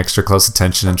paying extra close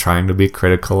attention and trying to be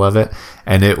critical of it.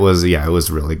 And it was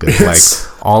really good. Like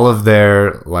all of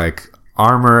their like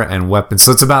armor and weapons.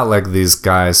 So it's about like these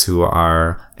guys who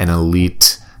are an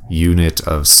elite unit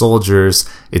of soldiers.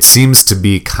 It seems to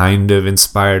be kind of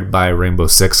inspired by Rainbow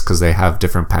Six because they have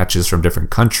different patches from different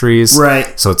countries.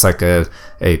 Right. So it's like a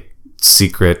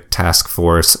secret task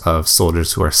force of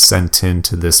soldiers who are sent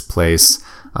into this place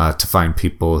to find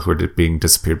people who are being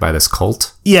disappeared by this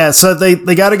cult. Yeah, so they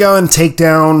got to go and take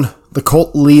down the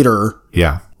cult leader.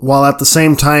 Yeah. While at the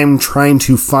same time trying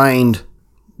to find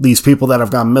these people that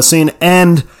have gone missing.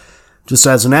 And just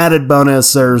as an added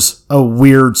bonus, there's a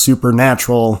weird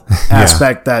supernatural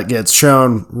aspect that gets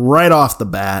shown right off the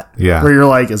bat. Yeah. Where you're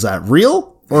like, is that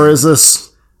real? Or is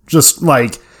this just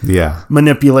like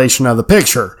manipulation of the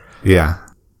picture? Yeah.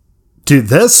 Dude,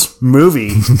 this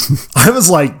movie, I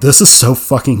was like, this is so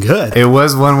fucking good. It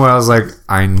was one where I was like,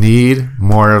 I need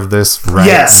more of this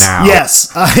now.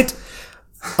 Yes.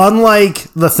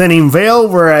 Unlike The Thinning Veil,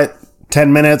 we're at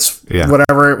 10 minutes,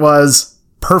 whatever it was.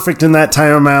 Perfect in that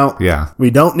time amount. Yeah.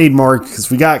 We don't need more because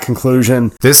we got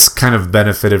conclusion. This kind of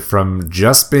benefited from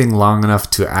just being long enough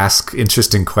to ask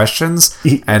interesting questions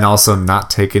and also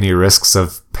not take any risks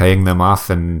of paying them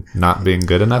off and not being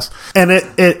good enough. And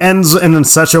it ends in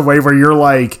such a way where you're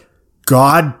like,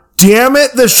 God damn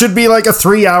it, this should be like a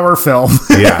 3-hour film.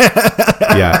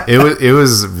 Yeah. It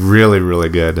was really, really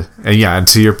good. And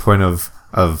to your point of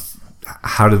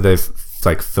how did they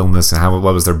like film this and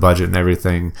what was their budget and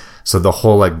everything. So the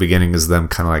whole like beginning is them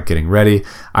kind of like getting ready.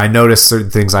 I noticed certain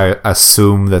things. I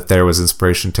assume that there was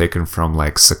inspiration taken from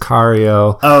like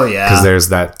Sicario. Oh yeah, because there's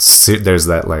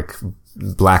that like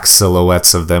black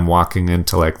silhouettes of them walking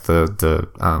into like the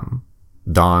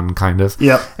dawn kind of.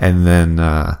 Yep. And then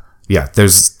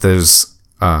there's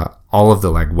all of the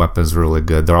like weapons were really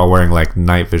good. They're all wearing like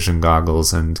night vision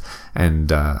goggles and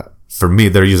for me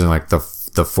they're using like the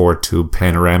 4-tube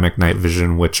panoramic night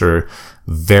vision, which are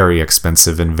very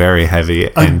expensive and very heavy.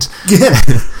 And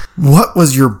what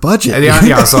was your budget?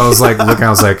 Yeah. So I was like looking, I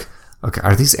was like, okay,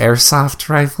 are these airsoft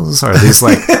rifles? Are these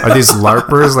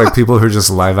LARPers, like people who are just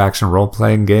live action role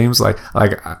playing games? Like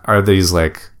are these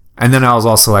like? And then I was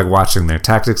also like watching their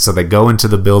tactics. So they go into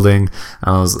the building.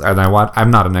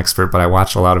 I'm not an expert, but I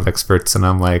watch a lot of experts, and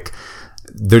I'm like,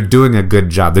 they're doing a good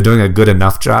job. They're doing a good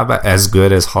enough job, as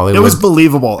good as Hollywood. It was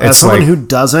believable. As someone who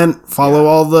doesn't follow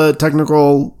all the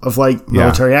technical of like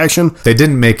military action, they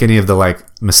didn't make any of the like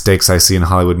mistakes I see in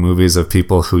Hollywood movies of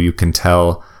people who you can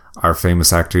tell are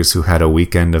famous actors who had a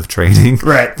weekend of training.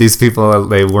 Right. These people,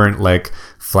 they weren't like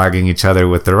flagging each other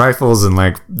with their rifles, and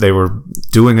like they were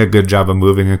doing a good job of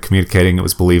moving and communicating. It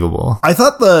was believable. I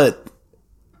thought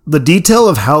the detail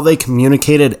of how they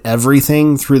communicated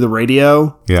everything through the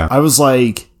radio, I was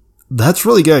like, that's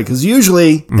really good. Because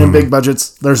usually in big budgets,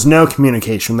 there's no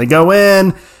communication. They go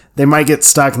in, they might get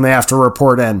stuck, and they have to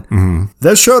report in.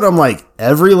 This showed them like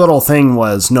every little thing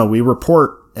was, no, we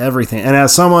report everything. And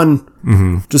as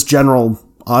someone, just general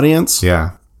audience,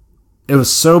 it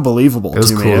was so believable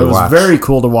to me. It was very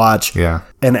cool to watch. Yeah.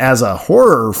 And as a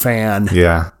horror fan,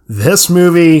 this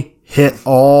movie hit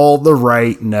all the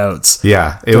right notes.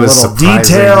 Yeah, it was little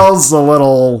surprising. Details, the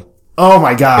little, oh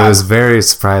my god, it was very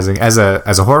surprising as a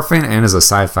horror fan and as a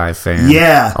sci-fi fan.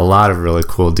 Yeah, a lot of really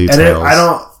cool details.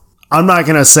 And I'm not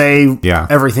going to say Yeah.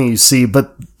 everything you see,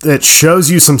 but it shows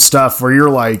you some stuff where you're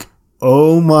like,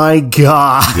 oh my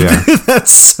God, Yeah.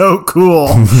 that's so cool.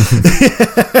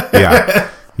 Yeah.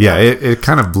 Yeah, it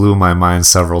kind of blew my mind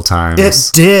several times.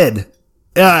 It did.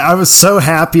 Yeah, I was so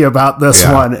happy about this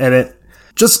one. And it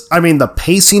just, I mean, the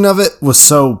pacing of it was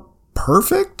so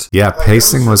perfect. Yeah,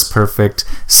 pacing was perfect.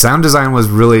 Sound design was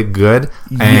really good.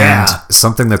 And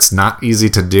something that's not easy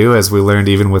to do, as we learned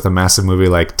even with a massive movie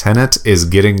like Tenet, is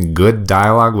getting good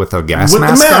dialogue with a gas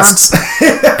mask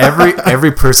on.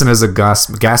 Every person has a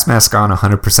gas mask on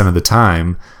 100% of the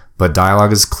time, but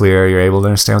dialogue is clear. You're able to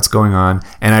understand what's going on.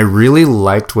 And I really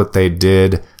liked what they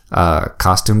did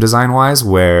costume design wise,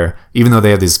 where even though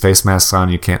they have these face masks on,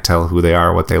 you can't tell who they are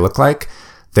or what they look like.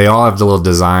 They all have the little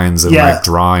designs and like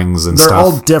drawings and They're stuff.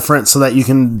 all different so that you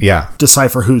can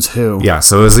decipher who's who. Yeah,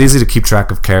 so it was easy to keep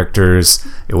track of characters.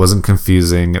 It wasn't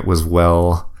confusing. It was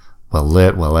well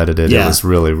lit, well edited. Yeah. It was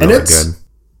really, really good.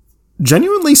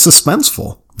 Genuinely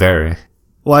suspenseful. Very.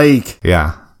 Like,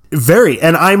 Yeah. very.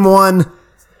 And I'm one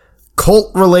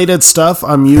cult related stuff.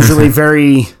 I'm usually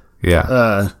very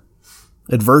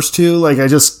adverse to. Like, I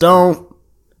just don't.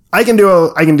 I can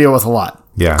deal with a lot.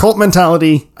 Yeah. Cult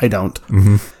mentality, I don't.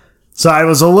 Mm-hmm. So I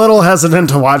was a little hesitant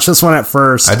to watch this one at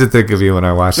first. I did think of you when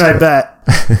I watched it. I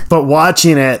bet. But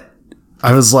watching it,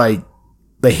 I was like,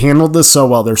 they handled this so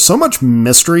well. There's so much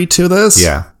mystery to this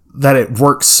that it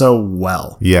works so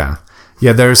well. Yeah.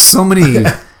 Yeah, there's so many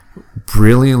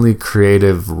brilliantly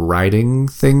creative writing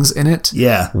things in it.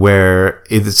 Yeah. Where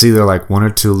it's either like one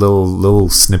or two little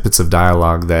snippets of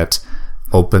dialogue that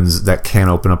can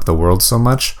open up the world so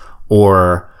much,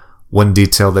 or one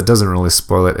detail that doesn't really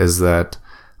spoil it is that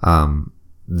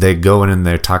they go in and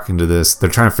they're talking to they're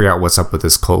trying to figure out what's up with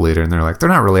this cult leader, and they're like, they're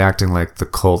not really acting like the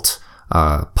cult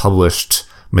published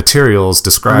materials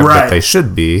describe that they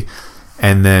should be.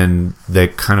 And then they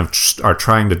kind of are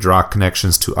trying to draw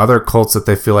connections to other cults that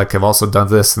they feel like have also done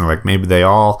this, and they're like, maybe they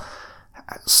all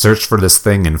searched for this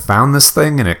thing and found this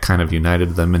thing, and it kind of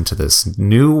united them into this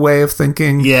new way of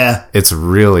thinking. Yeah. It's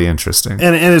really interesting.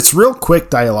 And it's real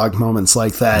quick dialogue moments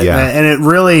like that. Yeah. And it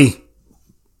really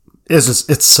is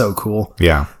just, it's so cool.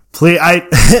 Yeah.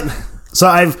 So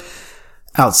I've,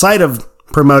 outside of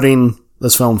promoting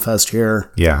this film fest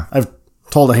here, I've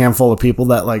told a handful of people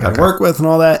that I work with and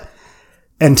all that,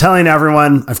 and telling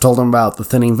everyone, I've told them about The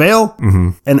Thinning Veil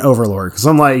and Overlord. Because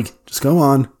I'm like, just go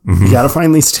on. You got to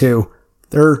find these two.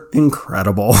 They're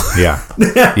incredible. Yeah.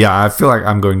 Yeah, I feel like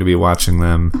I'm going to be watching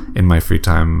them in my free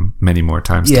time many more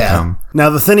times to come. Now,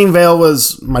 The Thinning Veil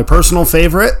was my personal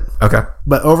favorite. Okay.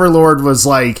 But Overlord was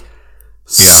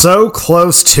so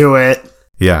close to it.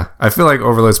 Yeah. I feel like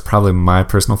Overlord's probably my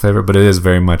personal favorite, but it is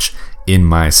very much in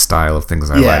my style of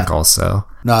things I like also.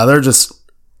 No, they're just...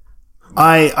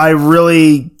 I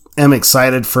really am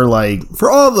excited for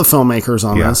all the filmmakers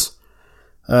on this.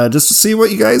 Just to see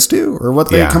what you guys do or what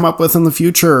they come up with in the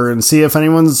future, and see if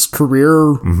anyone's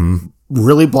career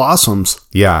really blossoms.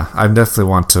 Yeah, I definitely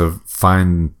want to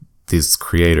find these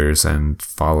creators and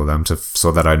follow them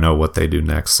so that I know what they do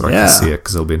next, so I can see it,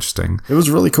 because it'll be interesting. It was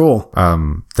really cool.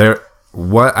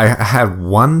 I had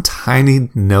one tiny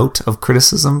note of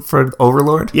criticism for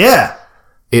Overlord. Yeah.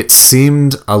 It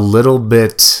seemed a little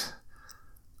bit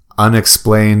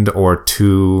unexplained or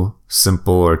too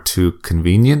simple or too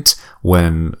convenient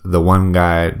when the one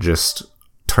guy just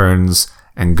turns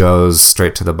and goes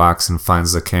straight to the box and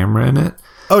finds the camera in it.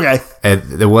 Okay.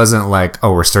 And it wasn't like,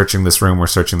 oh, we're searching this room, we're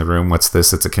searching the room, what's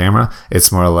this? It's a camera.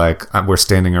 It's more like, we're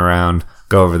standing around,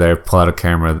 go over there, pull out a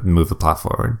camera, and move the plot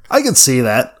forward. I could see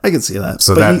that.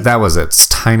 So that was its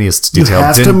tiniest detail. You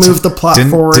have to move the plot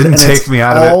forward. Didn't take me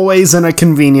out of it. Always in a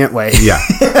convenient way. Yeah.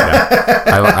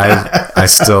 I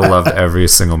still loved every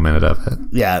single minute of it.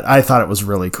 Yeah, I thought it was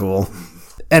really cool.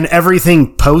 And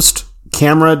everything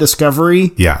post-camera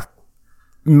discovery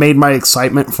made my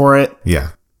excitement for it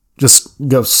just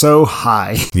go so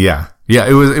high. Yeah. Yeah,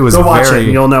 it was Go watch it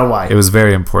and you'll know why. It was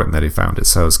very important that he found it,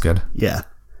 so it was good. Yeah.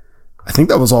 I think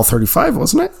that was all 35,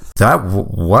 wasn't it? That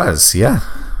was, yeah.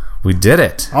 We did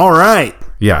it. All right.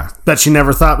 Yeah. Bet you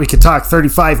never thought we could talk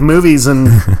 35 movies in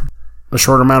a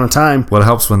short amount of time. Well, it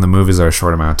helps when the movies are a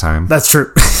short amount of time. That's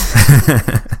true.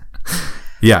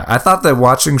 Yeah, I thought that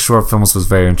watching short films was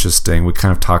very interesting. We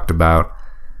kind of talked about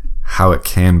how it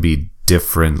can be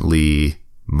differently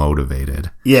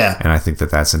motivated. Yeah. And I think that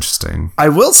that's interesting. I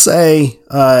will say,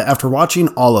 after watching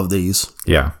all of these,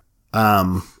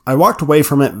 I walked away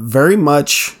from it very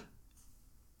much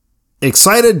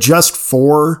excited just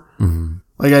for,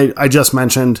 like I just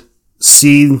mentioned,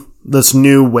 see this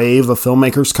new wave of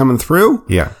filmmakers coming through.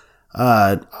 Yeah.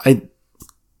 I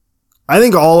I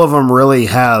think all of them really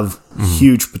have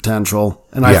huge potential.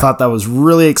 And I thought that was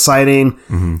really exciting.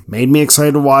 Made me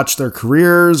excited to watch their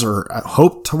careers, or I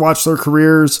hope to watch their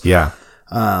careers. Yeah.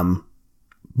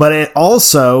 But it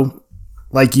also,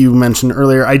 like you mentioned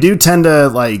earlier, I do tend to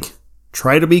like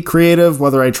try to be creative,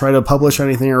 whether I try to publish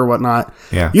anything or whatnot.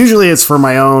 Yeah. Usually it's for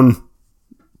my own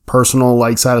personal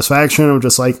like satisfaction of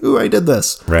just like, ooh, I did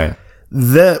this. Right.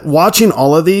 Watching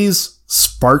all of these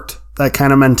sparked that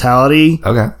kind of mentality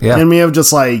in me of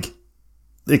just like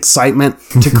excitement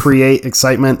to create,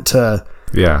 excitement to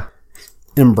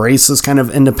embrace this kind of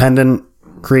independent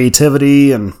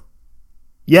creativity. And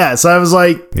so I was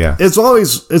like,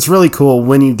 it's really cool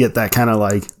when you get that kind of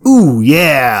like, ooh,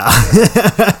 yeah.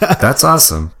 That's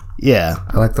awesome. Yeah.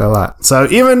 I like that a lot. So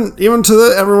even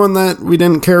to everyone that we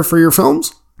didn't care for your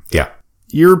films,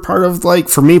 you're part of, like,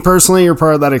 for me personally, you're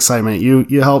part of that excitement.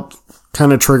 You helped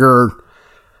kind of trigger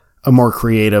a more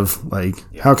creative, like,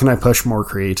 how can I push more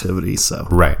creativity? So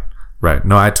Right.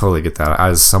 No, I totally get that.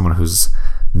 As someone who's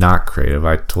not creative,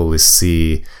 I totally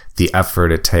see the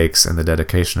effort it takes and the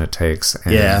dedication it takes.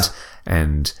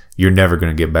 And you're never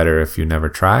going to get better if you never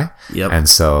try. Yep. And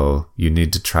so you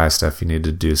need to try stuff. You need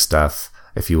to do stuff.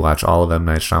 If you watch all of M.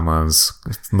 Night Shyamalan's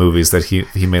movies that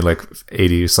he made like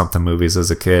 80 something movies as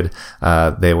a kid,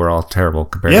 they were all terrible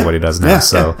compared to what he does now.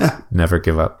 So never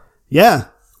give up. Yeah.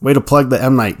 Way to plug the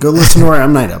M. Night. Go listen to our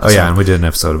M. Night episode. Oh yeah. And we did an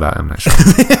episode about M. Night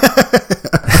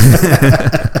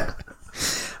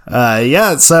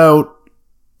Shyamalan. So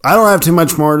I don't have too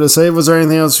much more to say. Was there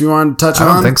anything else you wanted to touch on?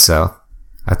 I don't think so.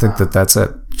 I think that's it.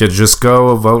 Just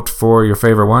go vote for your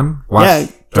favorite one.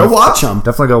 Go watch them.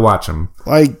 Definitely go watch them.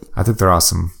 Like, I think they're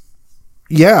awesome.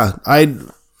 Yeah, I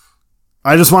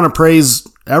just want to praise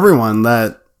everyone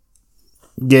that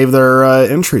gave their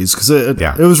entries, because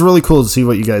it was really cool to see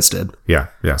what you guys did. Yeah.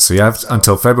 So you have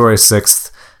until February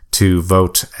 6th to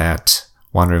vote at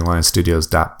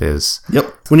wanderingLionStudios.biz.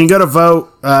 Yep. When you go to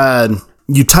vote,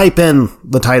 you type in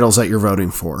the titles that you're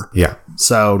voting for. Yeah.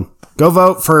 So go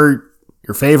vote for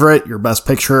your favorite, your best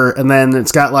picture, and then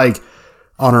it's got like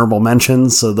honorable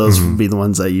mentions. So those would be the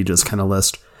ones that you just kind of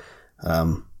list.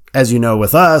 As you know,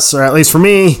 with us, or at least for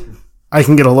me, I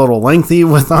can get a little lengthy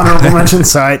with honorable mentions.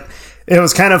 So it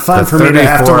was kind of fun for me to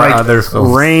have to like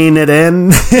rein it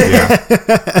in.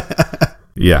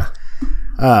 Yeah.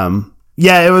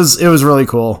 It was really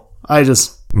cool. I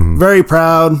just very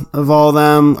proud of all of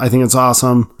them. I think it's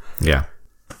awesome. Yeah.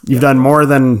 You've done more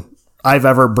than I've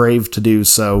ever braved to do.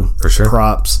 So for sure.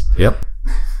 Props. Yep.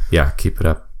 Yeah. Keep it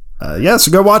up.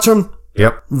 So go watch them.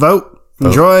 Yep. Vote.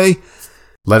 Enjoy.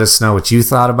 Let us know what you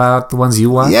thought about the ones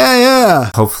you watched. Yeah.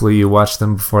 Hopefully you watched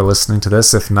them before listening to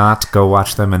this. If not, go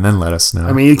watch them and then let us know.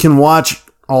 I mean, you can watch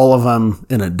all of them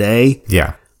in a day.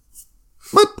 Yeah.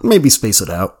 But maybe space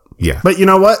it out. Yeah. But you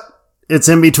know what? It's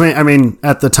in between. I mean,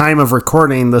 at the time of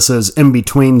recording, this is in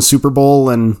between Super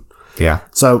Bowl and... Yeah.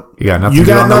 So you got nothing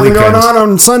going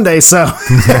on Sunday, so...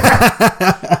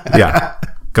 Yeah.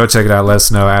 Go check it out. Let us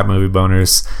know at Movie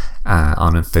Boners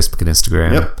on Facebook and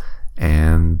Instagram. Yep.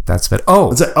 And that's it.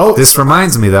 This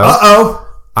reminds me, though.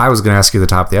 I was going to ask you the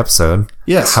top of the episode.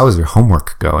 Yes. How is your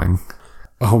homework going?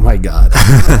 Oh, my God.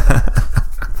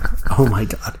 Oh, my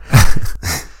God.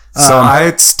 So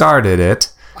I started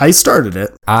it.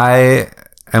 I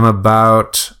am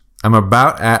about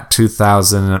at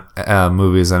 2,000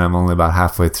 movies, and I'm only about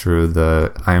halfway through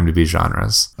the IMDb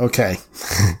genres. Okay.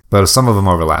 But some of them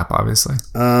overlap, obviously.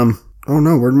 Oh,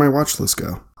 no. Where'd my watch list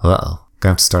go? Uh-oh.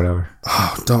 Gonna have to start over.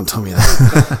 Oh, don't tell me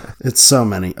that. It's so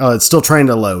many. Oh, it's still trying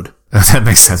to load. That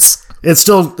makes sense. It's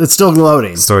still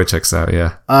loading. Story checks out,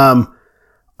 yeah. I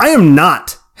am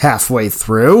not halfway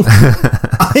through.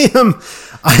 I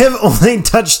have only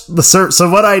touched the surface. So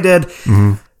what I did,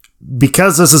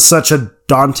 because this is such a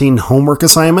daunting homework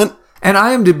assignment. And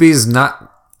IMDb is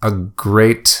not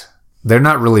they're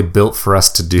not really built for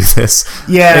us to do this.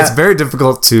 Yeah. It's very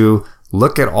difficult to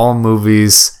look at all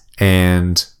movies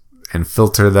and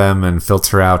filter them and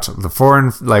filter out the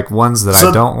foreign ones that I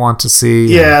don't want to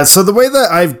see. Yeah. So the way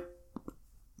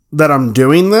that I'm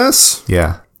doing this,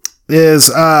 is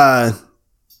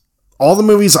all the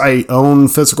movies I own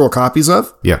physical copies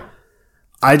of. Yeah.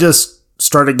 I just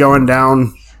started going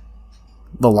down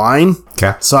the line.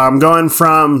 Okay. So I'm going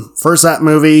from first that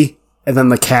movie and then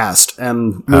the cast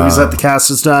and movies that the cast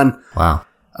has done. Wow.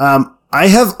 I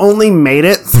have only made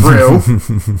it through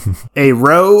a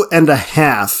row and a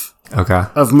half. Okay.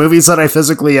 Of movies that I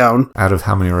physically own. Out of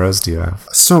how many rows do you have?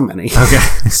 So many. Okay.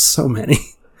 So many.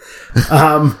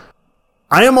 I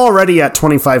am already at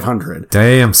 2,500.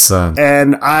 Damn, son.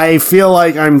 And I feel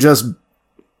like I'm just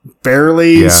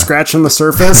barely scratching the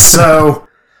surface. So,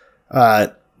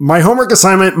 my homework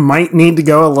assignment might need to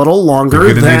go a little longer.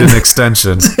 You're going to need an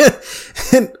extension.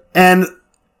 and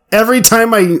every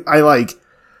time I like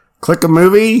click a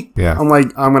movie, I'm like,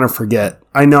 I'm going to forget.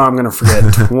 I know I'm going to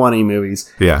forget 20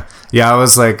 movies. Yeah. I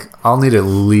was like, I'll need at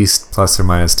least plus or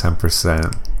minus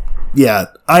 10%. Yeah.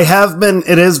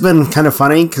 It has been kind of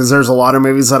funny because there's a lot of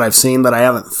movies that I've seen that I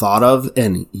haven't thought of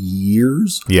in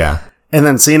years. Yeah. And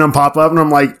then seeing them pop up and I'm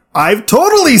like, I've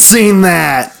totally seen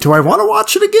that. Do I want to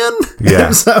watch it again?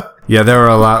 Yeah. Yeah, there were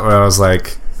a lot where I was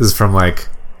like, this is from like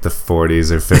the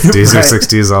 40s or 50s or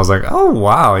 60s. I was like, oh,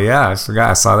 wow. Yeah, I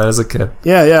forgot. I saw that as a kid.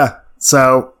 Yeah.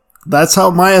 So that's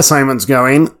how my assignment's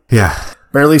going. Yeah.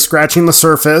 Barely scratching the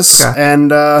surface. Yeah.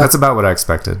 And that's about what I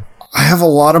expected. I have a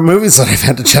lot of movies that I've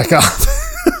had to check off.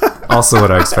 Also what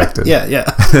I expected. Yeah.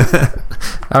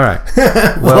 All right.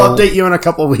 We'll update you in a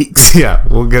couple weeks. Yeah,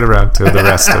 we'll get around to the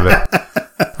rest of it.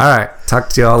 All right. Talk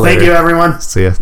to you all later. Thank you, everyone. See ya.